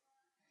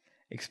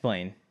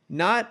 Explain.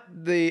 Not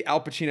the Al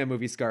Pacino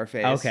movie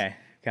Scarface. Okay.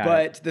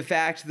 But the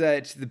fact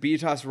that the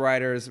BTOS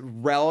writers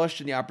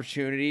relished in the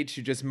opportunity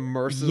to just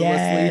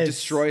mercilessly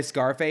destroy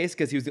Scarface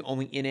because he was the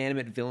only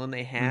inanimate villain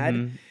they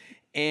had.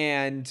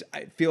 And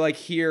I feel like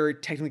here,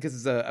 technically, because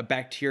it's a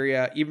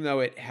bacteria, even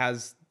though it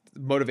has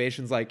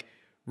motivations like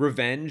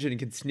revenge and it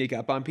can sneak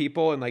up on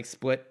people and like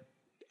split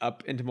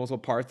up into multiple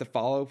parts to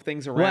follow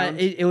things around.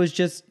 Well, it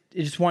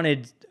just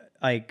wanted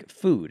like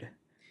food.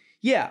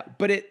 Yeah,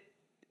 but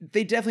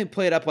they definitely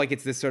play it up like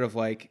it's this sort of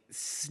like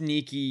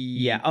sneaky.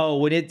 Yeah. Oh,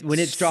 when it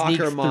stalker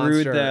sneaks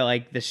monster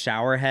through the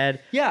shower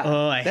head. Yeah.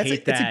 Oh, I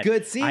hate that. It's a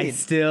good scene. I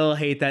still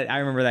hate that. I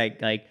remember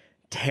that like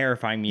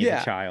terrifying me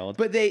as a child.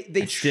 But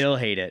they still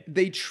hate it.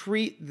 They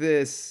treat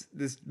this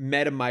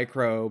meta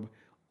microbe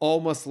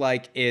almost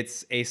like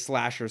it's a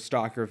slasher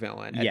stalker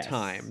villain at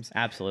times.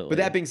 Absolutely. But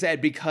that being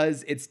said,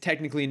 because it's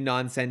technically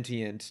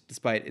non-sentient,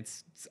 despite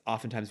it's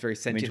oftentimes very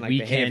sentient-like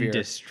behavior. We can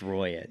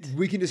destroy it.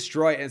 We can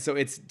destroy it. And so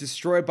it's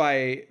destroyed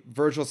by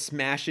Virgil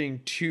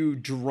smashing 2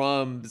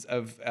 drums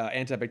of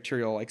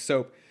antibacterial like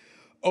soap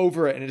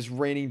over it, and it's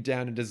raining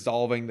down and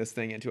dissolving this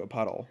thing into a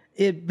puddle.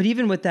 But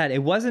even with that,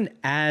 it wasn't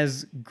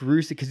as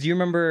gruesome. Because you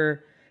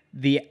remember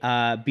the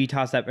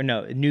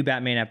new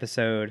Batman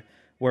episode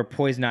where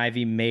Poison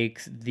Ivy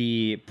makes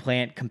the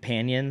plant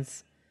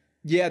companions.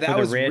 Yeah, that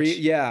was rich,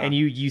 yeah. And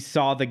you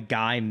saw the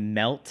guy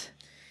melt.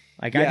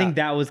 Like I think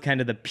that was kind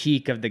of the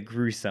peak of the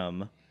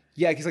gruesome.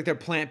 Yeah, because like they're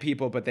plant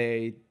people, but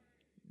they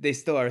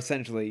still are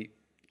essentially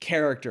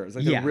characters.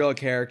 Like they're real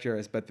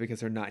characters, but because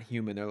they're not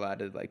human, they're allowed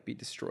to like be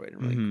destroyed in a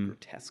really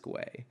grotesque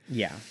way.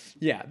 Yeah.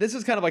 Yeah. This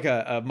is kind of like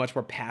a much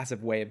more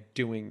passive way of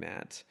doing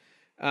that.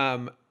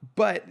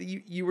 But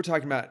you were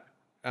talking about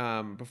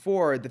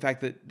before the fact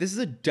that this is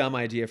a dumb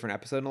idea for an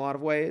episode in a lot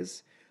of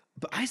ways,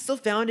 but I still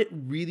found it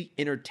really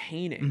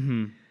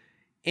entertaining.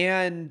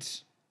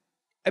 And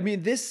I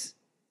mean, it's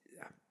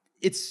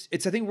I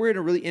think we're in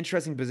a really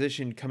interesting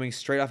position coming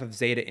straight off of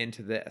Zeta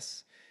into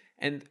this.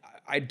 And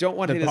I don't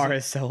want to the bar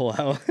is so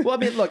low. Well, I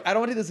mean, look, I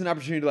don't want to do this as an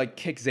opportunity to like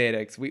kick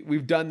Zeta.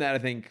 We've done that, I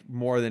think,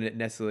 more than it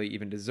necessarily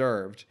even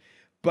deserved.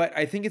 But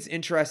I think it's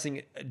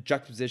interesting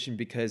juxtaposition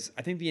because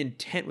I think the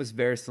intent was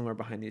very similar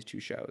behind these two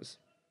shows.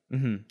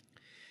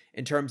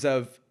 In terms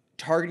of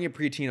targeting a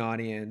preteen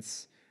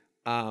audience,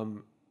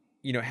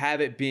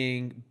 have it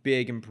being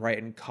big and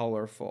bright and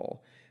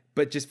colorful.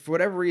 But just for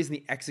whatever reason,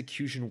 the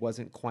execution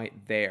wasn't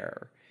quite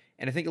there.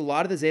 And I think a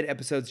lot of the Zeta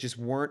episodes just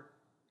weren't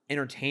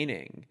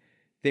entertaining.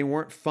 They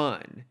weren't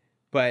fun.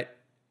 But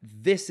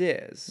this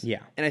is.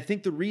 Yeah. And I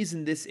think the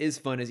reason this is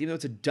fun is even though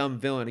it's a dumb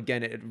villain,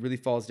 again, it really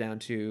falls down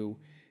to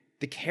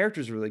the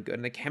characters are really good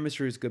and the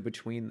chemistry is good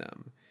between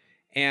them.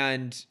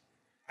 And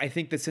I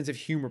think the sense of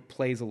humor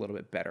plays a little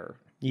bit better.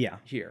 Yeah.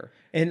 Here.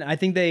 And I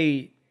think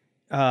they,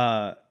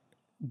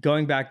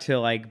 going back to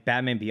like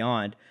Batman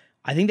Beyond,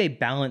 I think they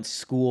balance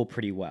school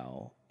pretty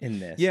well in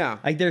this. Yeah.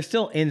 Like they're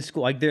still in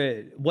school. Like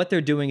what they're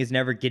doing is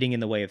never getting in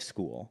the way of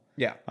school.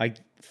 Yeah. Like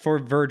for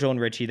Virgil and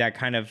Richie, that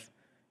kind of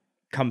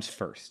comes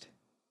first.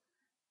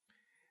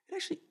 And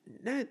actually,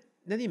 now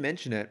that you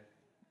mention it,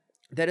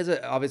 that is an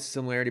obvious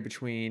similarity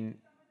between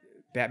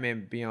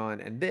Batman Beyond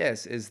and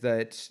this is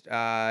that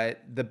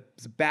the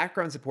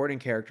background supporting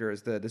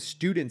characters, the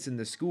students in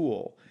the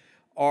school,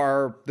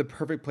 are the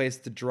perfect place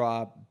to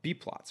draw B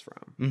plots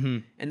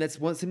from. And that's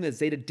something that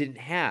Zeta didn't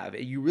have.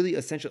 You really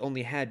essentially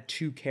only had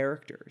 2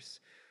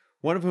 characters.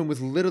 One of whom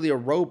was literally a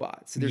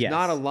robot. So there's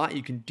not a lot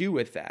you can do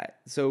with that.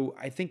 So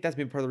I think that's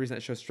been part of the reason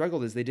that show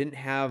struggled is they didn't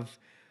have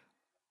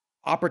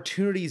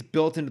opportunities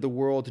built into the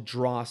world to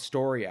draw a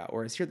story out.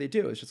 Whereas here they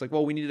do. It's just like,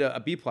 well, we needed a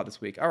B plot this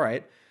week. All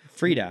right.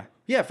 Frida.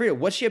 Yeah, Frida.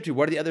 What's she up to?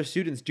 What are the other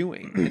students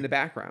doing in the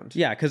background?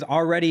 Yeah, because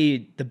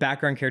already the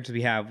background characters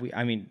we have,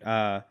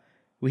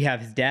 we have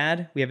his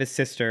dad, we have his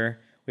sister,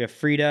 we have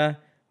Frida,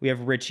 we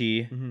have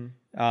Richie. We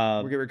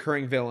get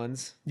recurring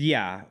villains.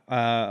 Yeah,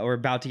 we're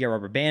about to get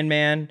Rubber Band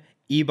Man,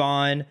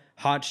 Ebon,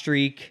 Hot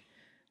Streak.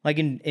 Like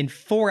in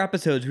 4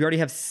 episodes, we already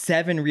have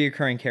 7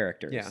 reoccurring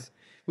characters. Yeah.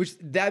 which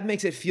that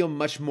makes it feel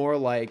much more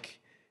like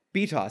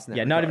BTOS. In that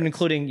Yeah, not even regards.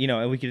 including, you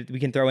know, we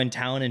can throw in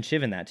Talon and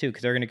Shiv in that too,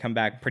 because they're going to come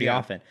back pretty Yeah.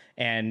 often.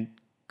 And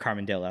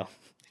Carmendillo.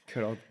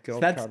 Good old So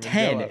that's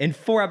 10. Carmendillo. In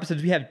 4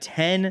 episodes, we have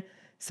 10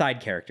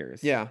 side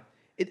characters. Yeah.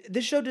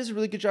 This show does a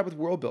really good job with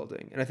world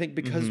building. And I think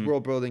because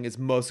world building is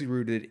mostly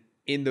rooted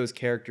in those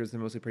characters, they're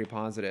mostly pretty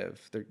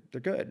positive.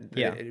 They're good.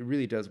 Yeah. It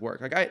really does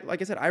work.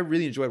 Like I said, I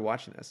really enjoyed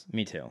watching this.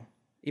 Me too.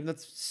 Even though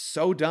it's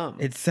so dumb.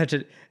 It's such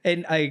a,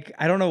 and I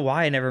don't know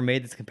why I never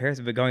made this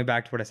comparison, but going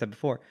back to what I said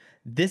before,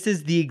 this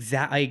is the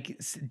exact, like,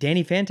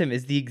 Danny Phantom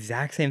is the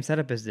exact same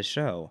setup as the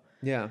show.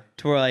 Yeah.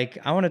 To where, like,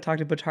 I want to talk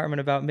to Butch Hartman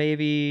about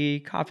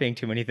maybe copying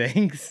too many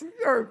things.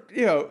 Or,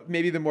 you know,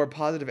 maybe the more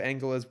positive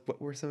angle is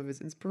what were some of his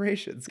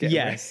inspirations? Cameron?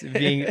 Yes,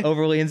 being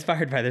overly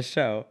inspired by this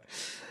show.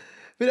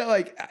 But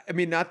like, I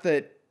mean, not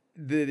that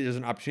there's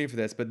an opportunity for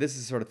this, but this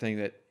is the sort of thing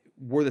that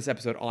were this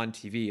episode on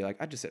TV, like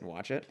I'd just sit and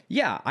watch it.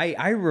 Yeah,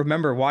 I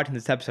remember watching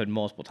this episode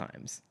multiple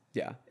times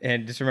Yeah.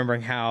 and just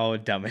remembering how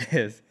dumb it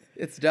is.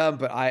 It's dumb,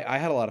 but I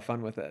had a lot of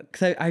fun with it.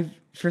 Because I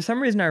for some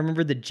reason I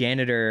remember the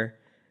janitor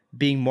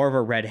being more of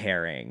a red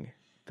herring,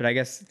 but I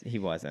guess he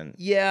wasn't.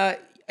 Yeah,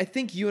 I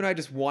think you and I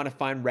just want to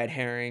find red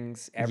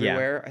herrings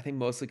everywhere. I think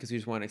mostly because we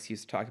just want an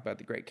excuse to talk about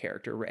the great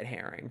character Red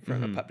Herring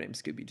from A Pup Named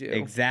Scooby-Doo.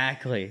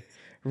 Exactly.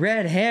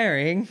 Red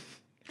herring.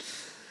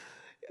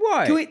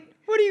 What? Can we-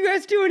 What are you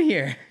guys doing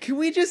here? Can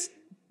we just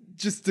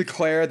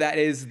declare that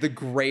is the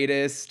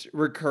greatest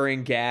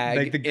recurring gag,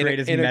 Like the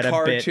greatest in a meta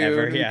cartoon, bit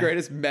ever, the yeah.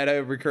 greatest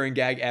meta recurring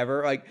gag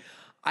ever? Like,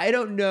 I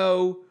don't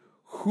know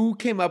who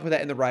came up with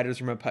that in the writers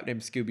from A Pup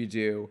Named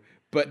Scooby-Doo,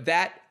 but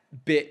that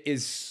bit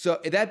is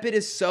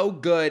so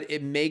good.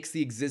 It makes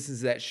the existence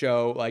of that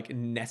show like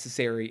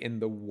necessary in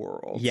the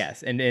world.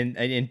 Yes, and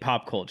in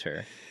pop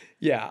culture.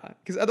 Yeah,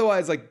 because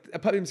otherwise, like, A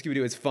Pup Named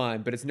Scooby-Doo is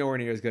fun, but it's nowhere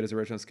near as good as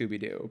original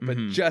Scooby-Doo. But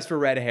just for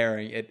Red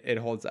Herring, it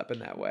holds up in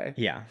that way.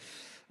 Yeah.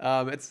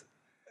 It's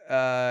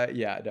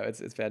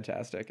it's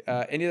fantastic.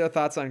 Any other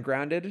thoughts on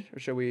Grounded, or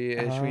should we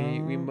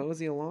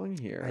mosey along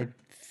here? I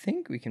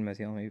think we can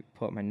mostly, let me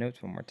pull up my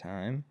notes one more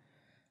time.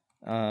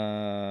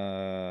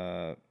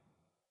 So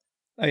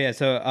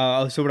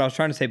what I was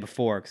trying to say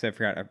before, because I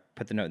forgot I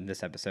put the note in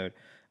this episode.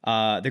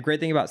 The great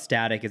thing about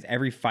Static is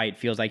every fight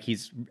feels like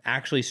he's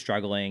actually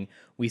struggling.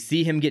 We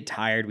see him get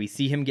tired. We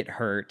see him get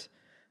hurt.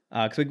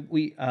 Because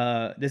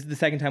this is the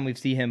second time we've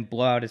seen him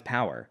blow out his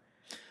power.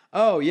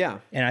 Oh, yeah.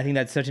 And I think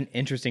that's such an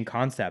interesting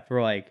concept.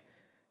 We're like,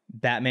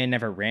 Batman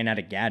never ran out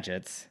of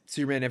gadgets.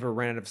 Superman never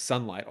ran out of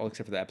sunlight, all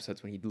except for the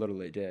episodes when he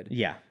literally did.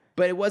 Yeah.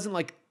 But it wasn't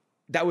like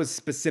that was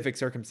specific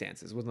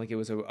circumstances. It wasn't like it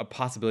was a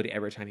possibility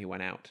every time he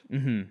went out.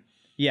 Mm-hmm.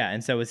 Yeah,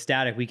 and so with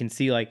Static, we can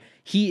see like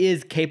he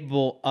is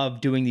capable of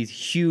doing these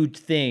huge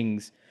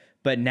things,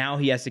 but now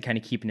he has to kind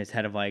of keep in his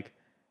head of like,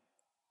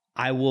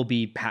 I will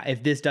be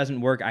if this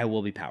doesn't work, I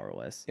will be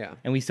powerless. Yeah.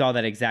 And we saw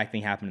that exact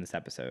thing happen in this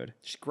episode.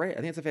 Which is great.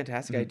 I think it's a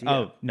fantastic idea.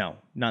 Oh no,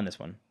 not in this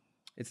one.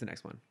 It's the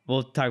next one.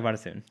 We'll talk about it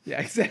soon. Yeah,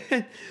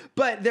 exactly.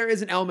 But there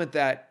is an element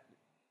that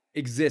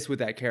exists with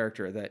that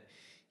character that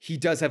he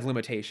does have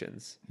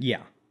limitations.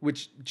 Yeah.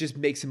 Which just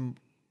makes him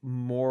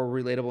more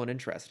relatable and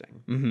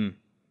interesting. Mm-hmm.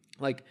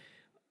 Like,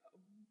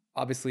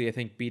 obviously, I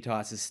think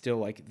BTOS is still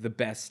like the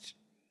best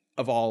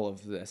of all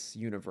of this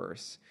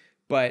universe.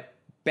 But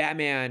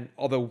Batman,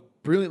 although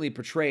brilliantly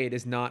portrayed,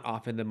 is not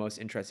often the most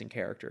interesting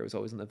character. It was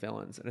always in the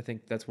villains. And I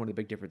think that's one of the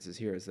big differences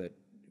here is that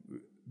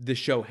the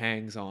show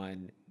hangs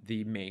on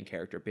the main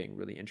character being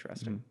really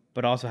interesting.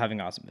 But also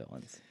having awesome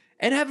villains.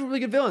 And having really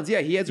good villains.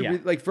 Yeah, he has, Yeah.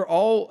 like, for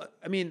all,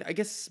 I mean, I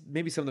guess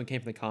maybe some of them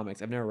came from the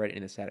comics. I've never read any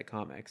of the Static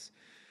comics.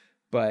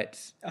 But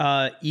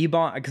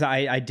Ebon, because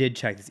I did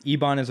check this.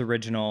 Ebon is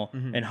original,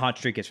 and Hot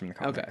Streak is from the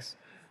comics. okay.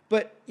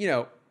 But, you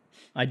know,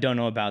 I don't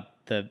know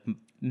about the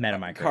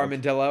Metamicrobe.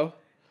 Carmendillo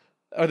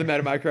or the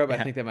Metamicrobe.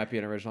 I think that might be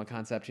an original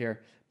concept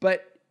here.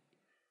 But,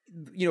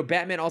 you know,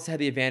 Batman also had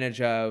the advantage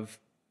of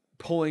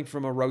pulling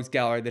from a rogues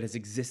gallery that has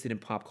existed in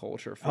pop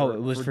culture for,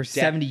 it was for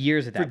 70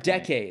 years at that for point.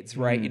 decades,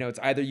 right? You know, it's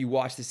either you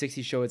watch the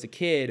 60s show as a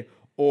kid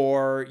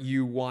or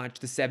you watch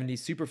the 70s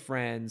Super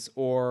Friends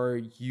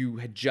or you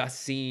had just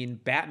seen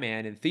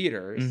Batman in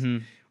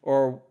theaters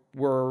or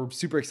were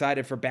super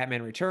excited for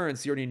Batman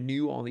Returns. So you already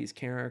knew all these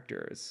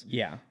characters.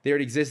 Yeah. They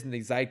already exist in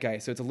the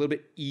zeitgeist, so it's a little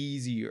bit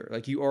easier.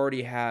 Like you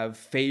already have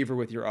favor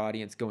with your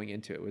audience going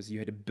into it. Was you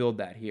had to build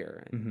that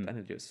here, and I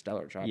think they did a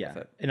stellar job with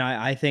it. And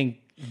I think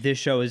this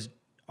show is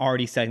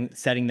already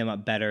setting them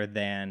up better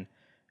than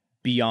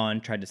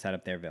Beyond tried to set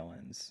up their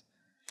villains.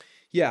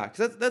 Yeah,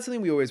 because that's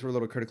something we always were a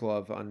little critical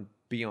of on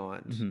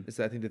Beyond. Is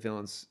that I think the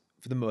villains,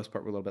 for the most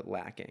part, were a little bit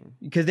lacking.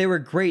 Because they were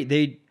great.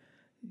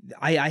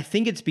 I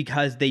think it's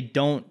because they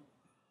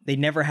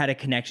never had a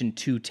connection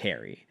to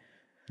Terry.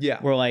 Yeah,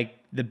 Where like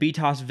the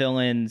BTOS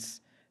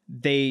villains,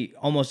 they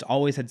almost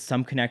always had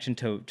some connection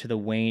to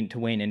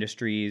Wayne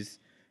Industries.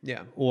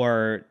 yeah,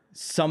 Or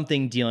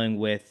something dealing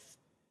with,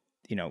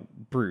 you know,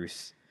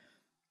 Bruce.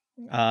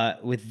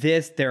 With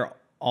this,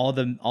 all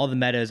the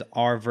metas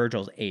are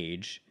Virgil's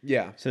age.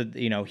 yeah, So,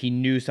 you know, he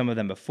knew some of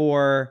them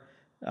before.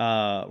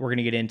 We're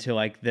gonna get into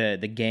like the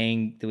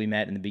gang that we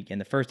met in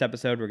the first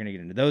episode. We're gonna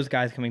get into those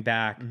guys coming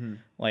back.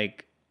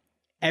 Like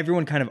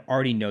everyone kind of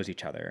already knows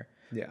each other.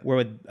 Yeah. Where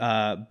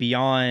with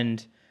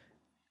Beyond,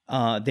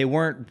 they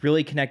weren't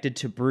really connected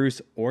to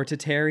Bruce or to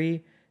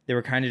Terry. They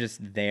were kind of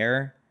just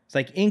there. It's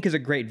like Ink is a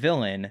great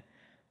villain,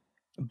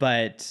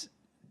 but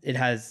it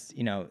has,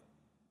 you know,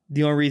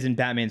 the only reason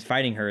Batman's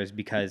fighting her is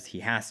because he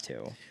has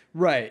to.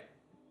 Right.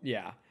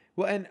 Yeah.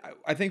 Well, and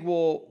I think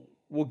we'll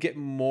get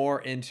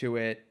more into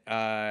it.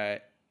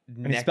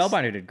 Next.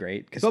 Spellbinder did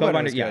great because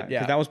Spellbinder was yeah, good, yeah.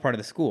 because that was part of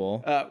the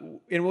school.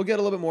 And we'll get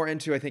a little bit more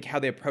into, I think, how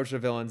they approach the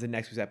villains in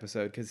next week's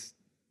episode, because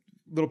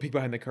little peek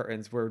behind the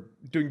curtains, we're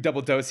doing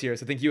double dose here.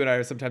 So I think you and I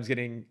are sometimes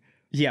getting...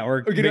 Yeah,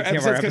 we're getting mixing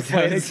up our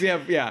episodes.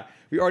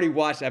 We already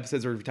watched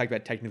episodes where we talked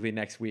about technically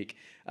next week.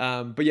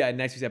 But yeah, in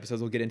next week's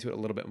episodes, we'll get into it a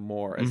little bit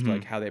more as to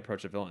like how they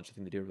approach the villains. I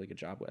think they do a really good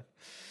job with.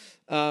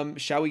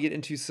 Shall we get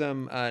into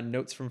some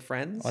notes from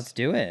friends? Let's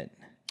do it.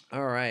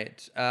 All right.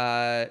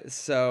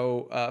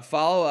 So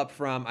follow up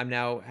from, I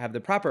now have the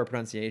proper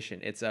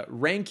pronunciation. It's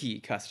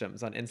Ranky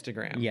Customs on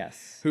Instagram.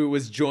 Yes. Who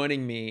was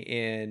joining me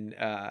in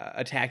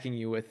attacking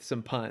you with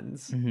some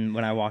puns.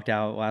 When I walked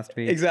out last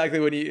week. Exactly,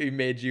 when he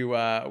made you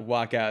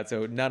walk out.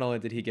 So not only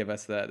did he give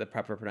us the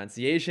proper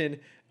pronunciation,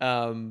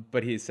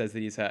 but he says that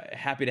he's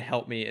happy to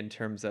help me in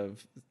terms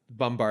of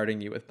bombarding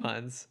you with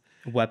puns.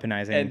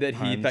 Weaponizing And that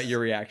puns. he thought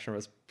your reaction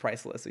was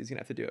priceless, so he's going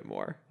to have to do it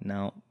more.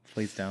 No,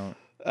 please don't.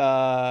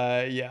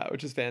 Yeah,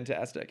 which is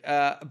fantastic.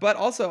 But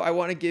also, I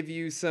want to give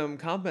you some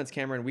compliments,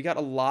 Cameron. We got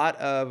a lot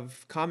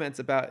of comments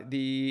about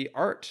the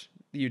art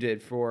you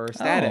did for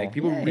Static. Oh,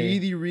 People yay.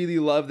 really, really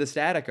love the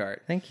Static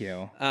art. Thank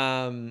you.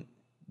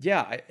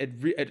 Yeah,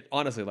 it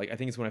honestly, like, I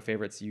think it's one of my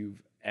favorites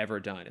you've ever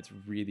done. It's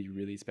really,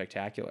 really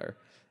spectacular.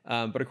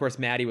 But of course,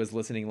 Maddie was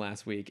listening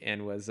last week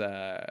and was,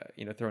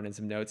 throwing in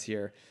some notes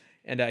here.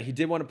 And he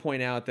did want to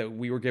point out that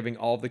we were giving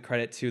all of the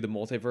credit to the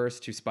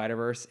multiverse, to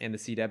Spider-Verse and the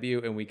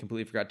CW, and we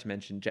completely forgot to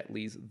mention Jet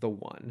Li's The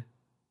One.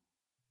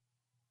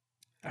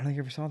 I don't think I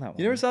ever saw that one.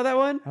 You never saw that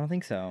one? I don't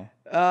think so.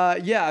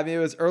 Yeah, I mean, it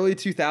was early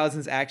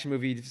 2000s action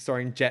movie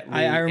starring Jet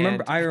Li. I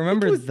remember. I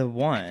remember it was, The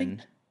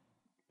One.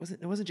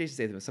 It wasn't Jason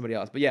Statham, it was somebody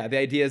else. But yeah, the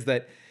idea is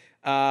that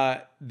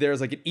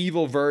there's like an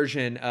evil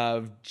version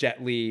of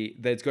Jet Li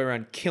that's going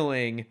around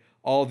killing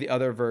all the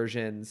other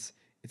versions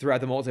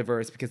throughout the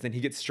multiverse, because then he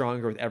gets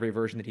stronger with every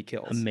version that he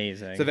kills.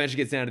 Amazing. So eventually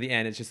gets down to the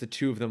end, it's just the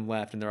two of them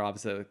left, and they're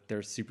obviously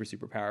they're super,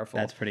 super powerful.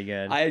 That's pretty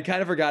good. I had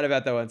kind of forgot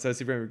about that one, so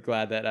super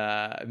glad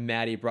that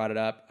Maddie brought it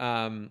up.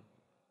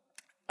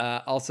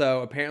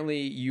 Also,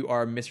 apparently you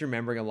are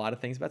misremembering a lot of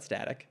things about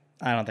Static.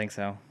 I don't think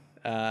so.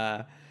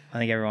 I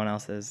think everyone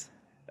else is.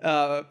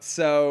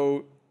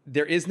 So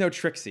there is no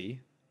Trixie.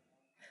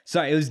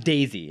 Sorry, it was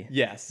Daisy.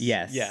 Yes.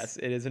 Yes. Yes,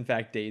 it is in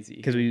fact Daisy.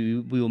 Because we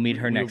will meet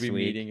her next we'll be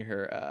week. meeting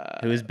her.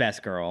 Who is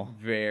Best Girl.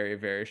 Very,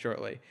 very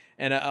shortly.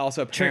 And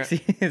also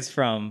Trixie is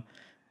from,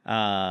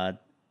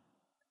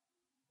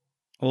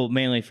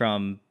 mainly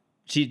from,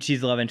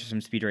 she's the love interest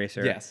from Speed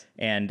Racer. Yes.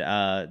 And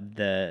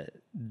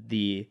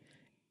the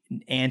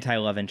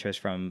anti-love interest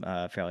from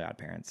Fairly Odd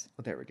Parents.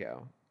 Oh, there we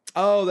go.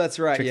 Oh, that's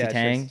right. Trixie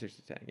Tang.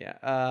 Trixie Tang.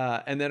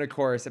 Yeah. And then of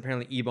course,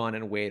 apparently Ebon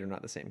and Wade are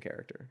not the same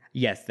character.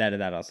 Yes, that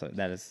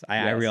is. I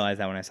Yes. realized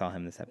that when I saw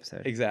him this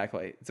episode.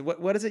 Exactly. So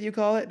what is it you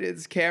call it?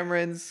 It's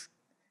Cameron's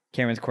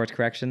Course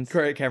Corrections.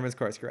 Cameron's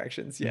course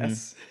corrections.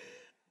 Yes.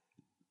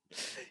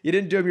 You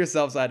didn't do them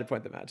yourself, so I had to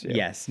point them out to you.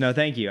 Yes. No,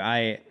 thank you.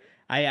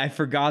 I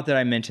forgot that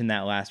I mentioned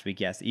that last week.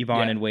 Yes,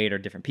 Ebon and Wade are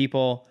different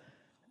people.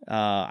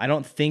 I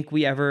don't think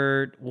we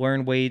ever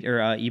learn Wade or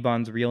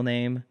Ebon's real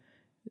name.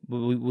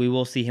 We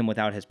will see him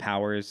without his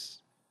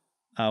powers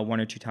one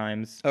or two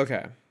times.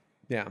 Okay.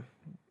 Yeah.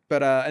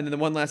 But and then the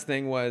one last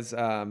thing was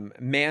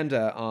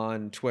Manda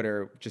on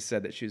Twitter just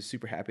said that she was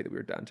super happy that we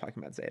were done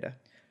talking about Zeta.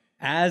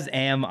 As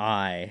am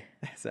I.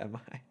 As am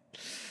I.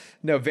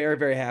 No, very,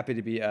 very happy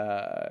to be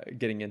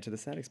getting into the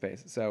static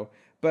space. So,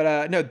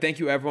 but no, thank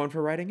you everyone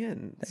for writing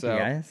in. Thank you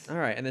guys. All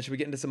right, and then should we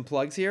get into some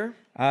plugs here?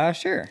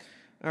 Sure.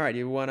 All right,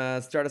 you want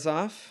to start us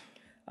off?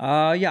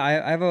 Yeah,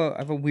 I have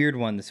a weird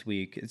one this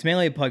week. It's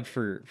mainly a plug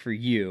for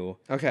you.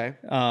 Okay.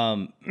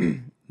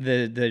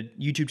 The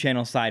YouTube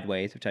channel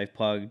Sideways, which I've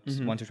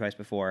plugged once or twice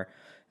before,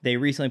 they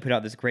recently put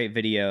out this great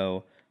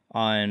video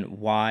on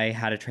why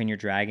How to Train Your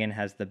Dragon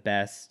has the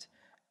best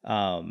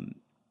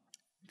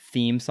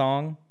theme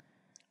song.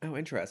 Oh,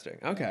 interesting.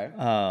 Okay.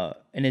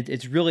 And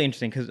it's really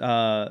interesting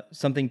because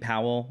Something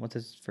Powell, what's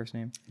his first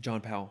name?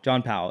 John Powell.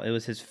 John Powell. It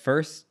was his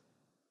first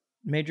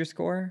major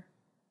score.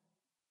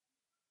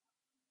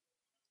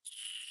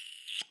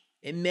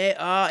 It may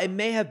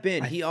have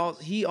been. He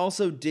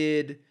also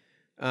did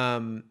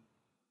the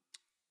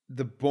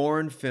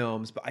Bourne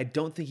films, but I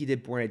don't think he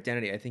did Bourne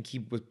Identity. I think he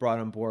was brought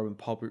on board when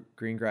Paul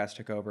Greengrass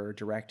took over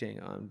directing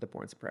on the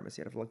Bourne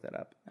Supremacy. I'd have to look that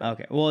up.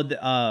 Okay.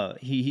 Well,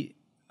 he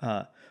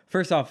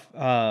first off,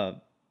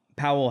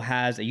 Powell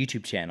has a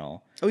YouTube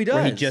channel. Oh, he does?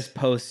 Where he just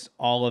posts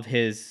all of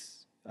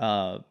his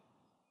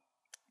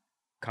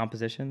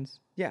compositions.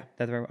 Yeah.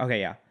 That's right.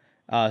 Okay, yeah.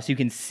 So you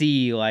can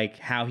see like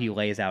how he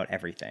lays out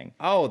everything.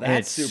 Oh, And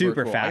that's it's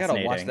super cool. I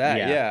fascinating. gotta watch that.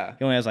 Yeah.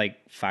 He only has like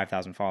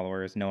 5,000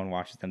 followers. No one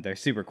watches them. They're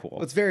super cool.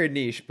 Well, it's very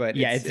niche, but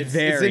Yeah, it's it's it's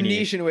very a niche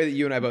niche. in a way that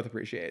you and I both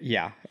appreciate.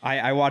 Yeah,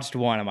 I watched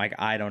one. I'm like,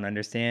 I don't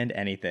understand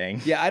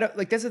anything. Yeah, I don't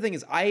like. That's the thing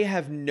is, I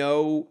have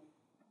no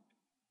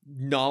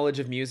knowledge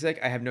of music.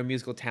 I have no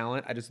musical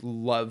talent. I just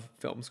love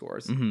film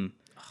scores. Mm-hmm.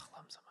 Oh, I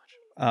love them so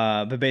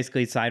much. But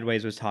basically,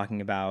 Sideways was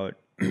talking about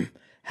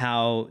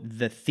how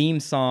the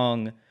theme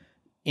song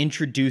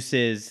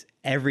introduces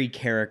every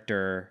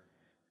character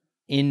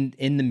in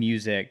the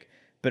music,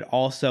 but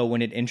also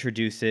when it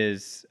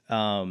introduces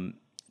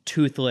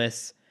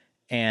Toothless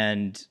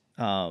and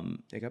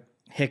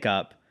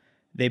Hiccup,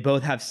 they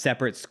both have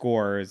separate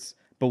scores,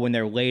 but when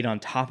they're laid on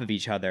top of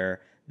each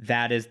other,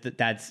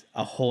 that's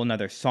a whole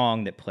nother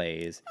song that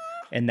plays,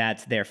 and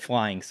that's their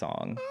flying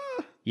song.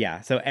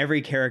 Yeah, so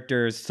every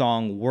character's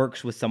song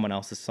works with someone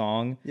else's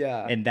song.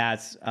 Yeah. And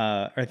that's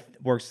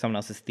works with someone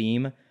else's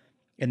theme,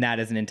 and that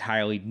is an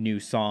entirely new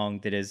song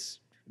that is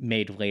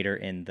made later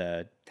in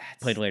the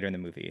played later in the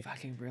movie.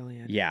 Fucking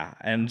brilliant. Yeah,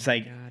 and it's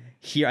like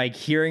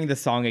hearing the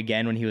song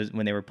again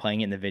when they were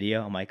playing it in the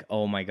video. I'm like,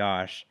 oh my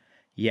gosh,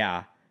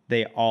 yeah,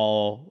 they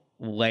all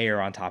layer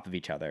on top of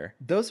each other.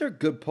 Those are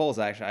good pulls,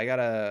 actually. I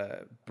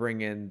gotta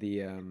bring in the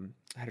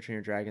How to Train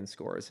Your Dragon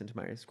scores into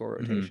my score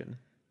rotation.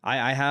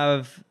 I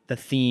have the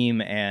theme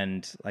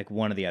and like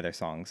one of the other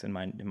songs in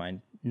my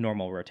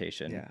normal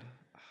rotation. Yeah.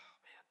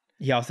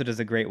 He also does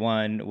a great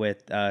one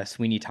with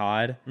Sweeney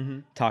Todd,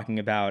 talking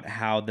about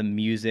how the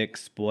music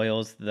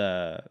spoils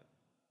the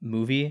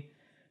movie,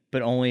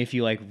 but only if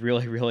you like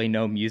really, really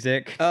know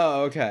music.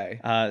 Oh, okay.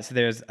 So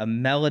there's a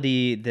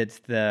melody that's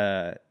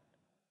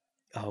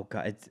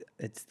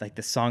it's like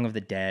the Song of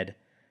the Dead,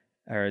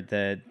 or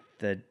the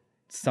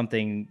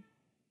something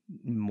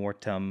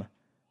mortem,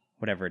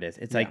 whatever it is.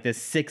 It's like this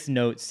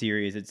 6-note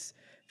series. It's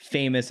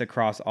famous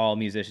across all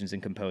musicians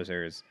and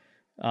composers.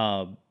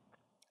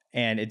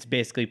 And it's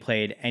basically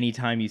played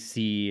anytime you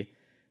see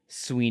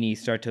Sweeney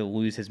start to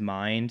lose his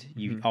mind.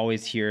 You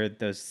always hear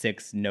those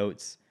 6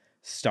 notes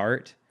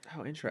start.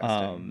 Oh,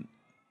 interesting.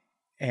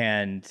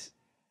 It's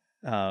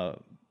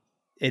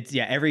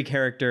every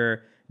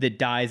character that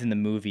dies in the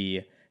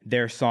movie,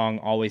 their song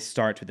always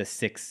starts with the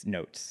 6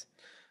 notes.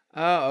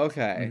 Oh,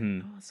 okay.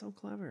 Oh, that's so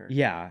clever.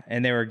 Yeah,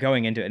 and they were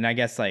going into it, and I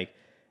guess like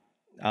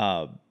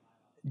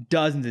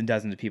dozens and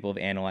dozens of people have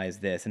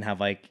analyzed this and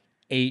have like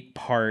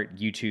 8-part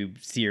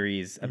YouTube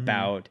series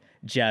about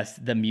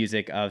just the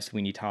music of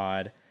Sweeney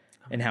Todd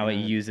and how it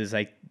uses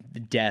like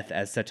death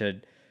as such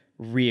a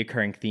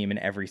reoccurring theme in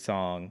every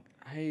song.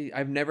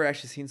 I've never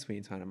actually seen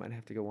Sweeney Todd. I might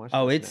have to go watch it.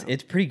 Oh,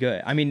 it's pretty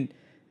good. I mean,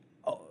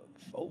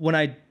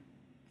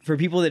 for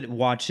people that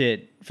watch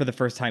it for the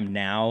first time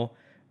now,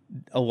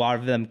 a lot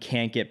of them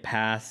can't get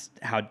past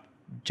how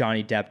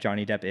Johnny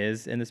Depp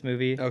is in this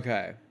movie.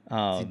 Okay.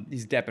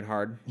 He's Depping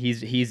hard.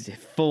 He's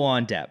full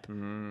on Depp.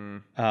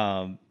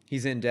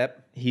 He's in Depp.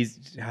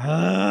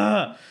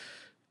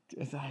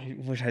 I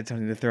wish I had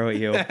something to throw at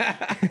you.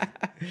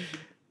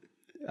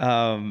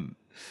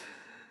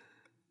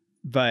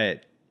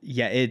 But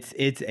yeah,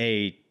 it's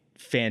a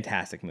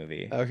fantastic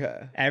movie.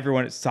 Okay.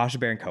 Sacha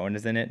Baron Cohen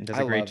is in it and does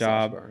a great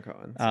job. Sacha Baron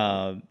Cohen,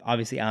 so.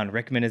 Obviously Alan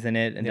Rickman is in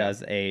it and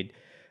does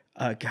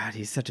God,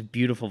 he's such a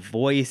beautiful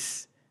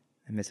voice.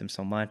 I miss him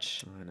so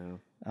much. I know.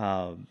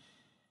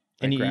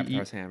 And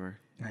Grafton's Hammer.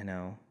 I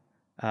know.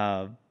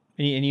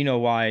 And you know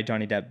why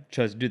Johnny Depp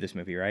chose to do this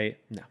movie, right?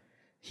 No.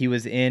 He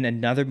was in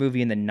another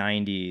movie in the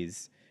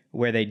 90s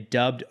where they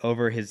dubbed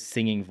over his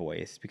singing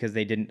voice because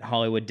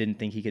Hollywood didn't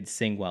think he could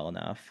sing well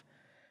enough.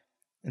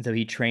 And so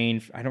he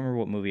trained, I don't remember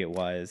what movie it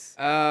was.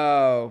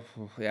 Oh,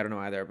 yeah, I don't know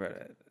either,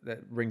 but that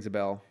rings a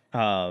bell.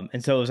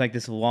 And so it was like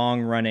this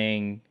long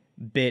running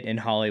bit in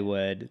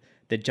Hollywood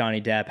that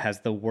Johnny Depp has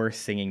the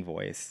worst singing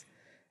voice.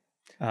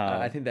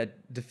 I think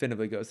that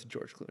definitively goes to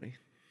George Clooney.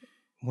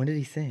 When did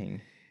he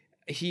sing?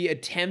 He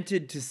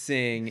attempted to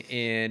sing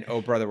in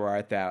 "Oh Brother, Where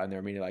Art Thou," and they're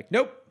immediately like,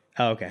 "Nope."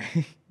 Oh, okay.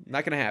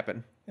 Not gonna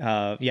happen.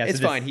 It's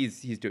fine.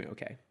 He's doing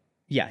okay.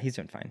 Yeah, he's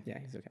doing fine. Yeah,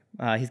 he's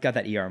okay. He's got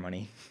that ER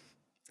money.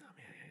 Oh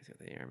man, he's got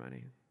the ER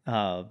money.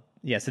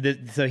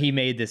 So he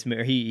made this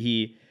movie.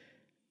 He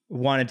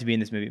wanted to be in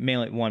this movie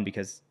mainly one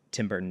because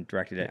Tim Burton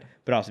directed it,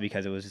 but also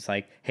because it was just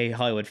like, hey,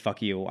 Hollywood,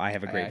 fuck you. I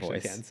have a great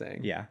voice. Can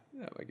sing. Yeah.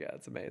 Oh my god,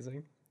 it's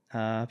amazing.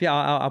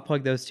 I'll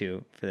plug those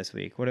two for this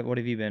week. What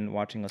have you been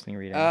watching, listening,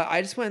 reading?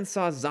 I just went and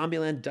saw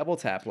Zombieland Double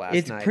Tap last night.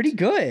 It's pretty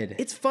good.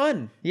 It's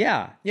fun.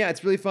 Yeah. Yeah,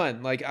 it's really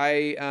fun. Like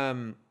I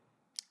don't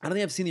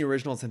think I've seen the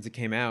original since it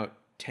came out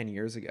 10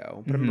 years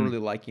ago, but I remember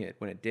really liking it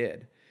when it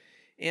did.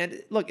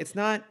 And look, it's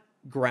not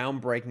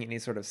groundbreaking in any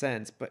sort of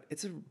sense, but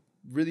it's a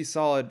really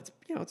solid,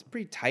 it's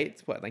pretty tight.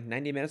 It's what, like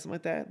 90 minutes, something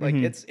like that? Like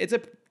it's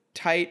a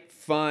tight,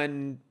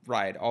 fun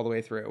ride all the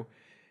way through.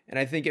 And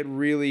I think it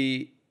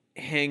really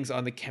hangs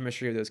on the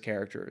chemistry of those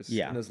characters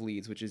Yeah. and those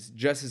leads, which is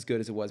just as good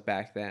as it was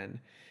back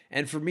then.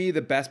 And for me,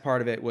 the best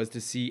part of it was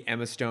to see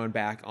Emma Stone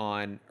back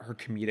on her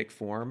comedic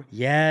form.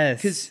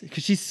 Yes,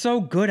 because she's so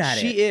good at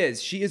it.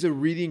 She is a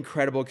really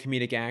incredible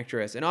comedic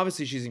actress, and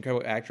obviously she's an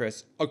incredible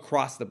actress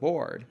across the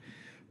board.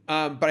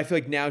 But I feel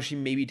like now she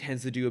maybe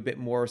tends to do a bit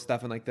more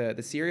stuff on like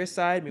the serious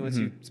side. I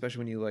mean, especially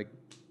when you like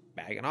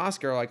bag an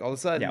Oscar, like all of a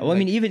sudden. Yeah, well, I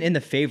mean, even in The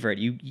Favorite,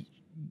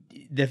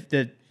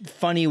 the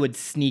funny would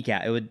sneak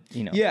out. It would,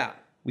 Yeah,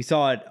 we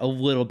saw it a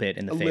little bit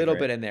in The Favorite. a little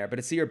bit in there, but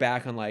to see her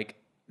back on like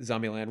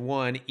Zombieland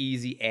 1,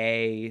 Easy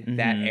A,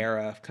 that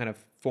era kind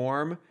of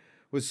form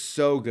was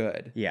so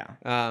good. Yeah.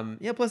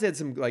 Plus they had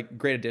some like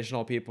great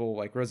additional people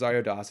like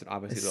Rosario Dawson,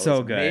 obviously. It's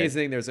so good.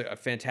 Amazing. There's a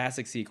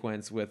fantastic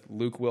sequence with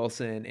Luke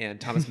Wilson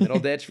and Thomas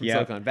Middleditch from Yep.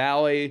 Silicon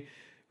Valley,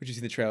 which you see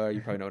in the trailer.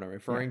 You probably know what I'm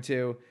referring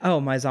to. Oh,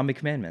 my zombie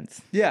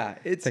commandments. Yeah.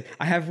 It's Like,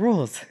 I have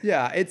rules.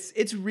 yeah,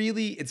 it's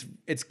really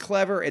it's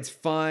clever, it's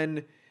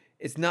fun.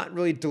 It's not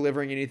really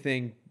delivering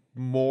anything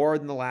more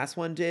than the last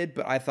one did,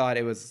 but I thought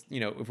it was,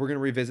 if we're gonna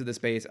revisit the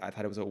space, I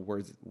thought it was a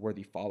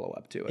worthy follow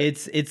up to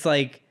it. It's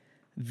like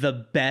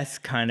the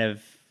best kind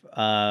of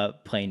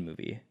plane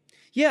movie.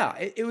 Yeah,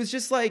 it was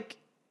just like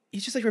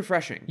it's just like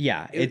refreshing.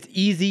 Yeah, it's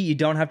easy. You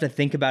don't have to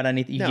think about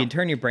anything. You No. can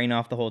turn your brain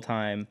off the whole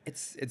time.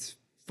 It's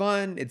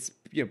fun. It's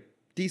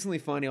decently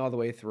funny all the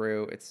way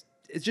through. It's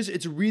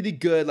really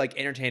good, like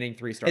entertaining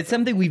 3-star. It's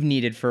something we've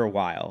needed for a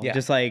while. Yeah.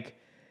 Just like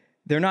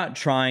they're not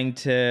trying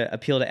to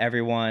appeal to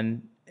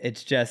everyone.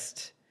 It's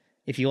just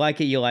if you like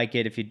it, you like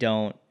it. If you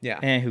don't,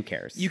 who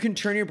cares? You can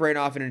turn your brain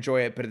off and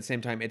enjoy it, but at the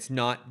same time, it's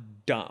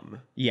not dumb.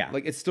 Yeah.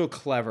 Like it's still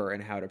clever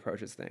in how it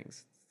approaches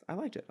things. I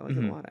liked it. I liked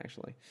it a lot,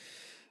 actually.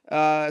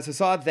 So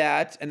saw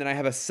that, and then I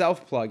have a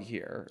self plug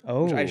here,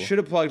 which I Oh. should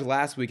have plugged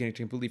last week and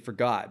completely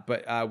forgot.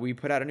 But we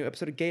put out a new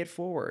episode of Gay It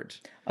Forward.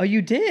 Oh,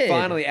 you did?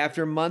 Finally,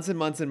 after months and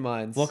months and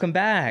months. Welcome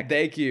back.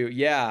 Thank you.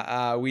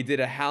 Yeah, we did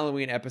a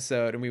Halloween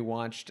episode, and we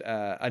watched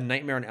A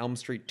Nightmare on Elm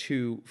Street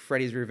 2: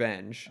 Freddy's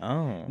Revenge.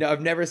 Oh. Now,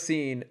 I've never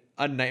seen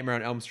A Nightmare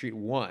on Elm Street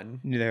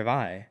 1. Neither have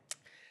I.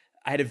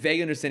 I had a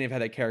vague understanding of how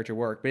that character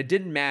worked, but it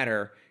didn't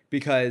matter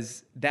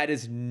because that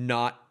is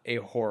not a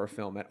horror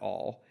film at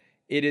all.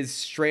 It is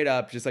straight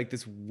up just like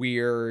this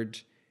weird,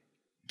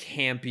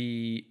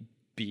 campy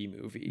B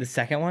movie. The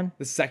second one?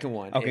 The second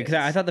one. Okay, because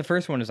I thought the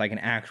first one was like an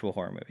actual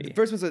horror movie. The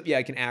first one's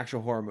like an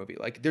actual horror movie.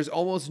 Like there's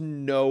almost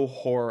no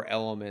horror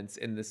elements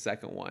in the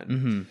second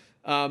one.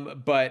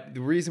 But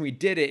the reason we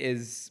did it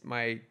is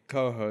my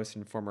co-host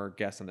and former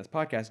guest on this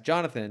podcast,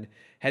 Jonathan,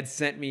 had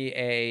sent me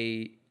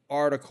a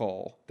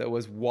article that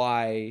was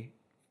why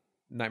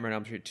Nightmare on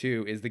Elm Street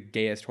 2 is the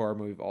gayest horror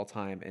movie of all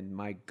time, and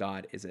my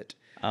God, is it?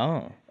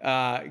 Oh.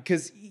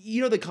 Because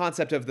you know the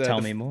concept of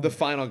Tell me more. the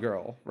final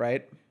girl,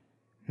 right?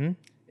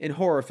 In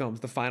horror films,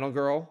 the final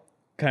girl.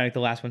 Kind of like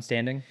The Last One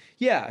Standing?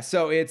 Yeah,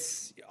 so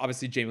it's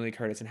obviously Jamie Lee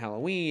Curtis in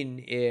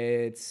Halloween.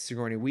 It's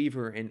Sigourney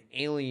Weaver in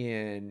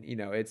Alien.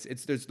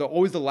 There's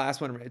always the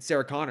last one. It's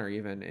Sarah Connor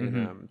even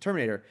in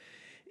Terminator.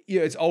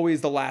 It's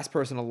always the last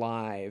person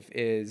alive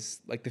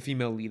is like the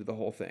female lead of the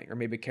whole thing, or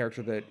maybe a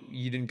character that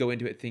you didn't go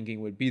into it thinking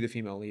would be the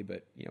female lead,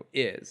 but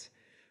is.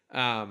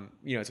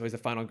 It's always the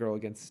final girl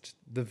against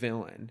the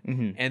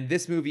villain. And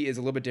this movie is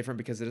a little bit different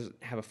because it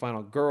doesn't have a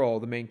final girl.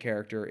 The main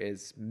character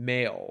is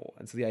male,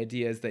 and so the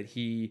idea is that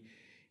he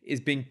is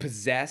being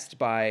possessed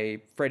by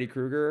Freddy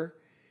Krueger,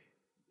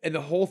 and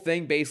the whole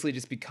thing basically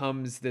just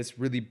becomes this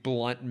really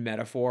blunt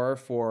metaphor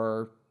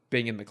for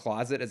being in the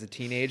closet as a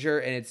teenager.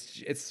 And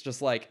it's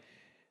just like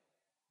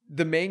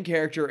the main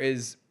character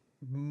is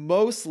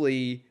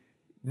mostly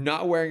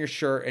not wearing a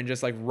shirt and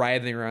just like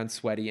writhing around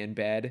sweaty in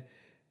bed.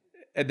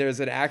 And there's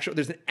an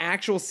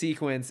actual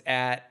sequence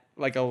at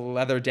like a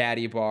leather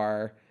daddy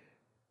bar,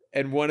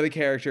 and one of the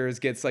characters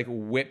gets like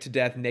whipped to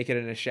death naked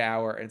in a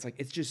shower, and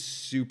it's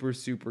just super,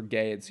 super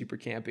gay and super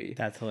campy.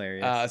 That's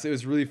hilarious. So it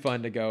was really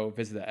fun to go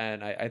visit that,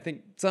 and I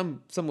think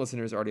some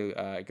listeners already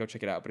go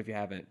check it out. But if you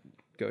haven't,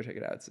 go check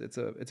it out. It's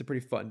a pretty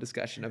fun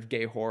discussion of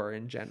gay horror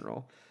in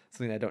general.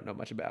 Something I don't know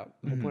much about.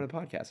 The whole point of the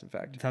podcast, in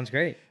fact. Sounds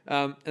great.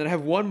 And I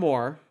have one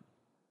more,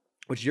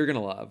 which you're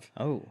gonna love.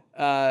 Oh.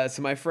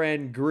 So my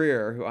friend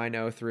Greer, who I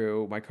know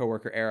through my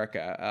coworker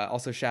Erica,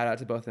 also shout out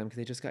to both of them because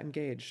they just got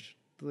engaged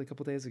a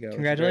couple days ago.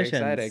 Congratulations. Which is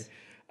very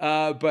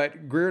exciting.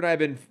 But Greer and I have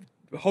been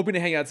hoping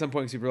to hang out at some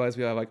point because we realized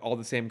we have like all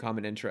the same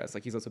common interests.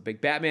 Like he's also a big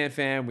Batman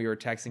fan. We were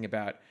texting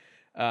about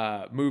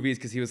movies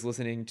because he was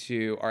listening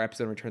to our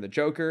episode on Return of the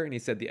Joker, and he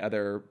said the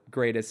other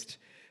greatest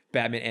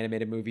Batman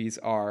animated movies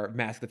are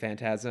Mask of the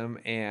Phantasm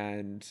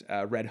and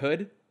Red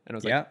Hood. And I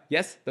was like,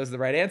 yes, those are the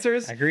right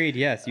answers. Agreed.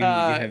 Yes. He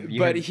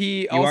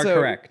also are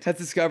correct. has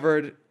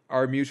discovered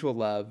our mutual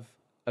love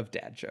of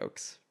dad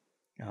jokes.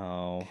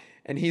 Oh.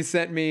 And he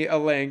sent me a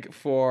link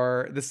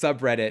for the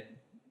subreddit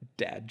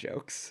dad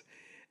jokes.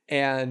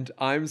 And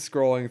I'm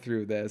scrolling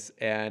through this,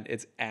 and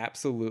it's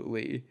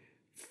absolutely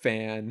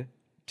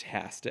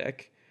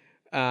fantastic.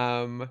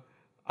 I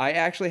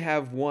actually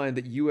have one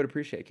that you would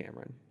appreciate,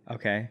 Cameron.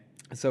 Okay.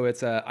 So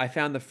it's I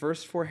found the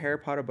first 4 Harry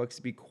Potter books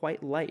to be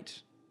quite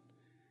light.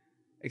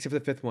 except for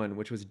the fifth one,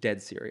 which was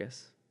dead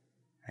serious.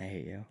 I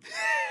hate you.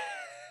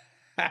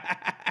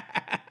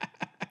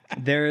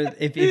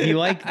 If you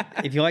like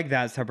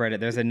that subreddit,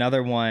 there's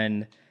another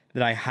one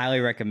that I highly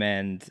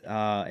recommend.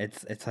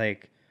 It's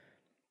like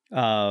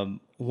 1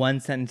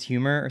 sentence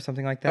humor or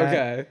something like that.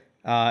 Okay.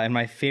 And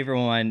my favorite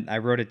one, I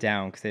wrote it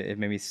down because it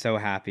made me so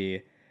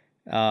happy.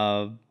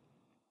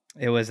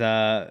 It was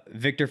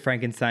Victor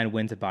Frankenstein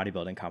wins a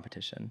bodybuilding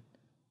competition.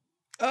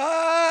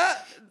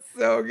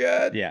 So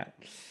good. Yeah.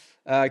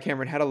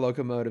 Cameron, how do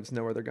locomotives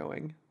know where they're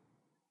going?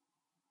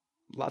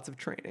 Lots of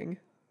training.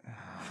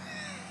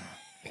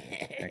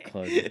 I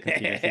closed the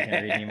computer so you can't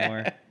read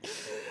anymore.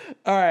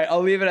 All right,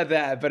 I'll leave it at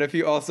that. But if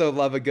you also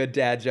love a good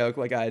dad joke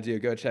like I do,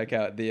 go check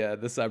out the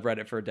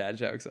subreddit for dad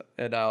jokes,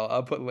 and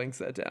I'll put links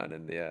that down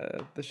in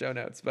the show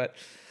notes. But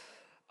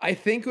I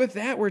think with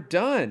that we're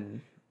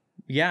done.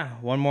 Yeah,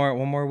 one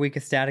more week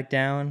of Static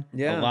Down.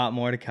 Yeah, a lot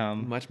more to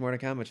come. Much more to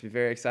come, which will be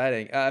very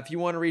exciting. If you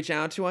want to reach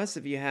out to us,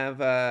 if you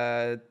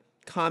have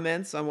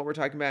comments on what we're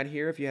talking about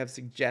here, if you have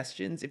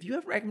suggestions, if you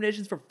have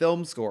recommendations for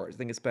film scores, I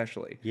think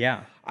especially.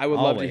 Yeah, I would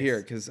love to hear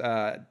it because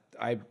I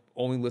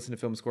only listen to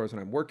film scores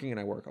when I'm working, and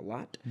I work a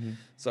lot. Mm-hmm.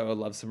 So I would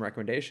love some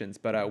recommendations.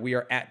 But we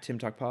are at Tim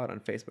Talk Pod on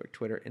Facebook,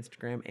 Twitter,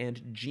 Instagram, and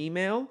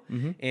Gmail.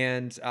 Mm-hmm.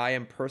 And I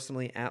am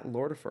personally at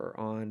Lordifer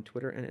on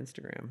Twitter and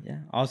Instagram. Yeah.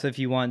 Also, if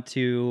you want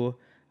to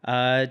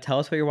tell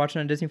us what you're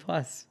watching on Disney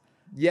Plus.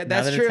 Yeah,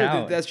 that's true.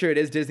 That's true. It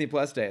is Disney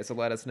Plus Day, so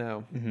let us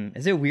know. Mm-hmm.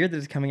 Is it weird that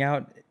it's coming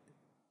out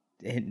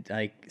in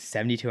like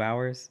 72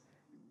 hours?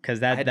 Because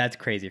that's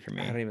crazy for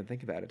me. I don't even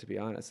think about it, to be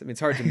honest. I mean,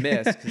 it's hard to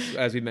miss, 'cause,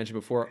 as we mentioned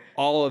before,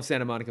 all of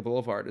Santa Monica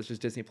Boulevard is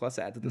just Disney Plus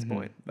ads at this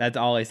point. That's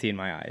all I see in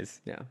my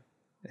eyes. Yeah.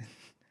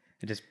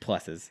 It just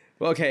pluses.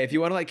 Well, okay, if you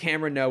want to let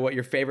Cameron know what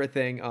your favorite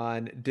thing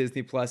on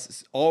Disney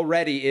Plus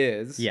already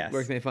is, yes,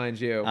 where can they find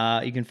you?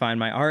 You can find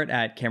my art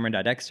at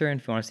Cameron.Dexter,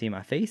 and if you want to see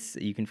my face,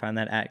 you can find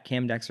that at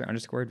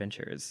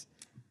CamDexter_adventures.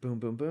 Boom,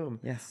 boom, boom.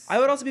 Yes. I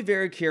would also be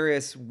very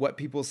curious what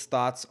people's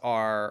thoughts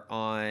are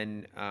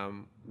on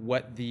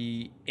what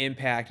the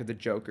impact of the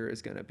Joker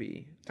is going to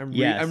be. I'm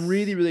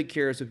really, really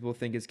curious what people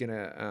think is going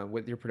to,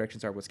 what your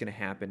predictions are, what's going to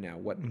happen now,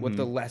 what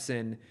the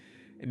lesson,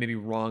 and maybe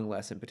wrong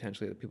lesson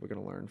potentially that people are going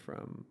to learn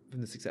from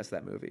the success of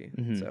that movie.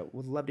 So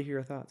we'd love to hear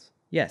your thoughts.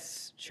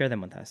 Yes. Share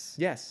them with us.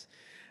 Yes.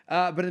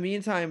 But in the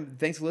meantime,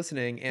 thanks for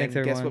listening. And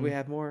guess what? We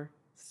have more.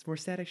 It's more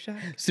Static Shock.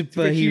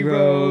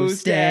 Superhero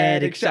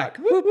Static Shock.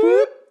 Whoop,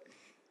 whoop.